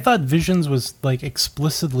I thought Visions was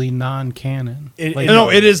explicitly non-canon.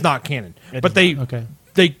 no, it is not canon. But Okay.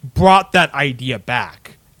 they brought that idea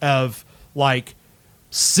back of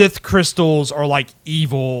Sith crystals are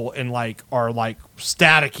evil and are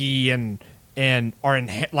staticky and are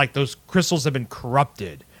in those crystals have been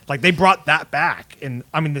corrupted. They brought that back, and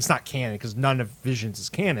I mean it's not canon because none of Visions is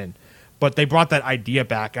canon, but they brought that idea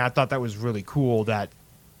back, and I thought that was really cool that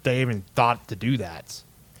they even thought to do that.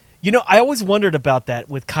 I always wondered about that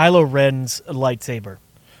with Kylo Ren's lightsaber.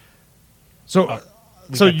 So,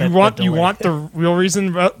 we so got you that want delay. the real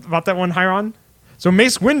reason about that one, Hiron? So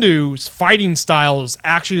Mace Windu's fighting style is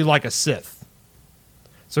actually like a Sith.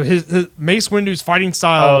 So his Mace Windu's fighting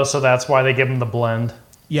style. Oh, so that's why they give him the blend.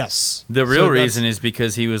 Yes. The real So reason is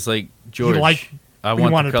because he was like, George, liked- I he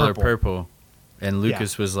want the wanted color purple. purple. And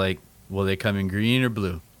Lucas was like, will they come in green or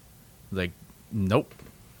blue? Like, nope.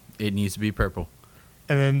 It needs to be purple.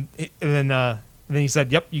 And then he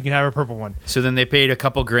said, "Yep, you can have a purple one." So then they paid a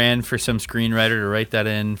couple grand for some screenwriter to write that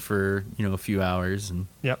in for, a few hours, and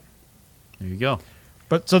Yep. there you go.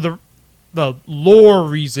 But so the lore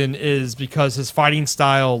reason is because his fighting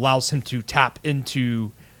style allows him to tap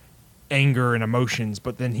into anger and emotions,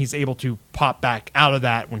 but then he's able to pop back out of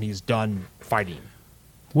that when he's done fighting.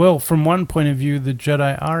 Well, from one point of view, the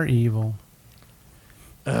Jedi are evil.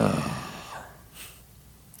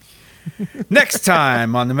 Next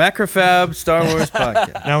time on the MacroFab Star Wars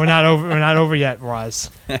podcast. No, we're not over. We're not over yet, Roz.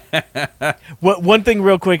 One thing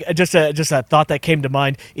real quick, just a thought that came to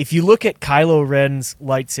mind. If you look at Kylo Ren's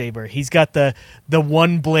lightsaber, he's got the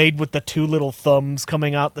one blade with the two little thumbs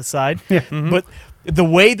coming out the side. Yeah. But the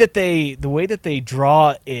way that they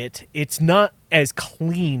draw it, it's not as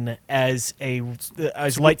clean as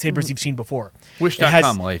lightsabers you've seen before.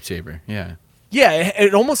 Wish.com lightsaber. Yeah. Yeah,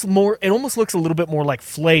 it almost looks a little bit more like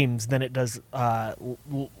flames than it does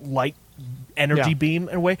light energy beam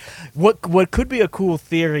in a way. What could be a cool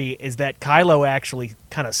theory is that Kylo actually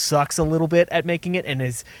kind of sucks a little bit at making it, and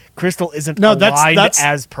his crystal isn't aligned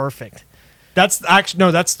as perfect. That's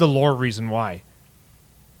the lore reason why.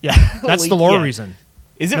 Yeah, that's the lore reason.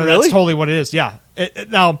 Is it No, really? That's totally what it is. Yeah.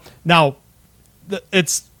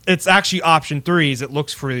 It's actually option 3. Is it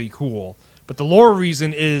looks pretty cool. But the lore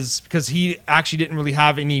reason is because he actually didn't really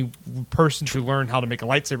have any person to learn how to make a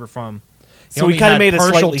lightsaber from. So he kind of made a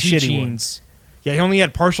partial slightly shitty one. teachings. Yeah, he only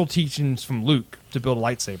had partial teachings from Luke to build a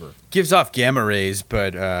lightsaber. Gives off gamma rays,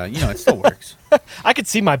 but it still works. I could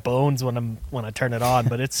see my bones when I turn it on,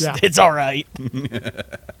 but it's Yeah. it's all right.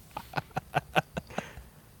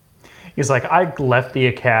 He's like, I left the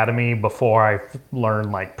academy before I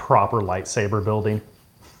learned like proper lightsaber building.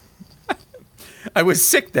 I was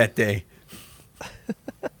sick that day.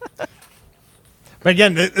 But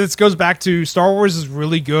again, this goes back to Star Wars is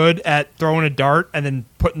really good at throwing a dart and then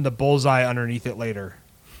putting the bullseye underneath it later.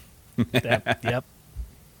 Yep.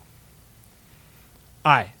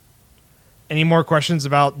 Aye. Any more questions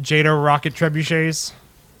about Jado rocket trebuchets?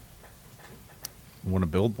 I want to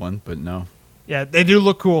build one, but no. Yeah, they do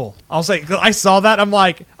look cool. I'll say, 'cause I saw that. I'm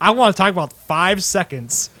like, I want to talk about 5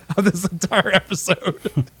 seconds of this entire episode.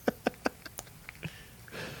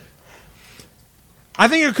 I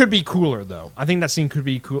think it could be cooler, though. I think that scene could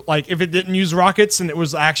be cool. Like, if it didn't use rockets and it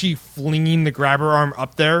was actually flinging the grabber arm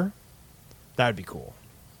up there, that would be cool.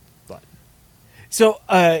 But So,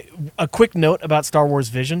 a quick note about Star Wars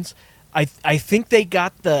Visions. I think they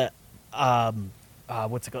got the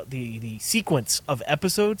what's it called, the sequence of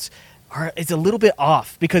episodes. It's a little bit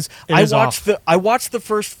off because I watched the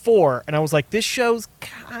first 4 and I was like, this show's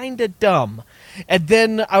kind of dumb. And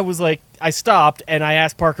then I was like, I stopped and I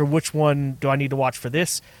asked Parker, which one do I need to watch for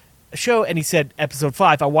this show? And he said episode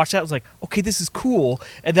 5. I watched that. I was like, okay, this is cool.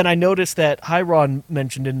 And then I noticed that Hyron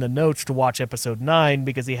mentioned in the notes to watch episode 9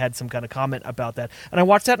 because he had some kind of comment about that. And I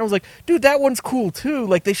watched that and I was like, dude, that one's cool too.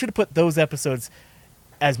 Like, they should have put those episodes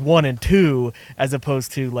as 1 and 2 as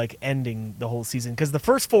opposed to like ending the whole season, because the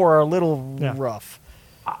first 4 are a little rough.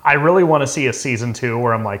 I really want to see a season 2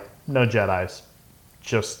 where I'm like, no Jedis,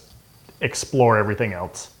 just explore everything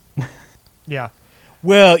else. yeah.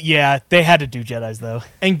 Well, yeah, they had to do Jedis though.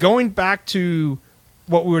 And going back to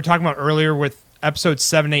what we were talking about earlier with episodes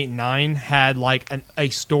 7, 8, and 9 had like a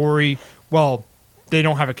story. Well, they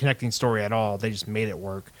don't have a connecting story at all. They just made it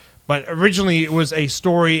work. But originally it was a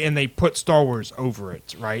story and they put Star Wars over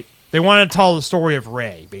it, right? They wanted to tell the story of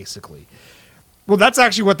Rey, basically. Well, that's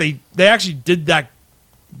actually what they actually did that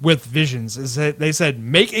with Visions, is that they said,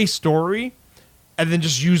 make a story and then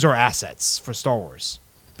just use our assets for Star Wars.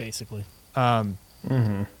 Basically. I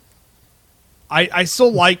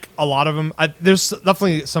still like a lot of them. There's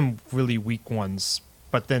definitely some really weak ones,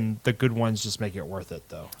 but then the good ones just make it worth it,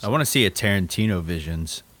 though. I want to see a Tarantino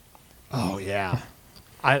Visions. Oh, yeah.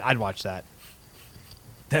 I'd watch that.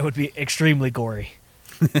 That would be extremely gory.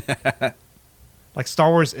 Like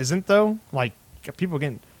Star Wars isn't, though. Like, people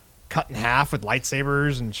getting cut in half with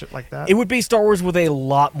lightsabers and shit like that. It would be Star Wars with a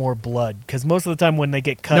lot more blood, because most of the time when they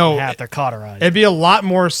get cut in half, they're cauterized. It'd be a lot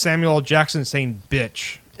more Samuel L. Jackson saying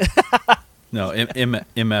bitch. No,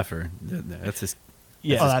 MFer. That's his.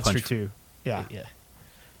 Yeah. Oh, that's punch. true, too. Yeah. Yeah.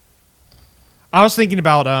 I was thinking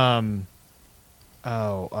about,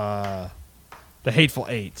 The Hateful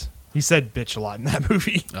Eight. He said bitch a lot in that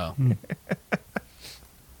movie. Oh.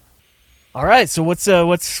 All right, so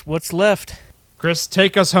what's left? Chris,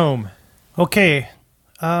 take us home. Okay.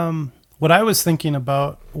 What I was thinking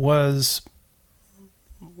about was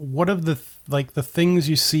what of the the things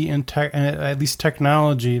you see in tech, at least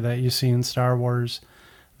technology that you see in Star Wars,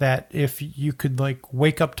 that if you could like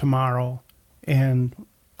wake up tomorrow and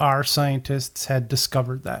our scientists had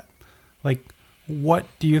discovered that, like, what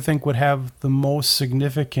do you think would have the most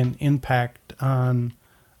significant impact on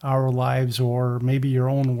our lives, or maybe your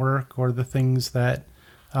own work, or the things that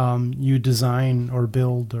you design or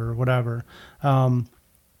build or whatever?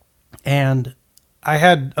 And I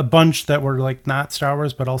had a bunch that were like not Star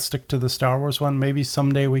Wars, but I'll stick to the Star Wars one. Maybe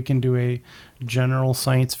someday we can do a general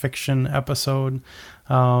science fiction episode.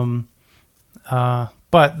 But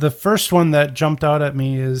the first one that jumped out at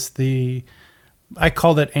me is I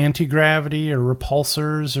called it anti-gravity or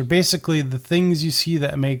repulsors, or basically the things you see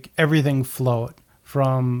that make everything float,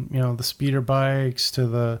 from, the speeder bikes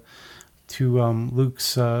to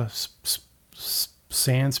Luke's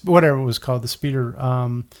sands, whatever it was called, the speeder.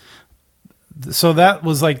 So that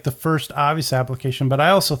was like the first obvious application, but I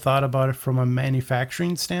also thought about it from a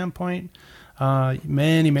manufacturing standpoint.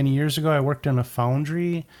 Many, many years ago, I worked in a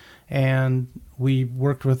foundry, and we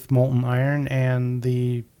worked with molten iron, and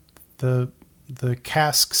the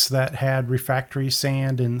casks that had refractory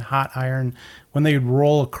sand and hot iron, when they would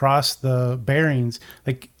roll across the bearings,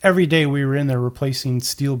 like every day we were in there replacing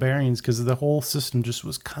steel bearings because the whole system just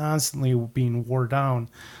was constantly being wore down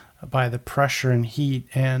by the pressure and heat.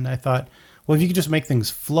 And I thought, well, if you could just make things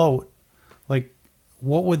float, like,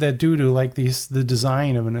 what would that do to like the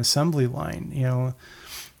design of an assembly line,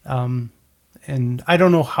 and I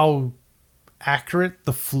don't know how accurate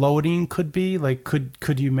the floating could be. Like,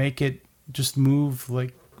 could you make it just move,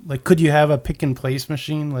 like could you have a pick and place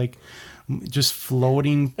machine, like just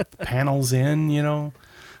floating panels in,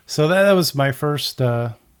 so that was my first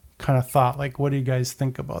kind of thought. Like, what do you guys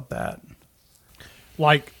think about that?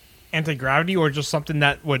 Like anti-gravity, or just something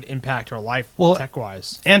that would impact our life,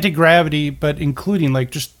 tech-wise? Anti-gravity, but including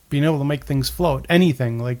like just being able to make things float.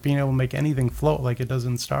 Anything, like being able to make anything float like it does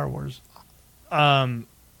in Star Wars. I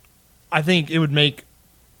think it would make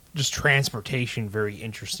just transportation very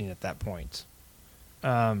interesting at that point.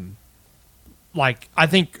 Like, I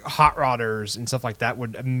think hot rodders and stuff like that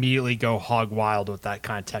would immediately go hog wild with that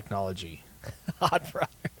kind of technology. Hot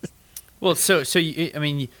rodders. Well, so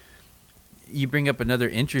you bring up another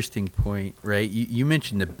interesting point, right? You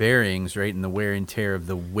mentioned the bearings, right, and the wear and tear of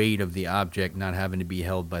the weight of the object not having to be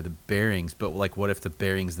held by the bearings. But like, what if the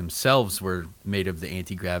bearings themselves were made of the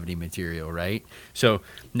anti-gravity material, right? So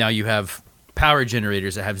now you have power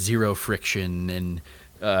generators that have zero friction, and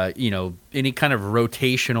any kind of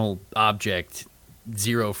rotational object,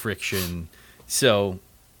 zero friction. So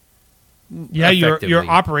yeah, your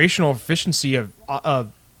operational efficiency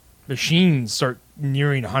of machines start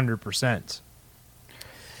nearing 100%.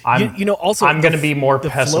 Also, I'm going to be more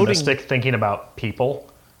pessimistic thinking about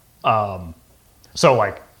people. So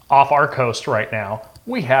like off our coast right now,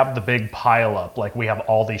 we have the big pile up. Like, we have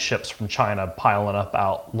all these ships from China piling up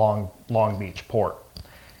out Long Beach port.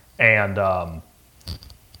 And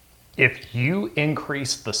if you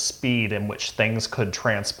increase the speed in which things could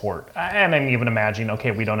transport, and I'm even imagining, okay,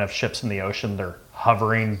 we don't have ships in the ocean, they're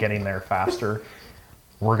hovering, getting there faster.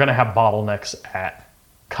 We're going to have bottlenecks at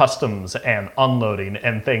customs and unloading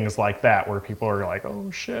and things like that, where people are like, oh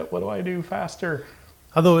shit, what do I do faster?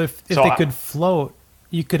 Although if they could float,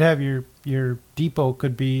 you could have your depot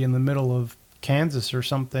could be in the middle of Kansas or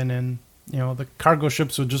something, and the cargo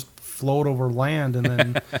ships would just float over land, and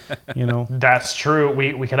then That's true.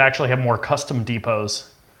 We could actually have more custom depots.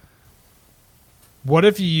 What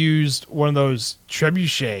if you used one of those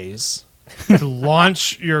trebuchets to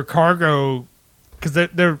launch your cargo, because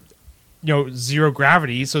they're zero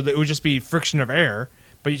gravity, so that it would just be friction of air,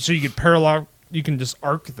 but so you can just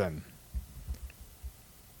arc them.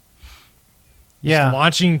 Yeah, just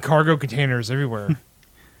launching cargo containers everywhere.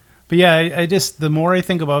 But yeah, I just, the more I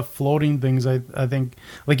think about floating things, I think,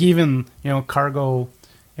 like, even cargo,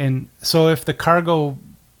 and so if the cargo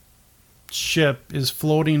ship is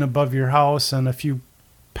floating above your house and a few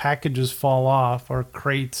packages fall off, or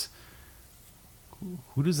crates,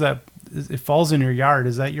 who does that? It falls in your yard.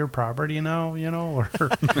 Is that your property now? Or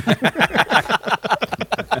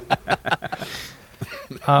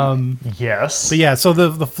yes. But yeah, so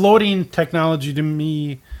the floating technology to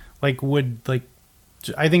me, I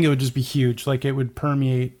think it would just be huge. Like, it would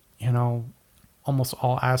permeate, almost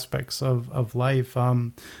all aspects of life.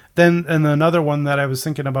 Then another one that I was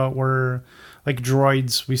thinking about were like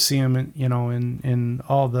droids. We see them in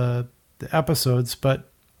all the episodes, but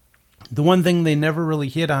the one thing they never really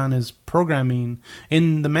hit on is programming.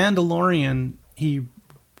 In The Mandalorian, he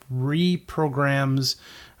reprograms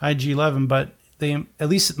IG-11, but at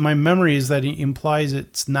least my memory is that it implies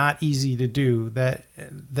it's not easy to do, that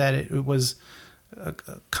it was a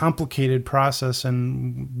complicated process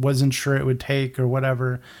and wasn't sure it would take or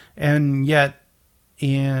whatever. And yet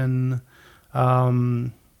in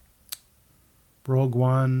Rogue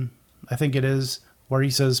One, I think it is, where he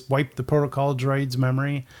says wipe the protocol droid's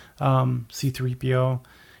memory, C-3PO,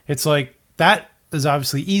 it's like that is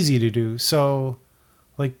obviously easy to do. So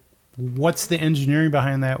like, what's the engineering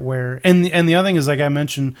behind that? And the other thing is, like I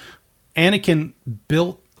mentioned, Anakin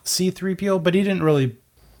built C-3PO, but he didn't really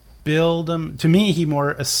build him. To me, he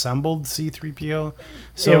more assembled C-3PO.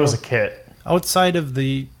 So it was a kit. Outside of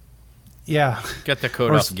the, got the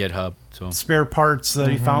code off GitHub, so spare parts that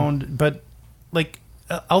he found, but like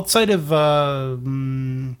outside of,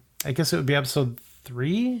 I guess it would be episode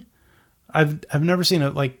 3. I've never seen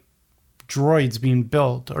it like droids being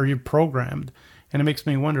built or you programmed, and it makes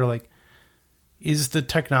me wonder, like, is the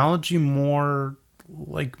technology more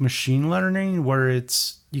like machine learning, where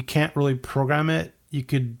you can't really program it? You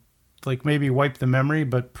could like maybe wipe the memory,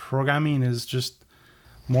 but programming is just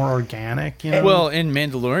more organic, you know? Well, in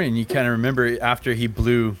Mandalorian, you kind of remember after he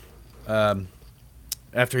blew,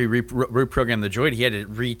 after he reprogrammed the droid, he had to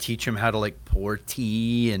reteach him how to like pour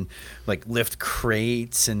tea and like lift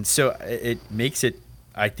crates, and so it makes it.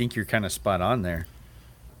 I think you're kind of spot on there.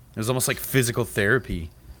 It was almost like physical therapy.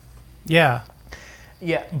 Yeah.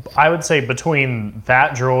 Yeah, I would say between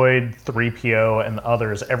that droid, 3PO, and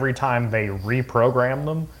others, every time they reprogram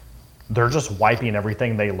them, they're just wiping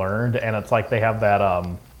everything they learned, and it's like they have that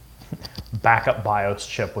backup BIOS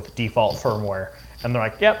chip with default firmware. And they're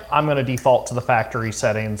like, yep, I'm going to default to the factory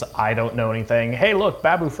settings. I don't know anything. Hey, look,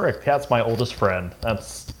 Babu Frick, that's my oldest friend.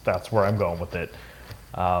 That's where I'm going with it.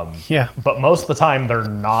 But most of the time, they're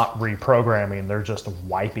not reprogramming. They're just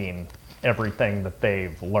wiping everything that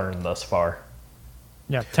they've learned thus far.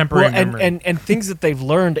 Yeah, temporary memory. And things that they've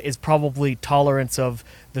learned is probably tolerance of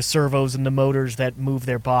the servos and the motors that move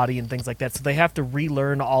their body and things like that. So they have to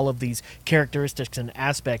relearn all of these characteristics and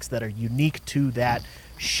aspects that are unique to that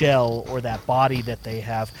shell or that body that they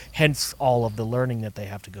have, hence all of the learning that they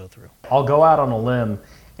have to go through. I'll go out on a limb,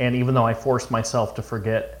 and even though I forced myself to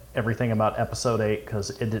forget everything about Episode 8 because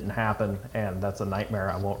it didn't happen, and that's a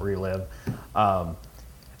nightmare I won't relive,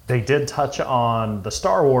 they did touch on the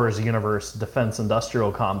Star Wars universe defense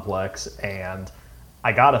industrial complex, and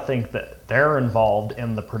I gotta think that they're involved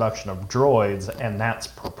in the production of droids, and that's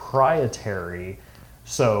proprietary.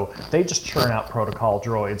 So they just churn out protocol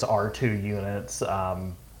droids, R2 units,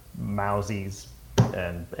 Mousies,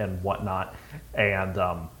 and whatnot. And,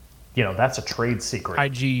 that's a trade secret.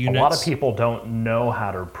 IG units. A lot of people don't know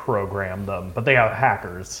how to program them, but they have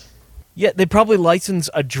hackers. Yeah, they probably license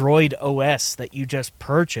a droid OS that you just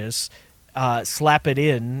purchase, slap it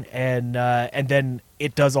in, and then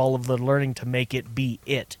it does all of the learning to make it be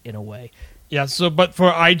it in a way. Yeah, so but for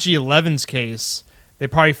IG-11's case, they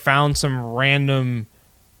probably found some random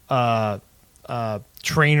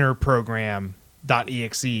trainer program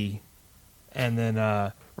 .exe and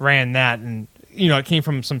then ran that, and it came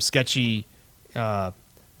from some sketchy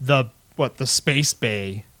the Space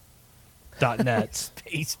Bay .net.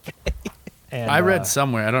 Space Bay. And, I read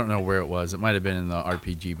somewhere, I don't know where it was, it might have been in the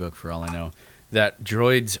RPG book for all I know, that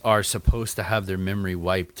droids are supposed to have their memory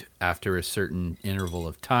wiped after a certain interval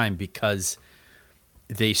of time because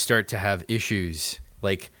they start to have issues.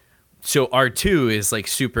 Like, so R2 is like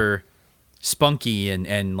super spunky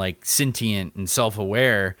and like sentient and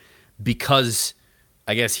self-aware because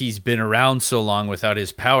I guess he's been around so long without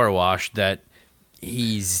his power wash that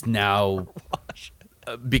he's now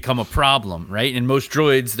become a problem, right? And most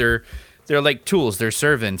droids, they're like tools, they're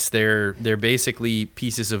servants, they're basically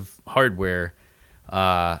pieces of hardware.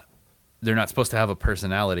 They're not supposed to have a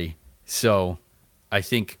personality. So I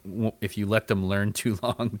think if you let them learn too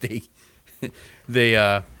long, they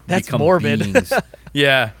That's become morbid. beings.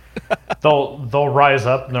 Yeah. They'll rise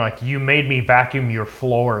up and they're like, you made me vacuum your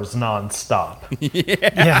floors nonstop.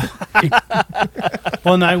 Yeah.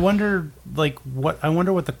 Well, and I wonder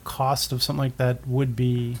what the cost of something like that would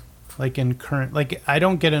be, like in current. Like, I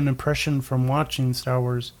don't get an impression from watching Star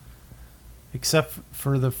Wars, except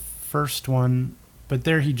for the first one. But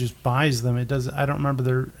there, he just buys them. I don't remember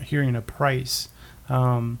there hearing a price.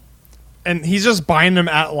 and he's just buying them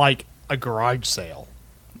at like a garage sale.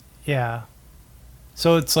 Yeah.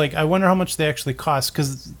 So it's like, I wonder how much they actually cost,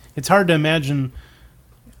 because it's hard to imagine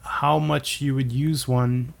how much you would use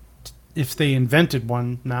one if they invented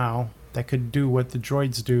one now that could do what the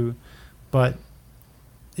droids do, but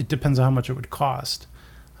it depends on how much it would cost.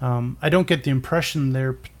 I don't get the impression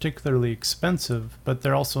they're particularly expensive, but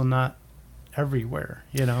they're also not everywhere,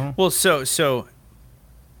 Well, so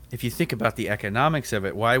if you think about the economics of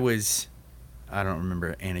it, why was, I don't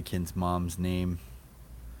remember Anakin's mom's name,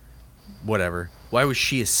 whatever. Why was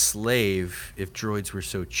she a slave if droids were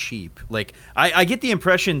so cheap? Like, I get the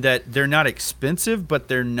impression that they're not expensive, but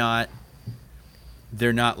they're not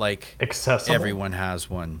like accessible. Everyone has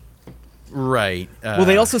one. Right. Well,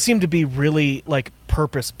 they also seem to be really like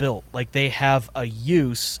purpose built. Like they have a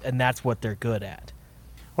use, and that's what they're good at.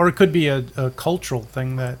 Or it could be a cultural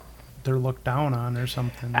thing that they're looked down on or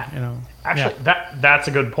something. Actually, that's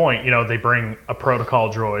a good point. They bring a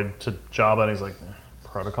protocol droid to Jabba, and he's like,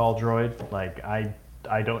 protocol droid? Like, I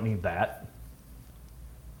don't need that.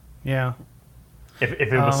 Yeah. If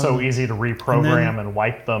it was so easy to reprogram and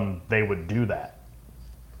wipe them, they would do that.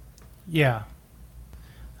 Yeah.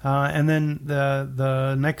 And then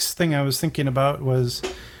the next thing I was thinking about was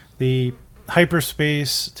the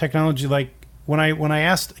hyperspace technology. Like when I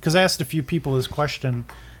asked, because I asked a few people this question,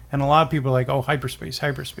 and a lot of people are like, "Oh, hyperspace,"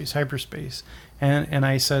 and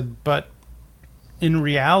I said, but in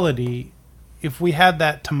reality, if we had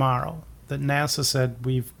that tomorrow, that NASA said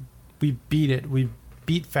we beat it, we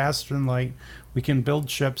beat faster than light, we can build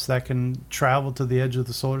ships that can travel to the edge of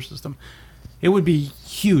the solar system, it would be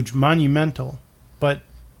huge, monumental, but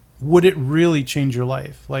would it really change your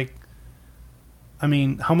life? Like, I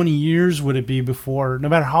mean, how many years would it be before, no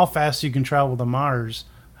matter how fast you can travel to Mars,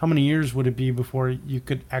 how many years would it be before you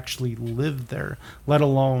could actually live there, let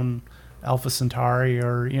alone Alpha Centauri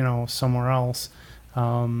or, somewhere else?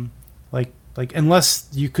 Like unless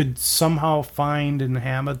you could somehow find an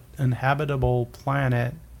inhabitable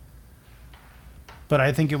planet, but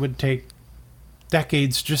I think it would take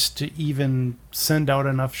decades just to even send out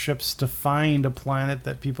enough ships to find a planet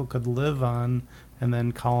that people could live on and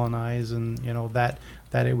then colonize, and that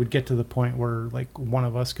it would get to the point where like one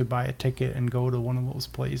of us could buy a ticket and go to one of those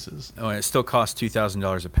places. Oh, and it still costs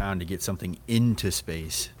 $2,000 a pound to get something into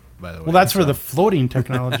space, by the way. Well, that's where the floating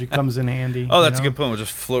technology comes in handy. Oh, that's a good point. We'll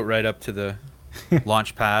just float right up to the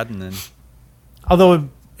launch pad and then... Although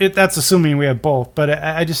that's assuming we have both, but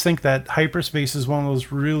I just think that hyperspace is one of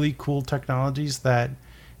those really cool technologies that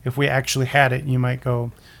if we actually had it, you might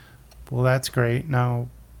go, well, that's great. Now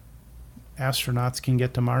astronauts can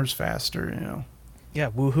get to Mars faster, Yeah,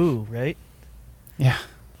 woohoo, right? Yeah.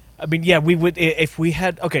 I mean, yeah, we would if we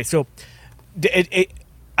had. Okay, so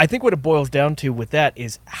I think what it boils down to with that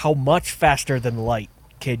is how much faster than light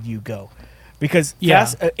can you go? Because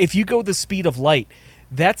if you go the speed of light,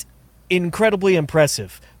 that's incredibly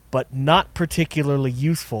impressive, but not particularly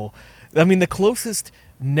useful. I mean, the closest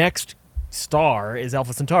next star is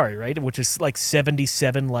Alpha Centauri, right? Which is like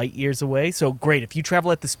 77 light years away. So great, if you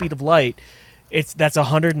travel at the speed of light, that's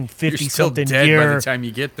 150 something year by the time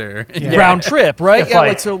you get there. round trip, right?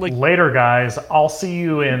 It's later, guys. I'll see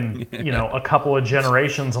you in a couple of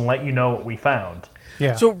generations and let you know what we found.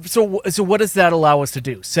 Yeah. So what does that allow us to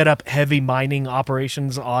do? Set up heavy mining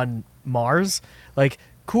operations on Mars? Like,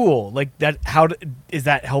 cool. Like that. How is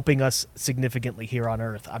that helping us significantly here on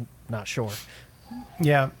Earth? I'm not sure.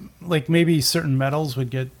 Yeah, like maybe certain metals would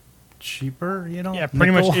get cheaper, Yeah,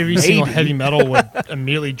 pretty much every single heavy metal would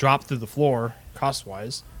immediately drop through the floor,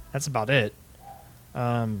 cost-wise. That's about it.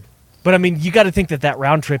 But I mean, you got to think that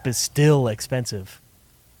round trip is still expensive.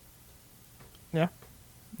 Yeah.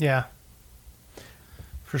 Yeah.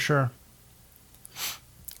 For sure.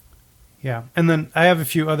 Yeah, and then I have a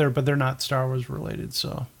few other, but they're not Star Wars related,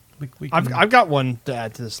 so we can... I've got one to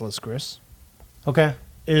add to this list, Chris. Okay.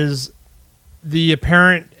 Is the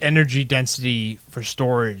apparent energy density for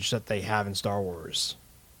storage that they have in Star Wars.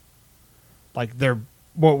 Like they're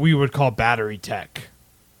what we would call battery tech.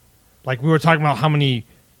 Like we were talking about how many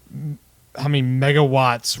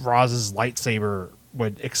megawatts Roz's lightsaber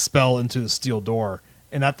would expel into the steel door.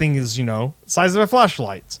 And that thing is, the size of a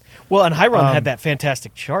flashlight. Well, and Hiron had that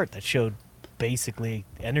fantastic chart that showed basically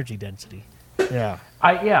energy density. Yeah.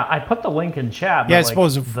 I put the link in chat. Yeah, I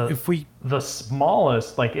suppose if we... The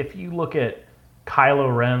smallest, like if you look at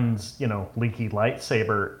Kylo Ren's, leaky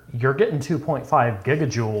lightsaber, you're getting 2.5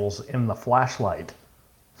 gigajoules in the flashlight.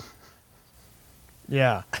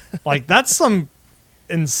 Yeah. Like that's some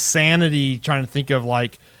insanity trying to think of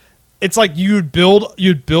like, it's like you'd build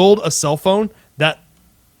a cell phone that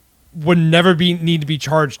would never need to be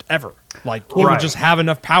charged ever. Like it would just have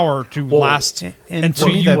enough power to last until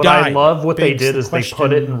you die. What I love what they did is they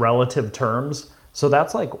put it in relative terms. So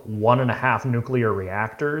that's like 1.5 nuclear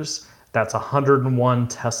reactors. That's 101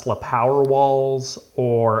 Tesla power walls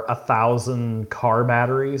or 1,000 car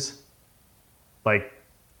batteries. Like,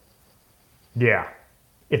 yeah,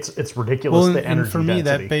 it's ridiculous. Well, the energy and for me,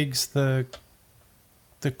 density. that begs the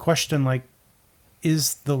question: like,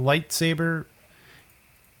 is the lightsaber?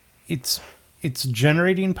 It's it's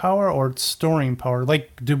generating power or it's storing power.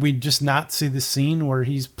 Like, did we just not see the scene where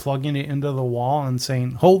he's plugging it into the wall and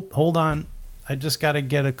saying, hold on, I just got to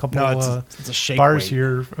get a couple it's a shake bars weight.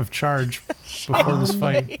 here of charge before this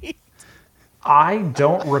fight. I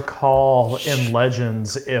don't recall in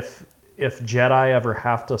Legends if Jedi ever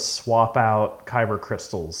have to swap out kyber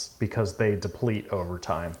crystals because they deplete over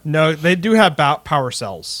time. No, they do have power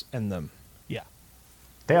cells in them. Yeah.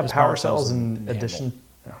 They have There's power power cells cells in in the addition.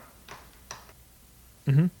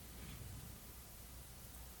 At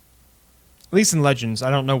least in Legends. I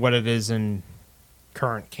don't know what it is in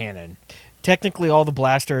current canon. Technically, all the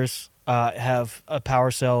blasters have a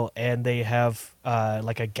power cell, and they have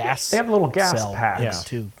like a gas. They have little gas cell packs.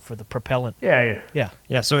 too for the propellant. Yeah. Yeah.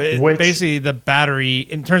 Yeah, so Which- basically the battery,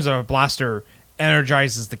 in terms of a blaster,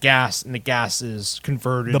 energizes the gas, and the gas is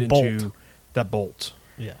converted The bolt. into the bolt.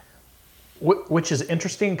 Yeah. Which is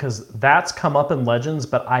interesting because that's come up in Legends,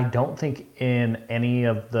 but I don't think in any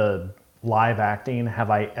of the live acting have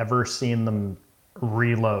I ever seen them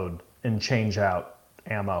reload and change out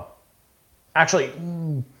ammo. Actually,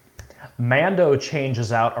 Mando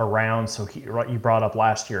changes out a round, so you brought up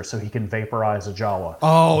last year, so he can vaporize a Jawa.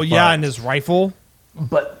 Oh, yeah, But- and his rifle.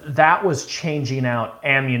 But that was changing out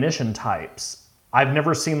ammunition types. I've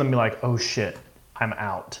never seen them be like, oh shit, I'm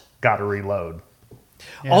out. Gotta reload.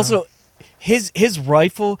 Yeah. Also, his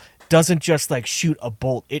rifle doesn't just like shoot a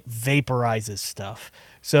bolt; it vaporizes stuff.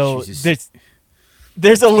 So Jesus.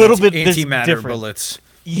 there's a little bit there's antimatter different. bullets.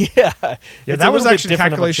 Yeah, Yeah, It's a that was little bit actually different of a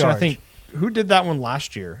calculation. I charge. think who did that one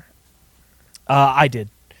last year? I did.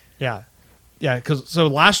 Yeah, because so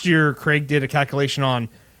last year Craig did a calculation on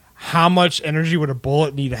how much energy would a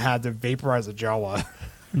bullet need to have to vaporize a Jawa.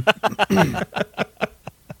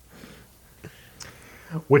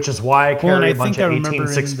 Which is why I and carry I a bunch think I of remember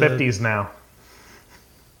 18650s now.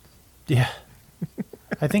 Yeah.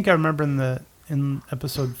 I think I remember in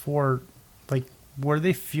episode 4, like, were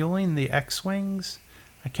they fueling the X-Wings?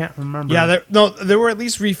 I can't remember. Yeah, they were at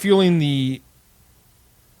least refueling the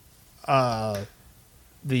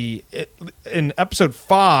in episode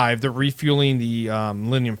 5 they're refueling the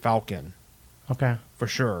Millennium Falcon Okay. for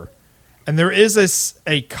sure, and there is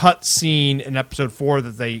a cut scene in episode 4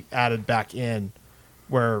 that they added back in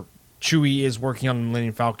where Chewie is working on the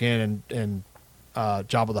Millennium Falcon and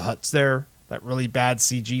Jabba the Hutt's there. That really bad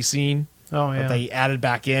CG scene Oh, yeah. that they added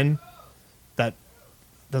back in. That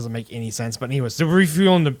doesn't make any sense. But anyways, they're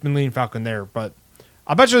refueling the Millennium Falcon there. But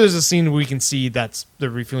I bet you there's a scene where we can see that's they're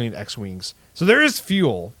refueling the X-Wings. So there is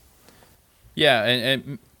fuel. Yeah,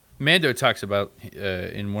 and Mando talks about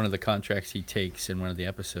in one of the contracts he takes in one of the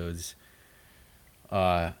episodes,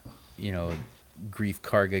 Grief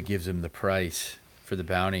Karga gives him the price for the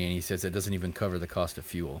bounty, and he says it doesn't even cover the cost of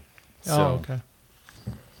fuel. So, Oh, okay.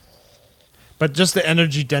 But just the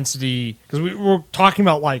energy density, because we were talking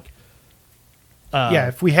about like, Yeah,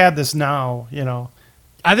 if we had this now,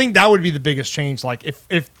 I think that would be the biggest change. Like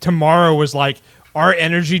if tomorrow was like our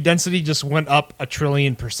energy density just went up 1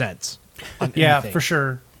 trillion %. On Yeah, anything. for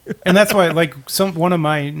sure. And that's why, like, one of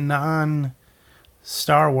my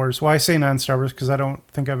non-Star Wars, well, I say non-Star Wars because I don't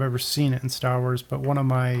think I've ever seen it in Star Wars, but one of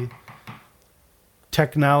my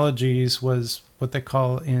technologies was what they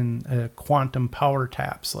call in quantum power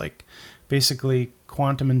taps, like basically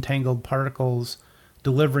quantum entangled particles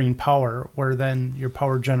delivering power, where then your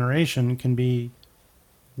power generation can be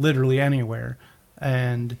literally anywhere.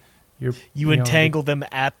 And You entangle them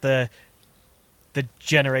at the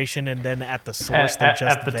generation, and then at the source they're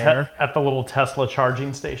just there. At the little Tesla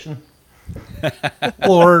charging station.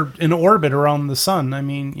 or in orbit around the sun. I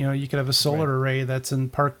mean, you could have a solar array that's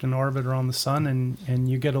parked in orbit around the sun, and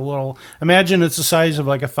you get a little. Imagine it's the size of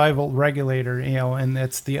like a 5-volt regulator, and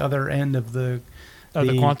that's the other end of the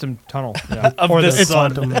quantum tunnel. Yeah. Of Or the it's-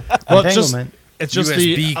 sun. quantum Well, it's just- entanglement. It's just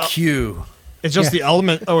the USBQ. it's just Yeah. the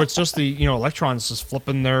element. Oh, it's just the electrons just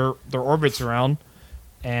flipping their orbits around,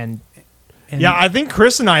 and yeah, I think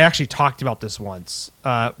Chris and I actually talked about this once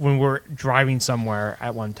when we were driving somewhere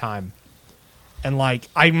at one time, and like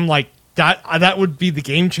I'm like that would be the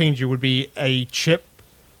game changer. Would be a chip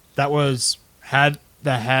that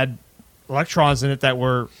had electrons in it that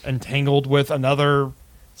were entangled with another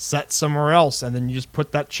set somewhere else, and then you just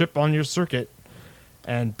put that chip on your circuit,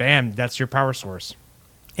 and bam, that's your power source.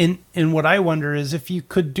 And what I wonder is if you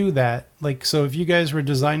could do that, like, so if you guys were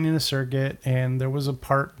designing a circuit and there was a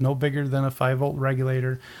part no bigger than a 5-volt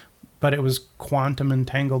regulator, but it was quantum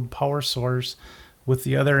entangled power source with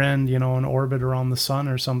the other end, in orbit around the sun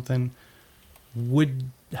or something,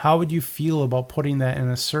 how would you feel about putting that in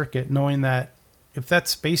a circuit, knowing that if that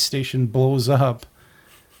space station blows up,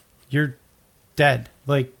 you're dead.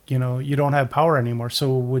 Like, you don't have power anymore.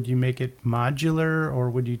 So would you make it modular, or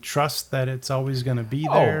would you trust that it's always going to be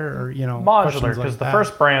there? Or, modular, because like the that.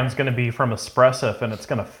 first brand's going to be from Espressif, and it's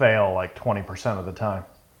going to fail like 20% of the time.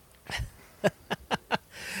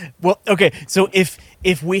 Well, okay, so if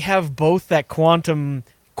we have both that quantum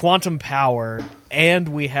power and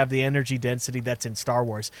we have the energy density that's in Star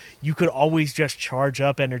Wars, you could always just charge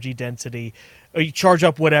up energy density, or you charge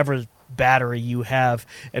up whatever battery you have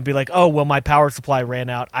and be like, oh, well, my power supply ran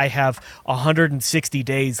out. I have 160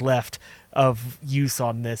 days left of use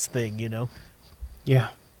on this thing, Yeah.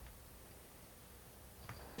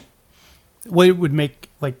 Well, it would make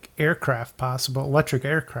like aircraft possible, electric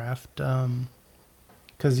aircraft,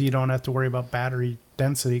 because you don't have to worry about battery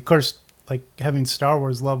density. Of course, like having Star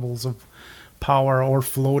Wars levels of power or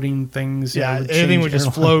floating things. Yeah, would anything change would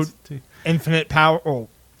just airlines float. too. Infinite power. Oh,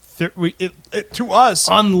 to us,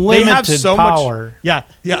 Unlimited they have so power. Much, yeah,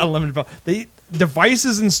 unlimited power.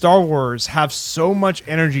 Devices in Star Wars have so much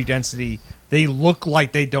energy density. They look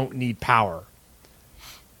like they don't need power.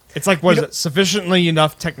 It's like, what is it? Sufficiently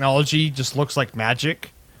enough technology just looks like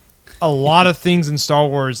magic. A lot of things in Star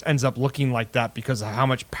Wars ends up looking like that because of how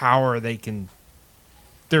much power they can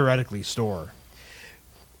theoretically store.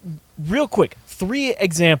 Real quick, 3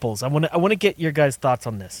 examples. I want to get your guys' thoughts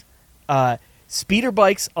on this. Speeder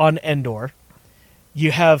bikes on Endor.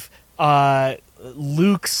 You have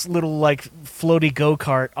Luke's little like floaty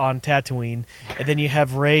go-kart on Tatooine, and then you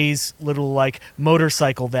have Rey's little like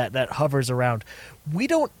motorcycle that hovers around. We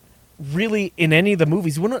don't really, in any of the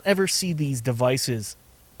movies, we don't ever see these devices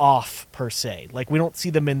off per se. Like, we don't see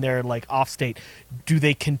them in their like off state. Do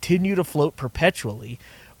they continue to float perpetually,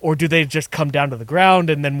 or do they just come down to the ground,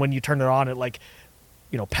 and then when you turn it on, it like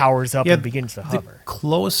powers up and begins to hover? The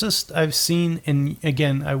closest I've seen, and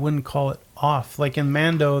again, I wouldn't call it off. Like in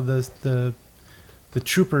Mando, the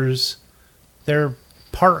troopers, they're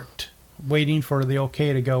parked waiting for the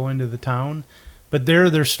okay to go into the town, but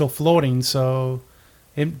they're still floating. So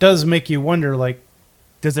it does make you wonder, like,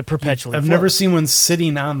 does it perpetually I've float? never seen one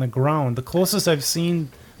sitting on the ground. The closest I've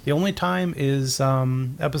seen, the only time is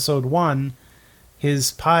episode 1.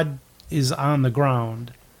 His pod is on the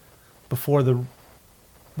ground before when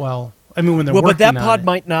they're working but that on pod it.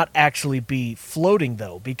 might not actually be floating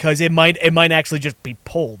though, because it might actually just be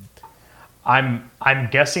pulled. I'm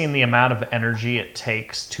guessing the amount of energy it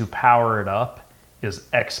takes to power it up is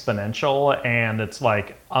exponential, and it's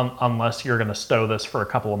like unless you're going to stow this for a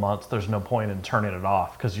couple of months, there's no point in turning it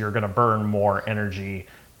off, because you're going to burn more energy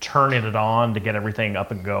turning it on to get everything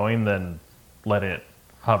up and going than let it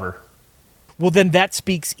hover. Well, then that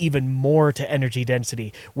speaks even more to energy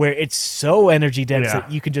density, where it's so energy dense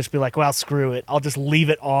that you can just be like, well, screw it. I'll just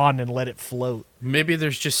leave it on and let it float. Maybe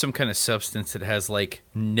there's just some kind of substance that has like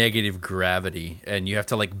negative gravity, and you have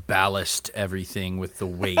to like ballast everything with the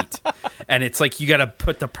weight. And it's like you got to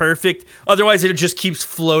put the perfect, otherwise it just keeps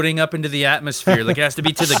floating up into the atmosphere. Like it has to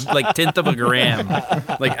be to the like 10th of a gram.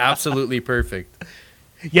 Like absolutely perfect.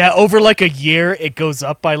 Yeah, over like a year, it goes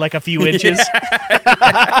up by like a few inches.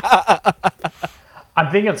 I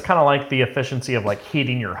think it's kind of like the efficiency of like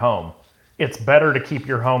heating your home. It's better to keep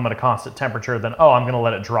your home at a constant temperature than, I'm going to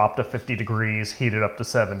let it drop to 50 degrees, heat it up to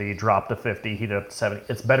 70, drop to 50, heat it up to 70.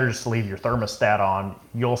 It's better just to leave your thermostat on.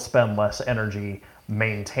 You'll spend less energy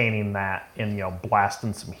maintaining that and,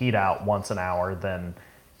 blasting some heat out once an hour than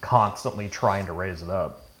constantly trying to raise it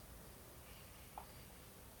up.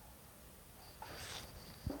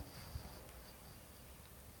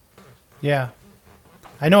 Yeah.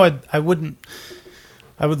 I know I would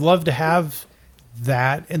love to have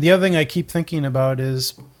that. And the other thing I keep thinking about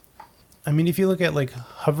is, I mean, if you look at like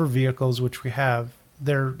hover vehicles, which we have,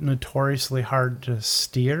 they're notoriously hard to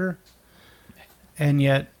steer. And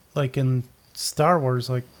yet, like in Star Wars,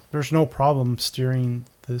 like there's no problem steering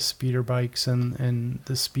the speeder bikes and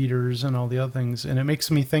the speeders and all the other things. And it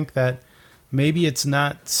makes me think that maybe it's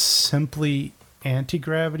not simply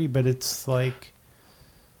anti-gravity, but it's like,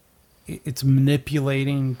 it's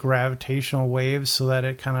manipulating gravitational waves so that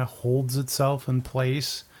it kind of holds itself in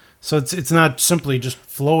place. So it's not simply just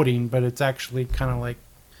floating, but it's actually kind of like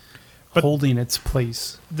holding its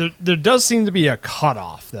place. There does seem to be a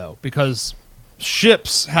cutoff though, because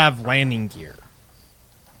ships have landing gear,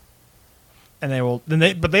 and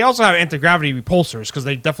but they also have anti-gravity repulsors, because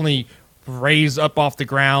they definitely raise up off the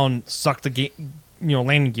ground, suck the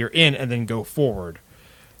landing gear in, and then go forward.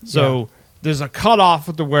 So there's a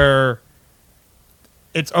cutoff to where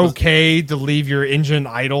it's okay to leave your engine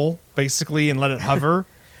idle, basically, and let it hover,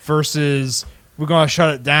 versus we're going to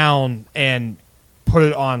shut it down and put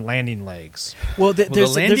it on landing legs. Well, the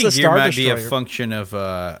landing there's a gear Star might be a Destroyer. function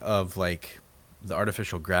of like the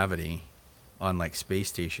artificial gravity on like space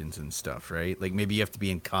stations and stuff, right? Like maybe you have to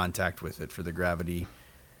be in contact with it for the gravity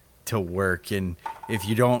to work, and if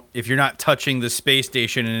you're not touching the space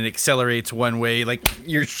station and it accelerates one way, like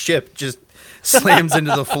your ship just slams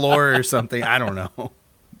into the floor or something. I don't know.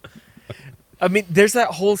 I mean, there's that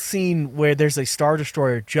whole scene where there's a Star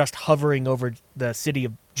Destroyer just hovering over the city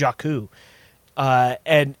of Jakku.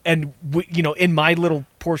 And we, in my little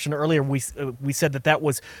portion earlier, we said that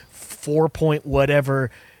was 4 point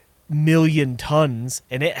whatever million tons,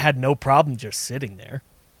 and it had no problem just sitting there.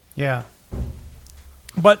 Yeah.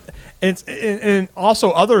 But it's and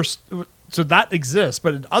also others, so that exists.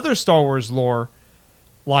 But in other Star Wars lore,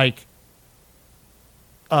 like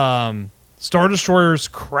Star Destroyers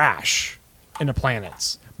crash into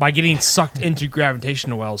planets by getting sucked into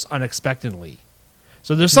gravitational wells unexpectedly.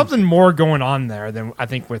 So there's something more going on there than I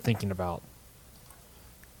think we're thinking about.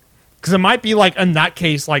 Because it might be like, in that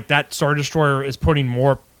case, like that Star Destroyer is putting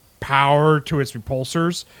more power to its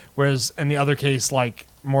repulsors, whereas in the other case, like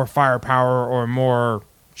more firepower or more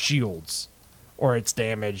shields, or it's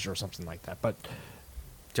damaged or something like that. But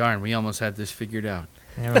Darn, we almost had this figured out.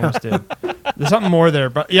 yeah, we almost did. There's something more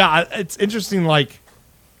there. But yeah, it's interesting. Like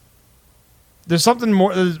there's something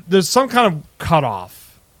more. There's some kind of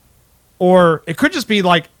cutoff, or it could just be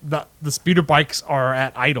like the speeder bikes are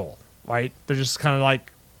at idle, right? They're just kind of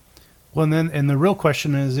like. Well, and the real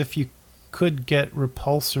question is, if you could get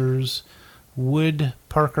repulsors, would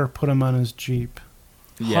Parker put them on his Jeep?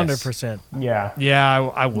 100%. Yeah.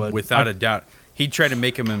 Yeah, I would. Without a doubt. He'd try to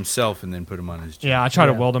make them himself and then put them on his Jeep. Yeah, I try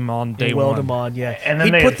to weld them on day Weld one. them on, yeah. And then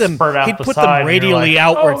he'd they'd put them. spurt out He'd the put side them and you're radially like,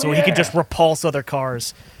 outward, "Oh, so he could yeah." just repulse other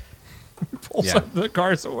cars. Pull Yeah. some of the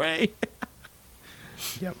cars away.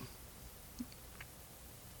 Yep.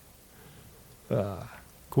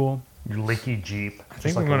 Cool. Your leaky Jeep. I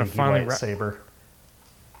think I'm gonna finally lightsaber.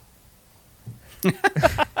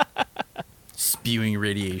 Spewing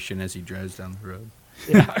radiation as he drives down the road.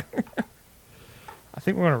 Yeah. I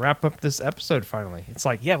think we're going to wrap up this episode finally. It's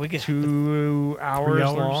like Yeah, we get 2 hours,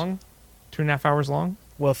 hours? long. 2.5 hours long.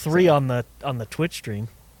 3 on the Twitch stream.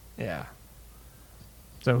 Yeah.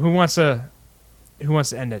 So who wants to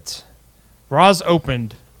end it? Roz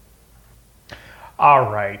opened. All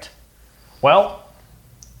right. Well,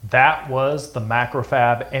 that was the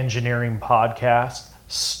MacroFab Engineering Podcast,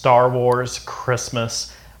 Star Wars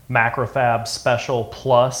Christmas MacroFab Special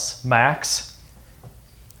Plus Max,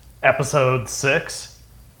 Episode 6,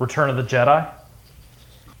 Return of the Jedi.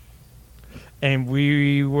 And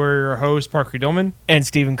we were your host, Parker Dillman. And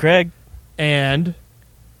Stephen Craig. And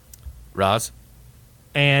Roz?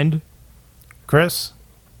 Chris?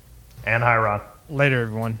 And Hiron. later,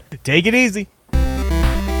 everyone. Take it easy.